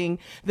existing,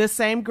 the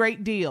same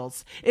great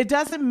deals. It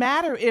doesn't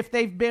matter if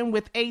they've been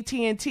with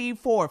AT&T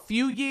for a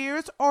few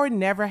years or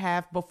never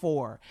have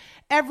before.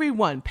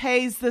 Everyone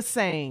pays the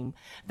same.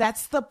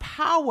 That's the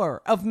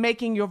power of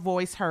making your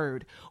voice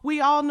heard. We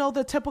all know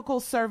the typical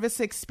service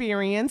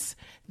experience.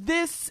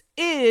 This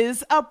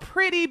is a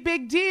pretty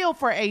big deal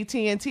for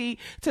AT&T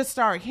to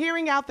start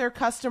hearing out their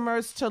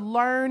customers to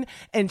learn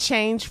and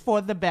change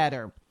for the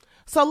better.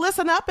 So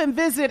listen up and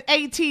visit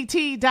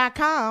att.com/best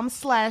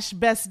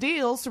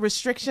deals.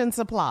 Restrictions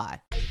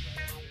apply.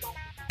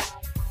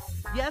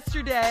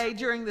 Yesterday,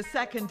 during the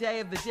second day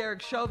of the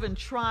Derek Chauvin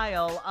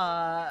trial,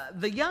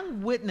 the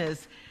young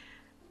witness,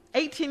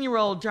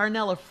 18-year-old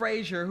Darnella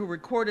Frazier, who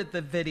recorded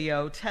the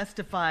video,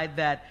 testified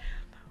that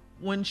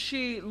when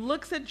she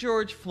looks at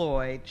George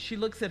Floyd, she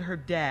looks at her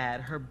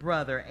dad, her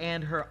brother,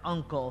 and her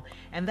uncle,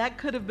 and that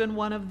could have been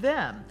one of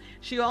them.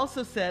 She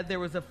also said there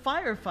was a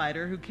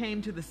firefighter who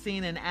came to the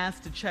scene and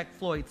asked to check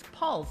Floyd's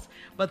pulse,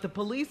 but the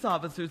police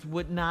officers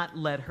would not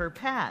let her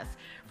pass.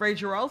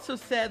 Frazier also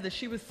said that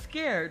she was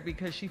scared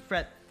because she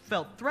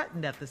felt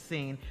threatened at the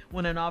scene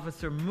when an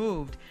officer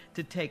moved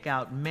to take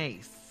out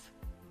Mace.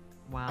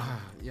 Wow.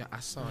 Yeah, I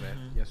saw that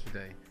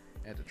yesterday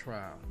at the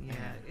trial.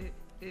 Yeah,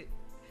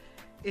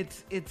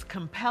 it's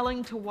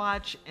compelling to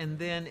watch, and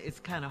then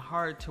it's kind of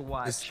hard to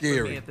watch. It's scary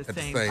for me at the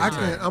same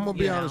time. I'm gonna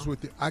be honest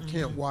with you. I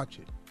can't watch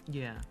it.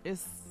 Yeah,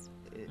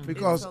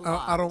 because it's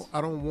I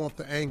don't want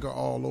the anger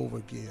all over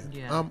again.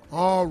 Yeah. I'm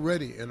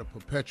already in a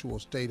perpetual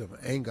state of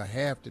anger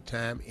half the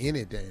time,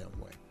 any damn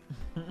way.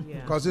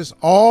 Because it's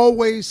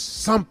always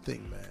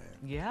something, man.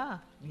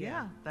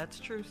 Yeah, that's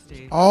true,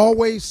 Steve.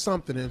 Always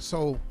something, and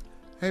so,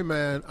 hey,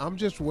 man, I'm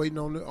just waiting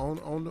on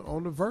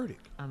the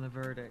verdict. On the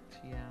verdict,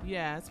 yeah.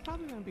 Yeah, it's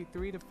probably going to be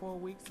 3 to 4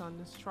 weeks on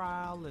this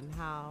trial, and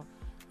how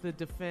the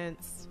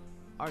defense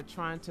are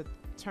trying to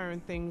turn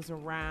things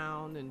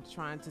around and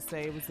trying to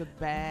say it was a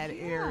bad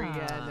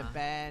area and a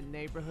bad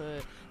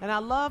neighborhood. And I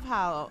love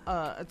how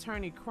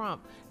Attorney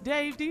Crump,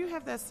 Dave, do you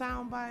have that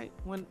soundbite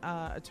when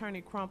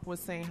Attorney Crump was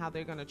saying how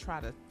they're going to try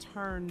to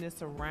turn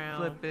this around,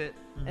 flip it,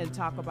 and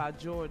talk about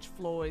George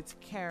Floyd's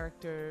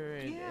character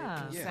and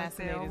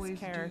assassinate his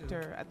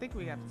character? Do. I think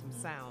we have some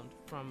sound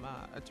from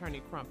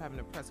Attorney Crump having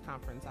a press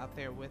conference out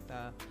there with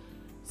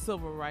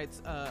civil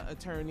rights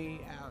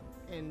attorney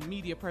and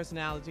media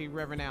personality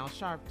Reverend Al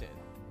Sharpton.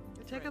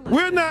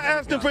 We're not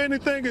asking for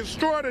anything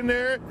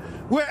extraordinary.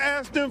 We're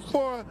asking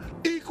for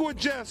equal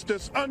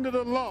justice under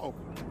the law.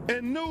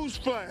 And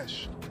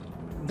newsflash,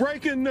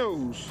 breaking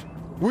news.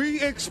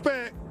 We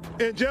expect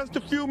in just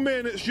a few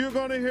minutes you're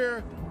going to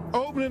hear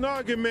opening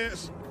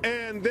arguments,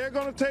 and they're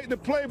going to take the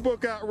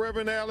playbook out,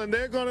 Reverend Al, and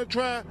they're going to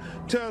try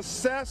to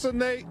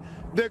assassinate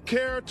the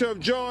character of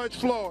George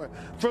Floyd.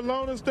 For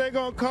Lonas, they're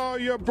going to call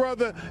your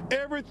brother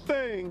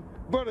everything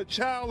but a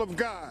child of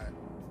God.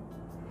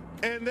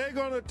 And they're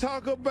going to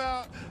talk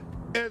about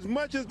as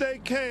much as they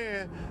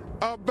can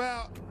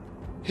about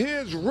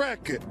his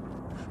record.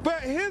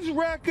 But his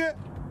record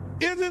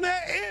isn't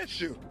an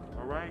issue.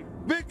 All right.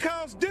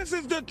 Because this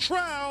is the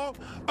trial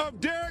of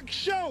Derek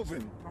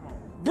Chauvin.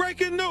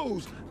 Breaking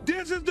news.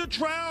 This is the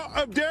trial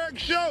of Derek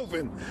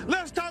Chauvin.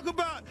 Let's talk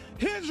about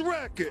his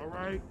record. All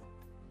right.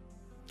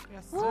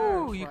 Yes, sir.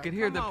 Ooh, you can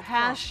hear the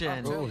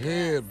passion. Go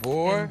ahead,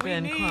 boy. In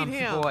Ben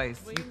Crump's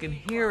voice. You can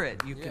hear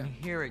it. You can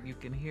hear it. You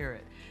can hear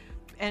it.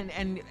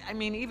 And I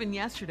mean, even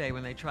yesterday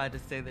when they tried to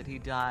say that he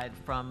died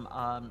from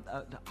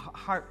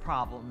heart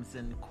problems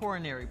and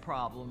coronary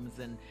problems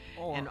and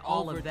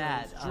all of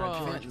that,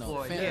 George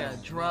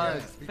Floyd,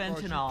 drugs,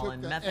 fentanyl,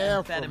 and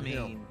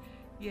methamphetamine,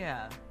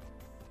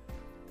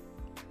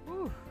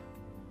 Whew.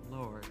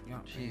 Lord,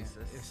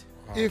 Jesus.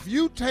 If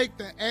you take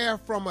the air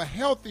from a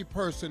healthy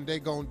person, they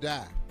gonna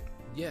die.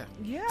 Yeah.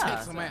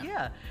 Take some air.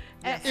 Yeah.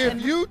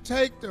 If you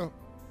take the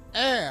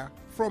air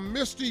from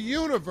Mr.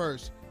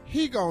 Universe,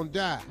 he gonna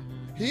die.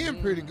 He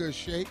in pretty good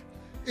shape.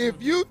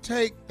 If you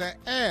take the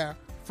air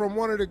from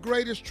one of the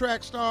greatest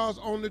track stars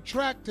on the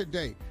track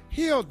today,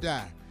 he'll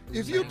die.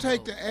 If you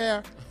take the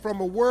air from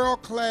a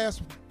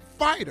world-class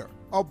fighter,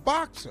 a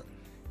boxer,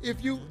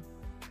 if you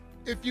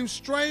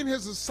strain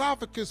his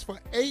esophagus for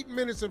 8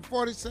 minutes and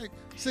 46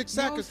 seconds.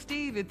 No,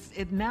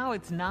 Steve, now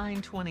it's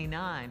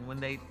 9:29 when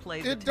they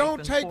play the It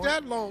don't take court.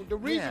 that long. The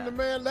reason the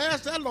man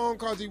lasts that long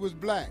because he was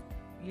black.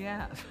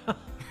 Yeah.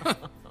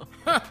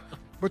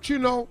 But you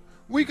know,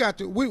 we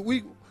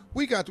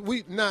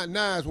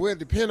nines where it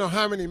depends on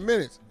how many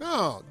minutes.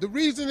 No, the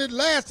reason it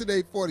lasted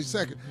 8:40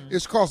 seconds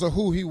is because of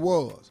who he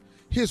was,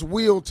 his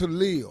will to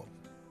live.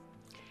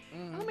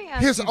 Let me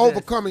ask His you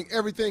overcoming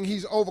everything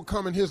he's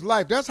overcome in his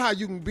life. That's how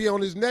you can be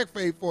on his neck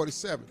for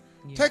 8:47.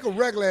 Take a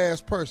regular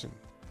ass person.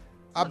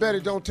 I bet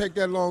it don't take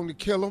that long to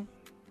kill him.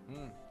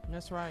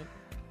 That's right.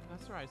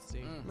 That's right,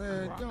 Steve.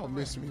 Man, y'all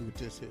miss me with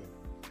this here.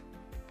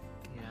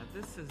 Yeah,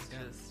 this is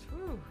just.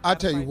 Whew. I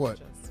tell you what.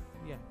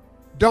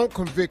 Don't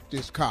convict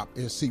this cop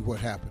and see what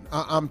happened.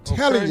 I'm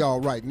telling y'all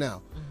right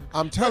now.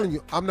 I'm telling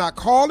you. I'm not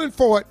calling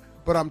for it,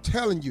 but I'm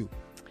telling you.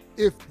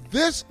 If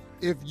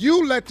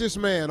you let this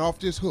man off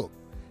this hook,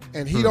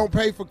 and he don't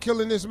pay for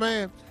killing this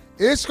man,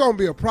 it's gonna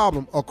be a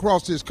problem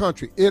across this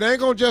country. It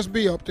ain't gonna just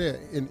be up there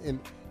in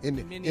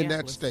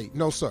that state.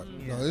 No, sir.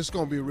 No, it's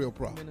gonna be a real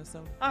problem.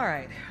 All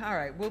right.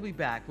 We'll be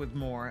back with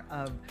more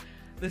of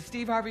the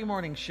Steve Harvey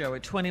Morning Show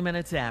at 20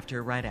 minutes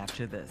after, right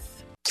after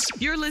this.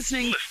 You're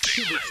listening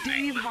to the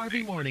Steve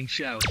Harvey Morning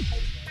Show.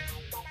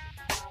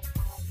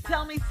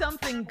 Tell me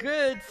something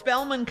good.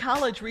 Spelman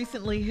College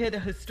recently hit a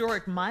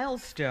historic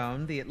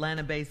milestone. The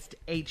Atlanta-based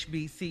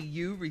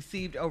HBCU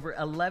received over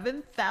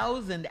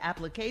 11,000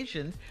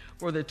 applications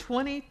for the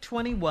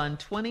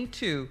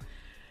 2021-22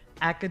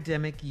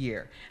 academic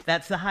year.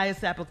 That's the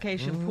highest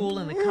application pool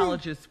in the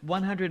college's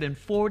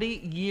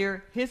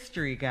 140-year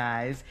history,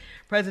 guys.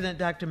 President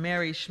Dr.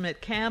 Mary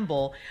Schmidt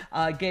Campbell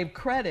gave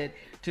credit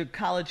to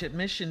college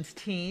admissions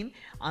team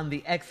on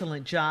the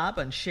excellent job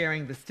on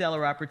sharing the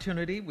stellar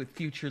opportunity with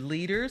future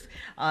leaders.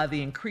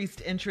 The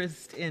increased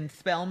interest in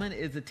Spelman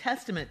is a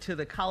testament to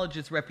the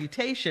college's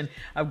reputation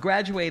of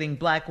graduating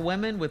black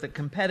women with a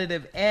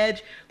competitive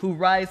edge who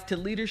rise to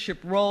leadership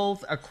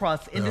roles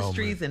across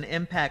industries and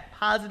impact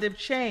positive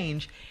change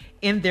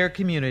in their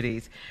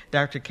communities.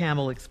 Dr.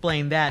 Campbell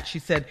explained that. She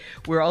said,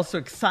 "We're also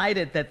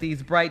excited that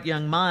these bright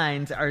young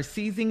minds are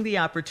seizing the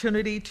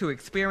opportunity to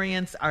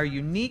experience our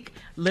unique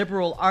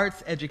liberal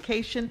arts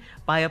education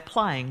by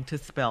applying to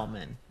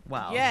Spelman."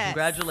 Wow. Yes.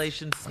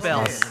 Congratulations,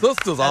 Spelman. My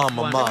sister's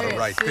alma mater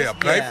right there,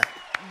 baby.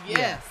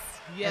 Yes.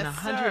 In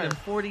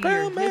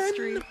 140-year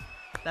history,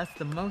 that's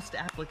the most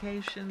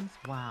applications.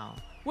 Wow.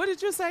 What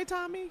did you say,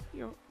 Tommy?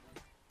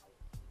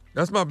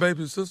 That's my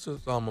baby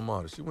sister's alma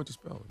mater. She went to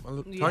Spelman.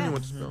 Tanya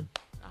went to Spelman.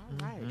 All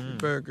right.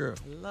 Bad girl.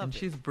 And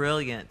she's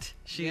brilliant.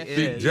 She is.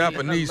 Speak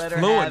Japanese Let her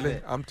fluently.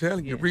 have it. I'm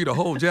telling you, read a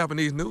whole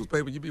Japanese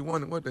newspaper, you be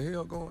wondering what the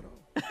hell going on.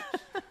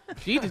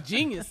 She the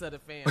genius of the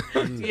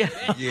family. Yes.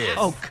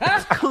 Oh,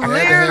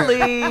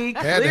 clearly.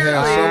 Had to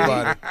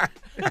have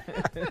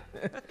somebody.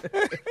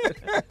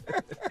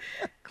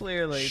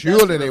 Clearly.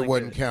 Surely they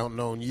wasn't counting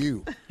on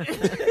you.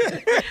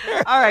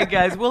 All right,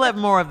 guys. We'll have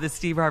more of the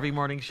Steve Harvey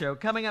Morning Show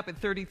coming up at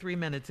 33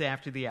 minutes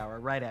after the hour,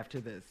 right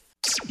after this.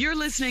 You're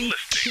listening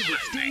to the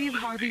Steve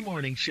Harvey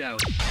Morning Show.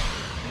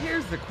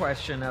 Here's the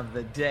question of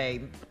the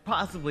day,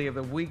 possibly of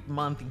the week,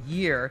 month,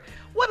 year.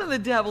 What in the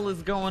devil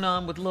is going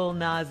on with Lil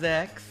Nas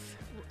X?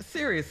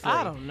 Seriously.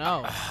 I don't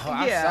know.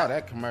 I saw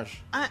that commercial.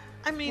 I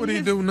mean, What do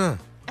you do now?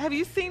 Have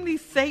you seen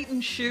these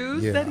Satan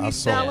shoes that he's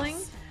selling?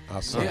 I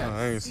saw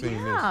I ain't seen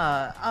this.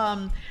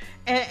 Yeah.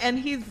 And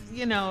he's,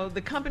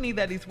 the company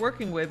that he's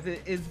working with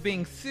is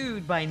being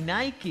sued by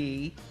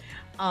Nike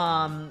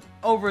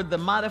over the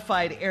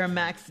modified Air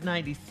Max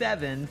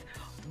 97s.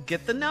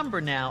 Get the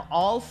number now.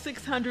 All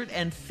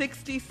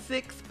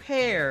 666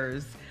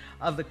 pairs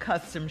of the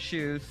custom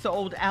shoes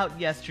sold out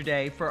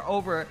yesterday for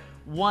over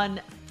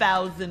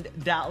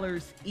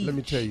 $1,000 each. Let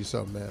me tell you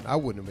something, man. I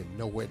wouldn't have been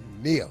nowhere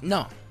near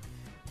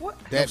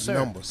that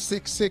number,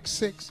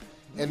 666.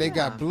 And they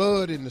got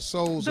blood in the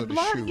soles of the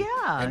shoe.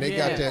 Yeah. And they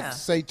got that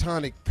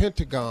satanic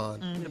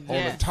pentagon on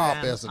the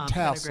top as a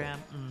tassel.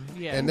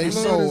 And they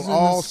sold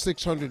all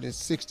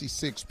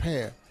 666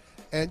 pair.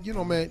 And,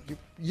 man,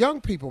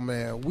 young people,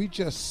 man,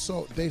 they're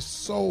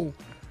so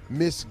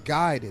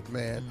misguided,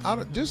 man.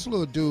 This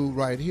little dude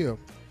right here.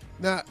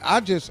 Now, I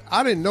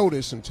didn't know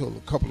this until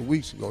a couple of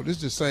weeks ago. This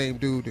is the same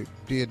dude that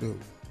did the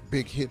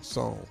big hit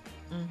song,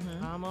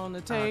 I'm on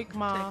the take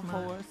my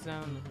horse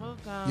down the hook.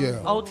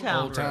 Yeah. Old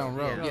Town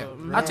Road. Yeah.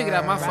 I took it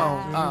out my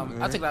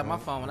phone. I took it out my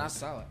phone when I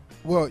saw it.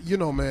 Well, you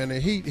know, man,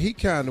 and he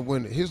kind of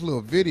went his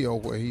little video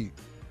where he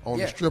on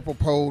the stripper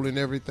pole and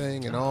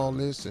everything and all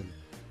this, and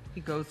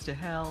he goes to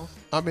hell.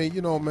 I mean,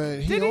 you know, man,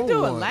 did he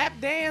do a lap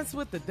dance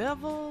with the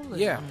devil?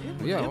 Yeah,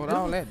 with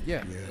all that.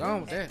 Yeah, go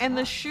on with that. And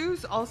the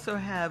shoes also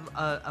have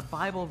a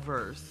Bible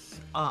verse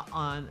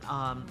on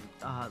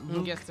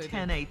Luke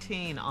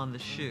 10:18 on the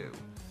shoe.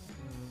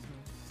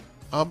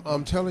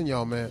 I'm telling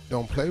y'all, man,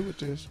 don't play with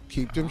this.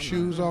 Keep them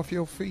shoes off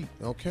your feet,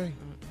 okay?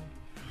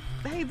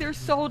 Hey, they're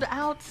sold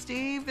out,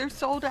 Steve. They're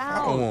sold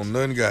out. I don't want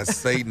nothing got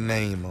Satan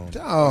name on it.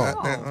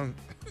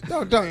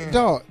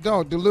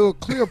 Dog, the little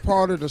clear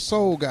part of the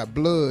sole got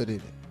blood in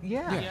it.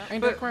 Yeah.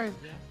 Ain't that crazy?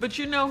 But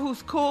you know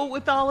who's cool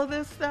with all of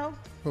this, though?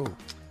 Who?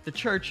 The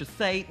Church of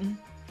Satan.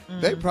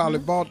 They probably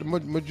bought the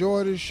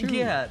majority of the shoes.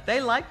 Yeah, they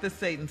like the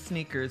Satan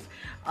sneakers.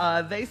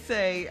 They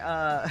say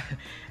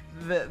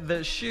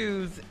the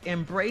shoes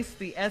embrace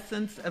the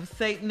essence of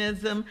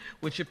Satanism,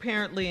 which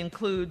apparently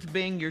includes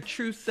being your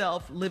true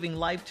self, living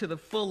life to the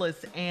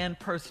fullest, and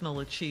personal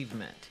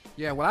achievement.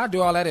 Yeah, well, I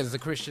do all that as a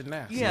Christian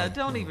now. Yeah,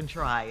 don't even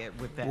try it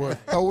with that.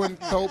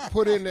 Well,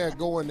 put in there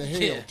going to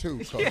hell,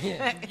 too.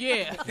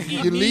 Yeah.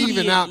 You're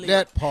leaving out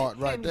that part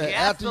right there.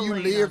 After you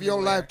Gasoline live your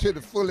everywhere. life to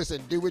the fullest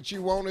and do what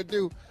you want to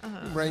do,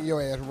 bring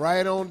your ass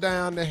right on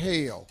down to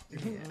hell.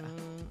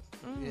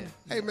 Yeah.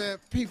 Hey, man,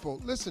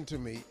 people, listen to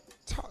me.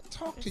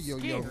 Talk to your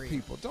young scary.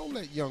 people. Don't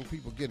let young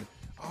people get it.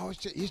 Oh,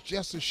 it's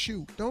just a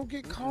shoe. Don't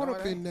get caught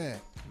up in that.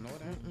 No,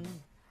 that.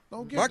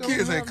 Don't get My don't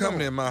kids ain't have coming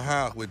no- in my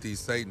house with these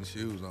Satan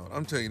shoes on.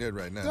 I'm telling you that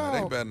right now. Dog.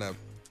 They better not.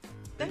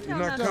 They You're know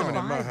not not coming to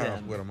in my buy house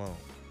them. with them on.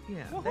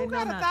 Yeah, Well, they who know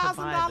got not to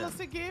buy $1,000 them.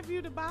 to give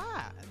you to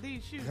buy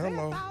these shoes?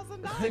 Hello.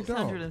 $1,000. Hey,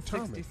 dog,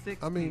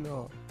 666 Tommy, I mean,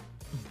 people.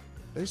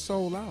 they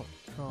sold out.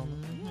 Carla.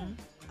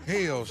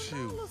 Hell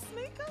shoes. Little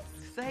sneakers.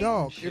 Satan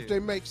Dog, shoes. if they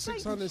make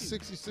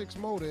 666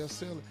 more, they'll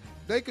sell it.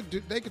 They could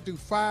do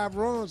 5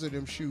 runs of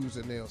them shoes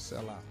and they'll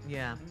sell out.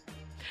 Yeah.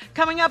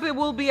 Coming up, it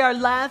will be our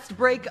last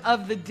break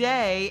of the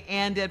day,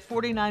 and at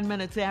 49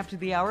 minutes after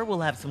the hour, we'll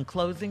have some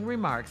closing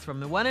remarks from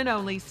the one and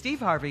only Steve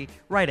Harvey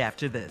right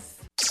after this.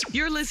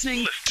 You're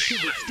listening to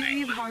the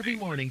Steve Harvey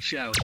Morning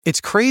Show.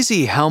 It's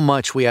crazy how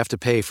much we have to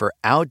pay for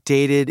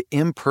outdated,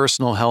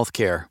 impersonal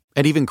healthcare,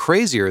 and even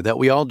crazier that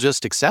we all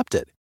just accept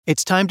it.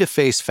 It's time to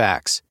face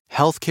facts.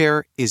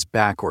 Healthcare is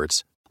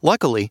backwards.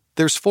 Luckily,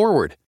 there's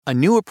Forward, a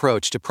new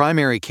approach to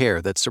primary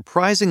care that's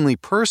surprisingly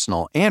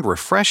personal and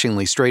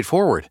refreshingly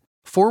straightforward.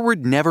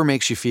 Forward never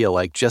makes you feel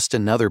like just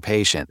another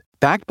patient.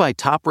 Backed by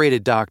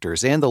top-rated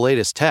doctors and the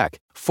latest tech,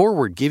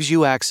 Forward gives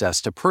you access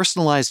to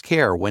personalized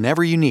care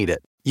whenever you need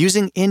it.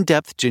 Using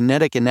in-depth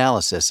genetic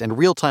analysis and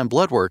real-time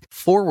blood work,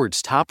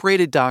 Forward's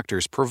top-rated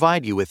doctors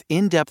provide you with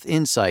in-depth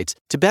insights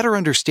to better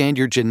understand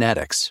your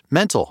genetics,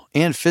 mental,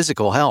 and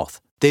physical health.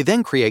 They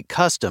then create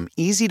custom,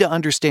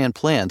 easy-to-understand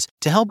plans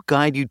to help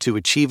guide you to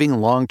achieving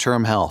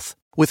long-term health.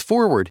 With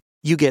Forward,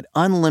 you get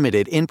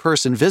unlimited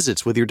in-person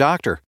visits with your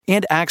doctor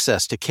and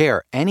access to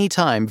care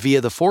anytime via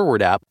the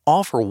Forward app,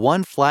 all for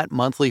one flat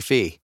monthly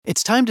fee.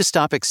 It's time to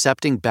stop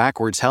accepting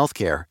backwards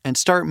healthcare and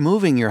start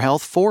moving your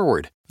health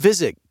forward.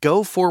 Visit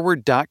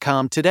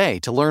GoForward.com today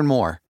to learn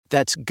more.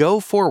 That's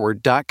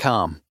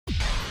GoForward.com.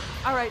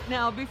 All right,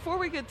 now, before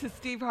we get to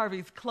Steve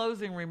Harvey's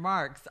closing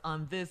remarks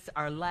on this,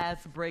 our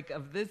last break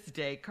of this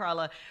day,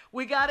 Carla,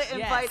 we got to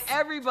invite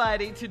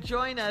everybody to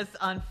join us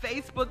on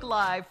Facebook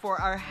Live for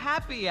our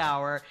happy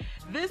hour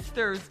this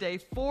Thursday,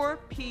 4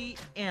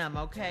 p.m.,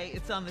 okay?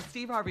 It's on the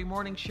Steve Harvey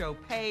Morning Show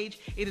page.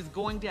 It is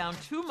going down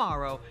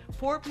tomorrow,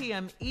 4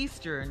 p.m.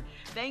 Eastern.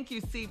 Thank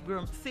you,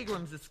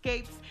 Seagram's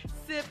Escapes.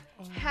 Sip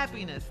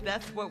Happiness.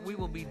 That's what we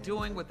will be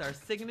doing with our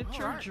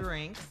signature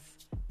drinks.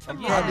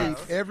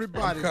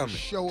 Everybody will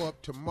show up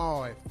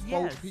tomorrow at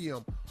 4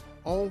 p.m.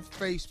 on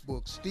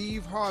Facebook.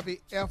 Steve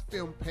Harvey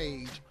FM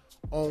page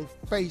on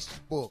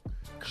Facebook.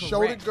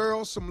 Show the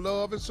girls some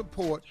love and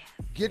support.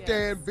 Get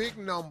there in big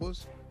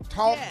numbers.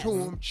 Talk to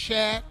them.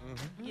 Chat.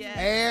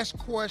 Ask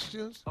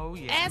questions. Oh,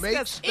 yeah. Ask Make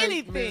us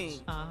anything.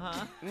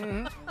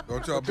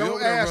 Don't y'all be Don't over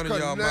there ask running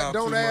y'all mouth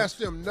don't too ask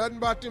much. them nothing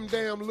about them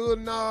damn little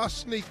Nas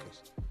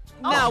sneakers.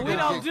 No, we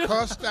don't get do.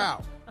 cussed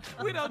out.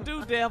 We don't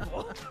do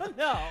devil.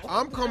 No.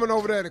 I'm coming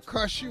over there to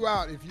cuss you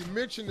out if you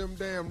mention them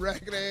damn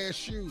ragged ass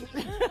shoes.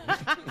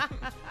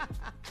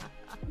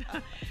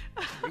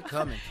 We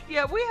coming.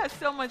 Yeah, we had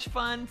so much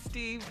fun,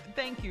 Steve.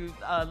 Thank you.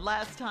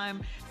 Last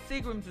time,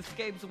 Seagram's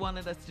Escapes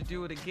wanted us to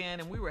do it again,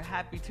 and we were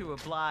happy to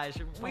oblige.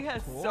 We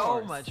had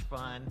so much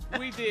fun.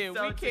 We did.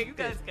 So We kicked you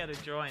guys it. got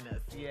to join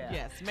us. Yeah.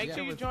 Yes, make sure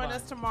It you was join fun.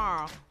 us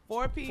tomorrow,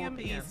 4 p.m.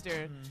 4 p.m.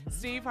 Eastern.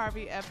 Steve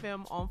Harvey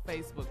FM on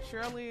Facebook.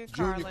 Shirley and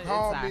Junior, Carla,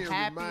 call it's me our and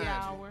happy remind me.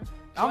 hour.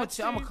 I'm What,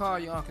 gonna Steve? call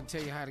you, Uncle, and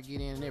tell you how to get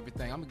in and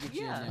everything. I'm gonna get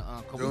you in there,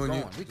 Uncle. We Junior,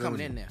 going. We coming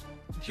Junior. in there.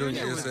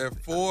 Junior, it's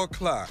at 4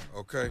 o'clock,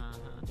 okay?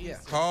 Yeah.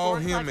 Call 4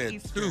 him o'clock at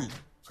Eastern. 2.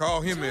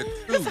 Call him at 2.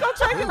 It's gonna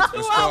take him 2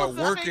 and start hours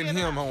to working figure it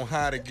him on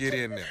how to get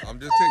in there. I'm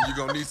just telling you, you're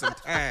going to need some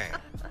time.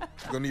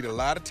 You're going to need a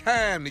lot of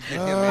time to get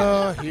him in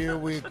there. Here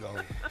we go.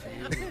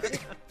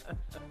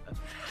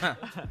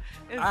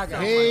 I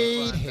got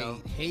hate.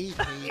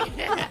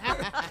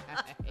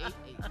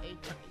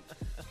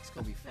 It's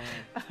gonna be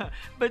fun.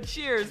 But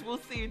cheers. We'll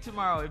see you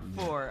tomorrow at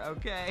 4,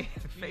 okay?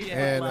 Facebook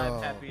And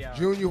Live Happy Hour.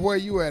 Junior, where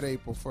you at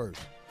April 1st?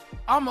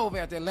 I'm over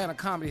at the Atlanta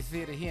Comedy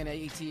Theater here in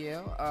the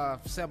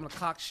ATL. 7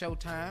 o'clock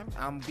showtime.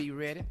 I'm gonna be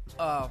ready.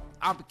 I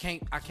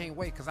can't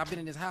wait because I've been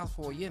in this house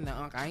for a year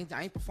now, Unc. I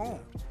ain't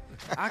performed.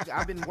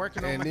 I've been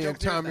working on and my then jokes,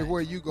 Tommy, everything.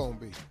 where you gonna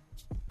be?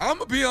 I'm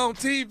gonna be on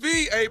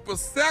TV April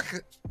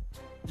 2nd.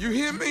 You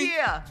hear me?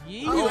 Yeah.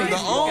 On the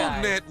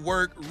OWN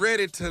network,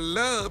 Ready to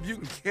Love. You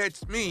can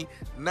catch me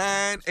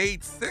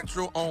 9/8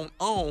 Central on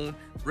OWN,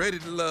 Ready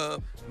to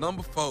Love,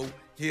 number 4.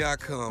 Here I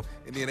come.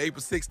 And then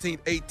April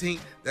 16th,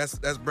 18th, that's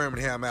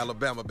Birmingham,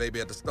 Alabama,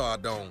 baby, at the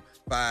Stardome.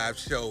 5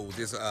 shows.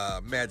 It's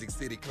Magic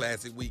City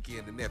Classic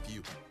Weekend. The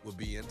nephew will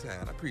be in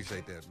town. I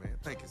appreciate that, man.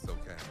 Thank you so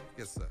kind.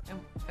 Yes, sir.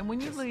 And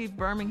when you leave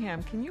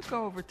Birmingham, can you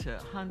go over to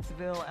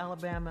Huntsville,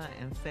 Alabama,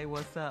 and say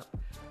what's up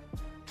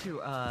to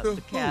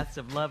the cast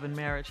of Love and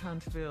Marriage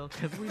Huntsville?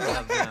 Because we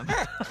love them.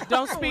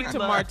 Don't speak to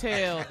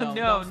Martell.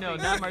 No,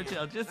 not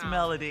Martell. Just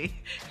Melody.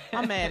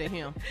 I'm mad at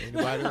him.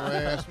 Anybody want to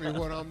ask me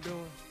what I'm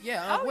doing?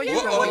 Yeah, what are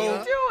you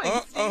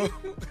doing, Steve?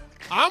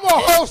 I'm going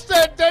to host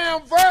that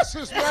damn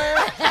Versus, man.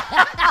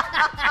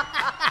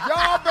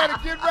 Y'all better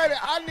get ready.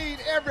 I need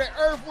every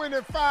Earth, Wind,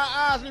 and Fire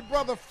Isley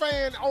Brother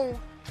fan on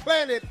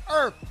planet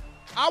Earth.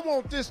 I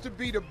want this to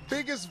be the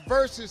biggest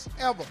Versus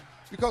ever.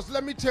 Because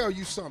let me tell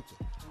you something.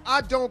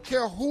 I don't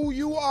care who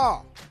you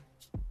are.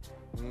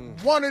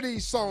 One of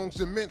these songs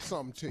that meant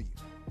something to you.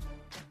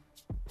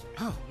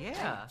 Oh,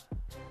 yeah.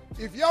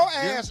 If your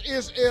ass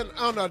is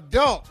an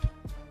adult,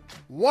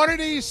 one of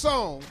these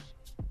songs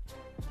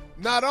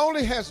not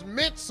only has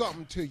meant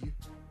something to you,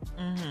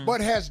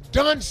 but has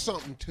done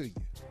something to you.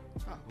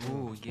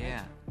 Oh,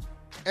 yeah.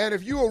 And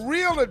if you're a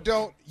real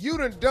adult, you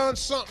done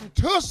something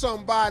to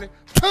somebody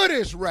to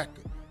this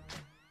record.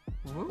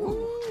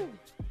 Ooh.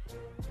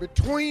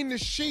 Between the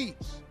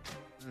Sheets.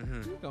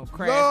 You gonna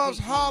crash Love's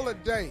me.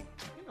 Holiday.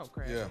 You gonna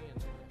crash Yeah. me.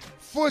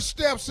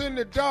 Footsteps in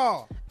the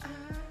Dark.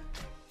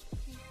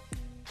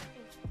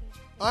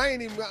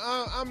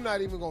 I'm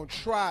not even gonna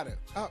try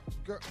to.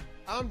 Girl,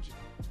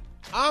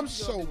 I'm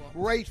so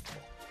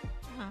grateful.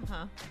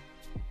 Uh-huh.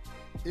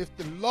 If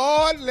the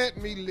Lord let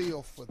me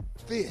live for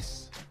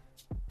this,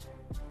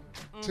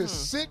 to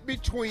sit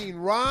between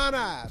Ron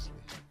Isley,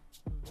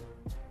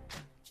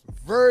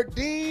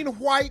 Verdine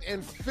White,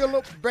 and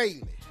Philip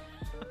Bailey.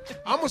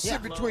 I'm going to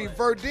sit between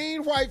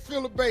Verdine White,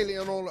 Philip Bailey,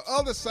 and on the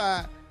other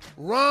side,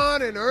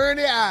 Ron and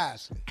Ernie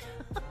Isley.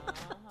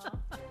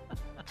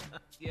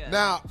 Yeah.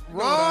 Now,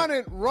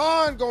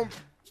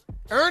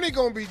 Ernie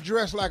gonna be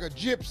dressed like a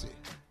gypsy.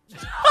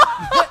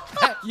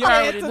 You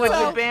already with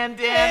the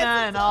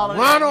bandana and all of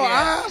that. Ronald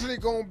Isley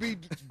gonna be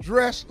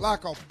dressed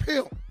like a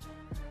pimp.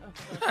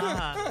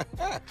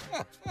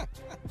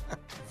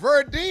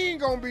 Verdine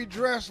gonna be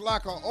dressed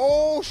like an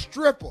old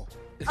stripper.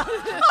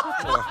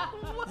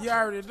 You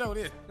already know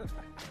this.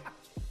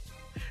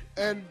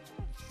 And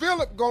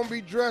Philip gonna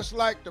be dressed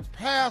like the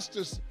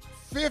pastor's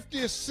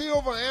 50th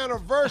silver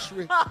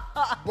anniversary,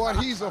 but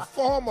he's a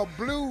former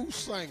blues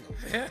singer.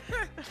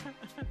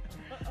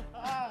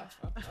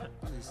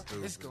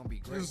 It's gonna be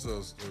great. You're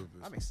so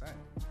stupid. I'm excited.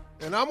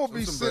 And I'm gonna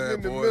be Some sitting bad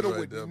in the boys middle right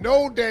with there,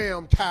 no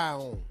damn tie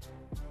on.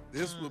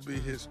 This will be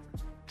history.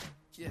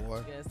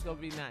 Boy. Yeah, it's gonna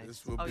be nice.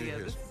 This will be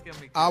history. This is gonna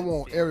be good. I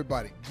want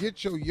everybody,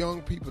 get your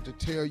young people to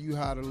tell you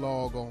how to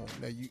log on.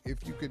 Now,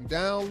 if you can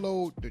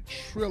download the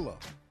Triller,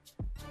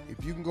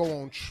 if you can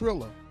go on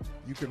Triller,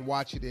 you can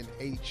watch it in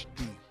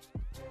HD.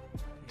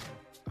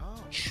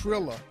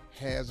 Triller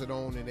has it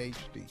on in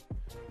HD.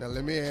 Now,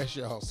 let me ask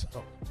y'all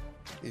something.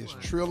 Is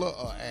Triller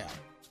an app?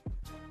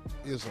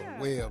 It's a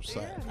website.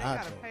 Yeah, they I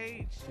got a don't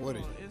page know what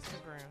it on is.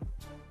 Instagram.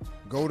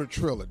 Go to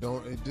Triller.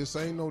 This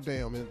ain't no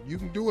damn. You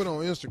can do it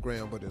on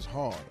Instagram, but it's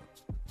harder.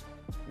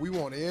 We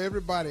want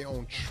everybody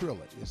on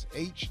Triller. It's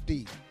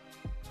HD.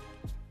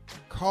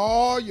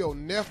 Call your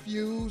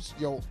nephews,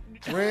 your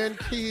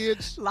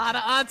grandkids. A lot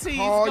of aunties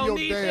Call gonna your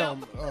need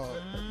damn help.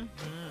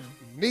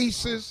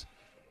 nieces.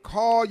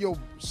 Call your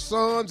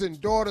sons and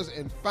daughters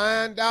and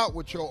find out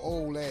what your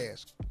old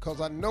ass.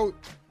 Because I know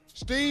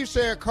Steve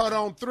said cut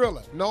on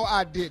Thriller. No,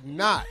 I did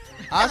not.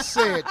 I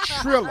said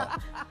Triller.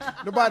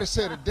 Nobody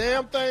said a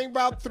damn thing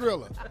about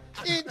Thriller.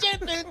 It's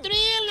just a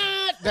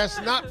thriller.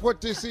 That's not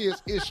what this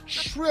is. It's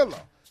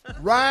Triller.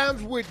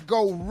 Rhymes with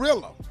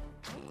gorilla.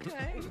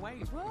 Okay,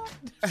 wait,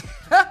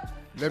 what?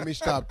 Let me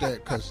stop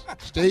that because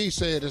Steve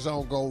said it's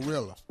on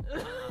Gorilla.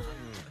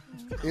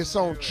 It's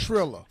on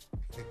Triller.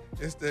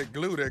 It's that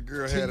glue that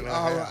girl had in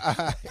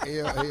her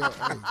hair.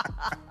 T-R-I-L-L-A.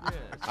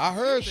 I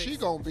heard she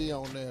gonna be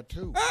on there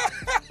too.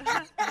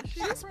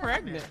 She's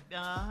pregnant.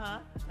 Uh-huh.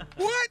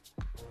 What?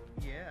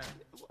 Yeah.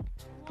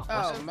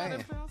 Oh,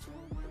 man.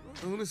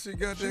 Soon as she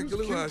got She that was a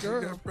glue cute out, she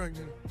girl. got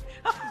pregnant.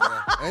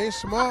 Ain't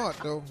smart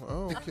though. I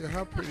don't care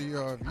how pretty you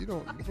are. If you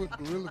don't put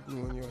Gorilla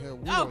Glue in your hair,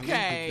 we don't need to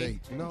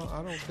date. No, I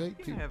don't date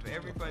You people. have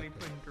everybody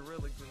putting Gorilla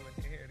Glue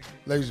in their hair to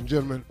get Ladies and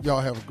gentlemen, y'all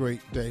have a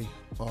great day.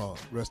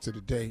 Rest of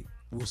the day.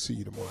 We'll see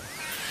you tomorrow.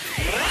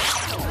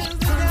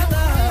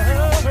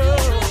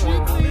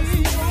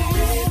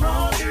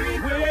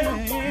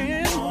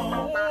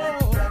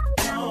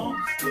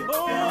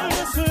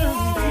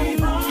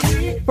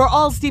 For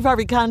all Steve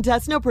Harvey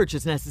contests, no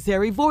purchase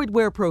necessary, void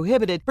where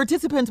prohibited.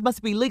 Participants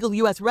must be legal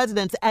U.S.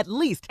 residents at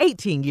least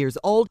 18 years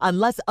old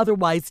unless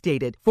otherwise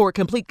stated. For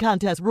complete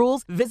contest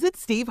rules, visit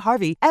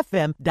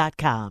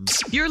SteveHarveyFM.com.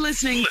 You're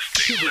listening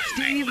to the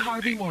Steve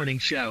Harvey Morning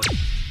Show.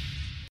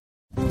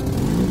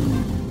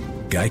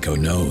 Geico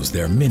knows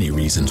there are many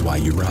reasons why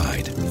you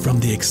ride. From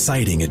the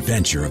exciting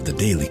adventure of the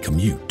daily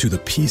commute to the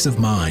peace of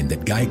mind that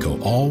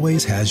Geico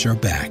always has your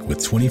back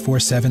with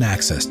 24/7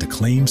 access to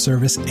claim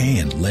service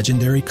and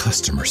legendary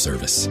customer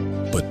service.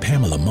 But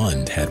Pamela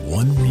Mund had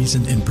one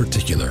reason in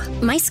particular.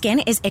 My skin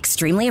is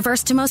extremely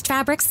averse to most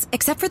fabrics,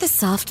 except for the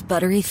soft,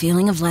 buttery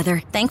feeling of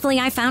leather. Thankfully,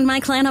 I found my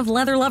clan of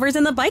leather lovers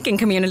in the biking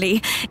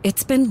community.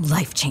 It's been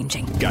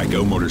life-changing.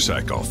 Geico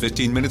Motorcycle.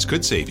 15 minutes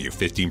could save you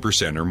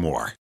 15% or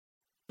more.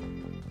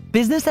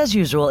 Business as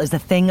usual is a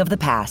thing of the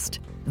past.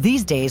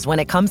 These days, when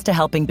it comes to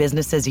helping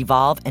businesses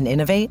evolve and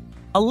innovate,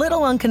 a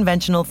little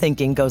unconventional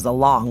thinking goes a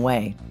long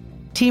way.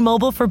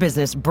 T-Mobile for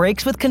Business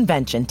breaks with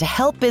convention to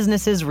help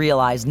businesses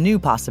realize new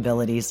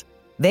possibilities.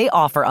 They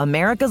offer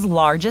America's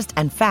largest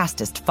and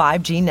fastest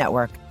 5G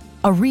network,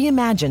 a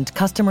reimagined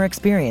customer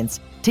experience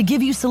to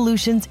give you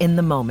solutions in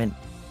the moment,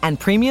 and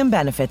premium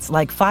benefits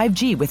like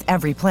 5G with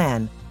every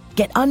plan.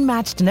 Get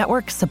unmatched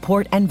network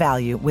support and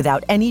value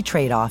without any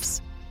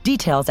trade-offs.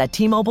 Details at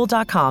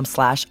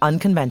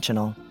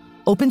T-Mobile.com/unconventional.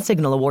 Open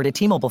Signal awarded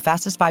T-Mobile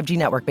fastest 5G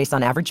network based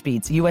on average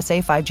speeds.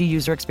 USA 5G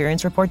user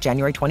experience report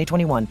January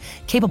 2021.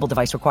 Capable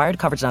device required.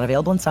 Coverage not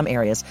available in some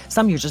areas.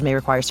 Some users may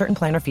require certain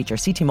plan or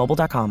features. See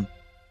T-Mobile.com.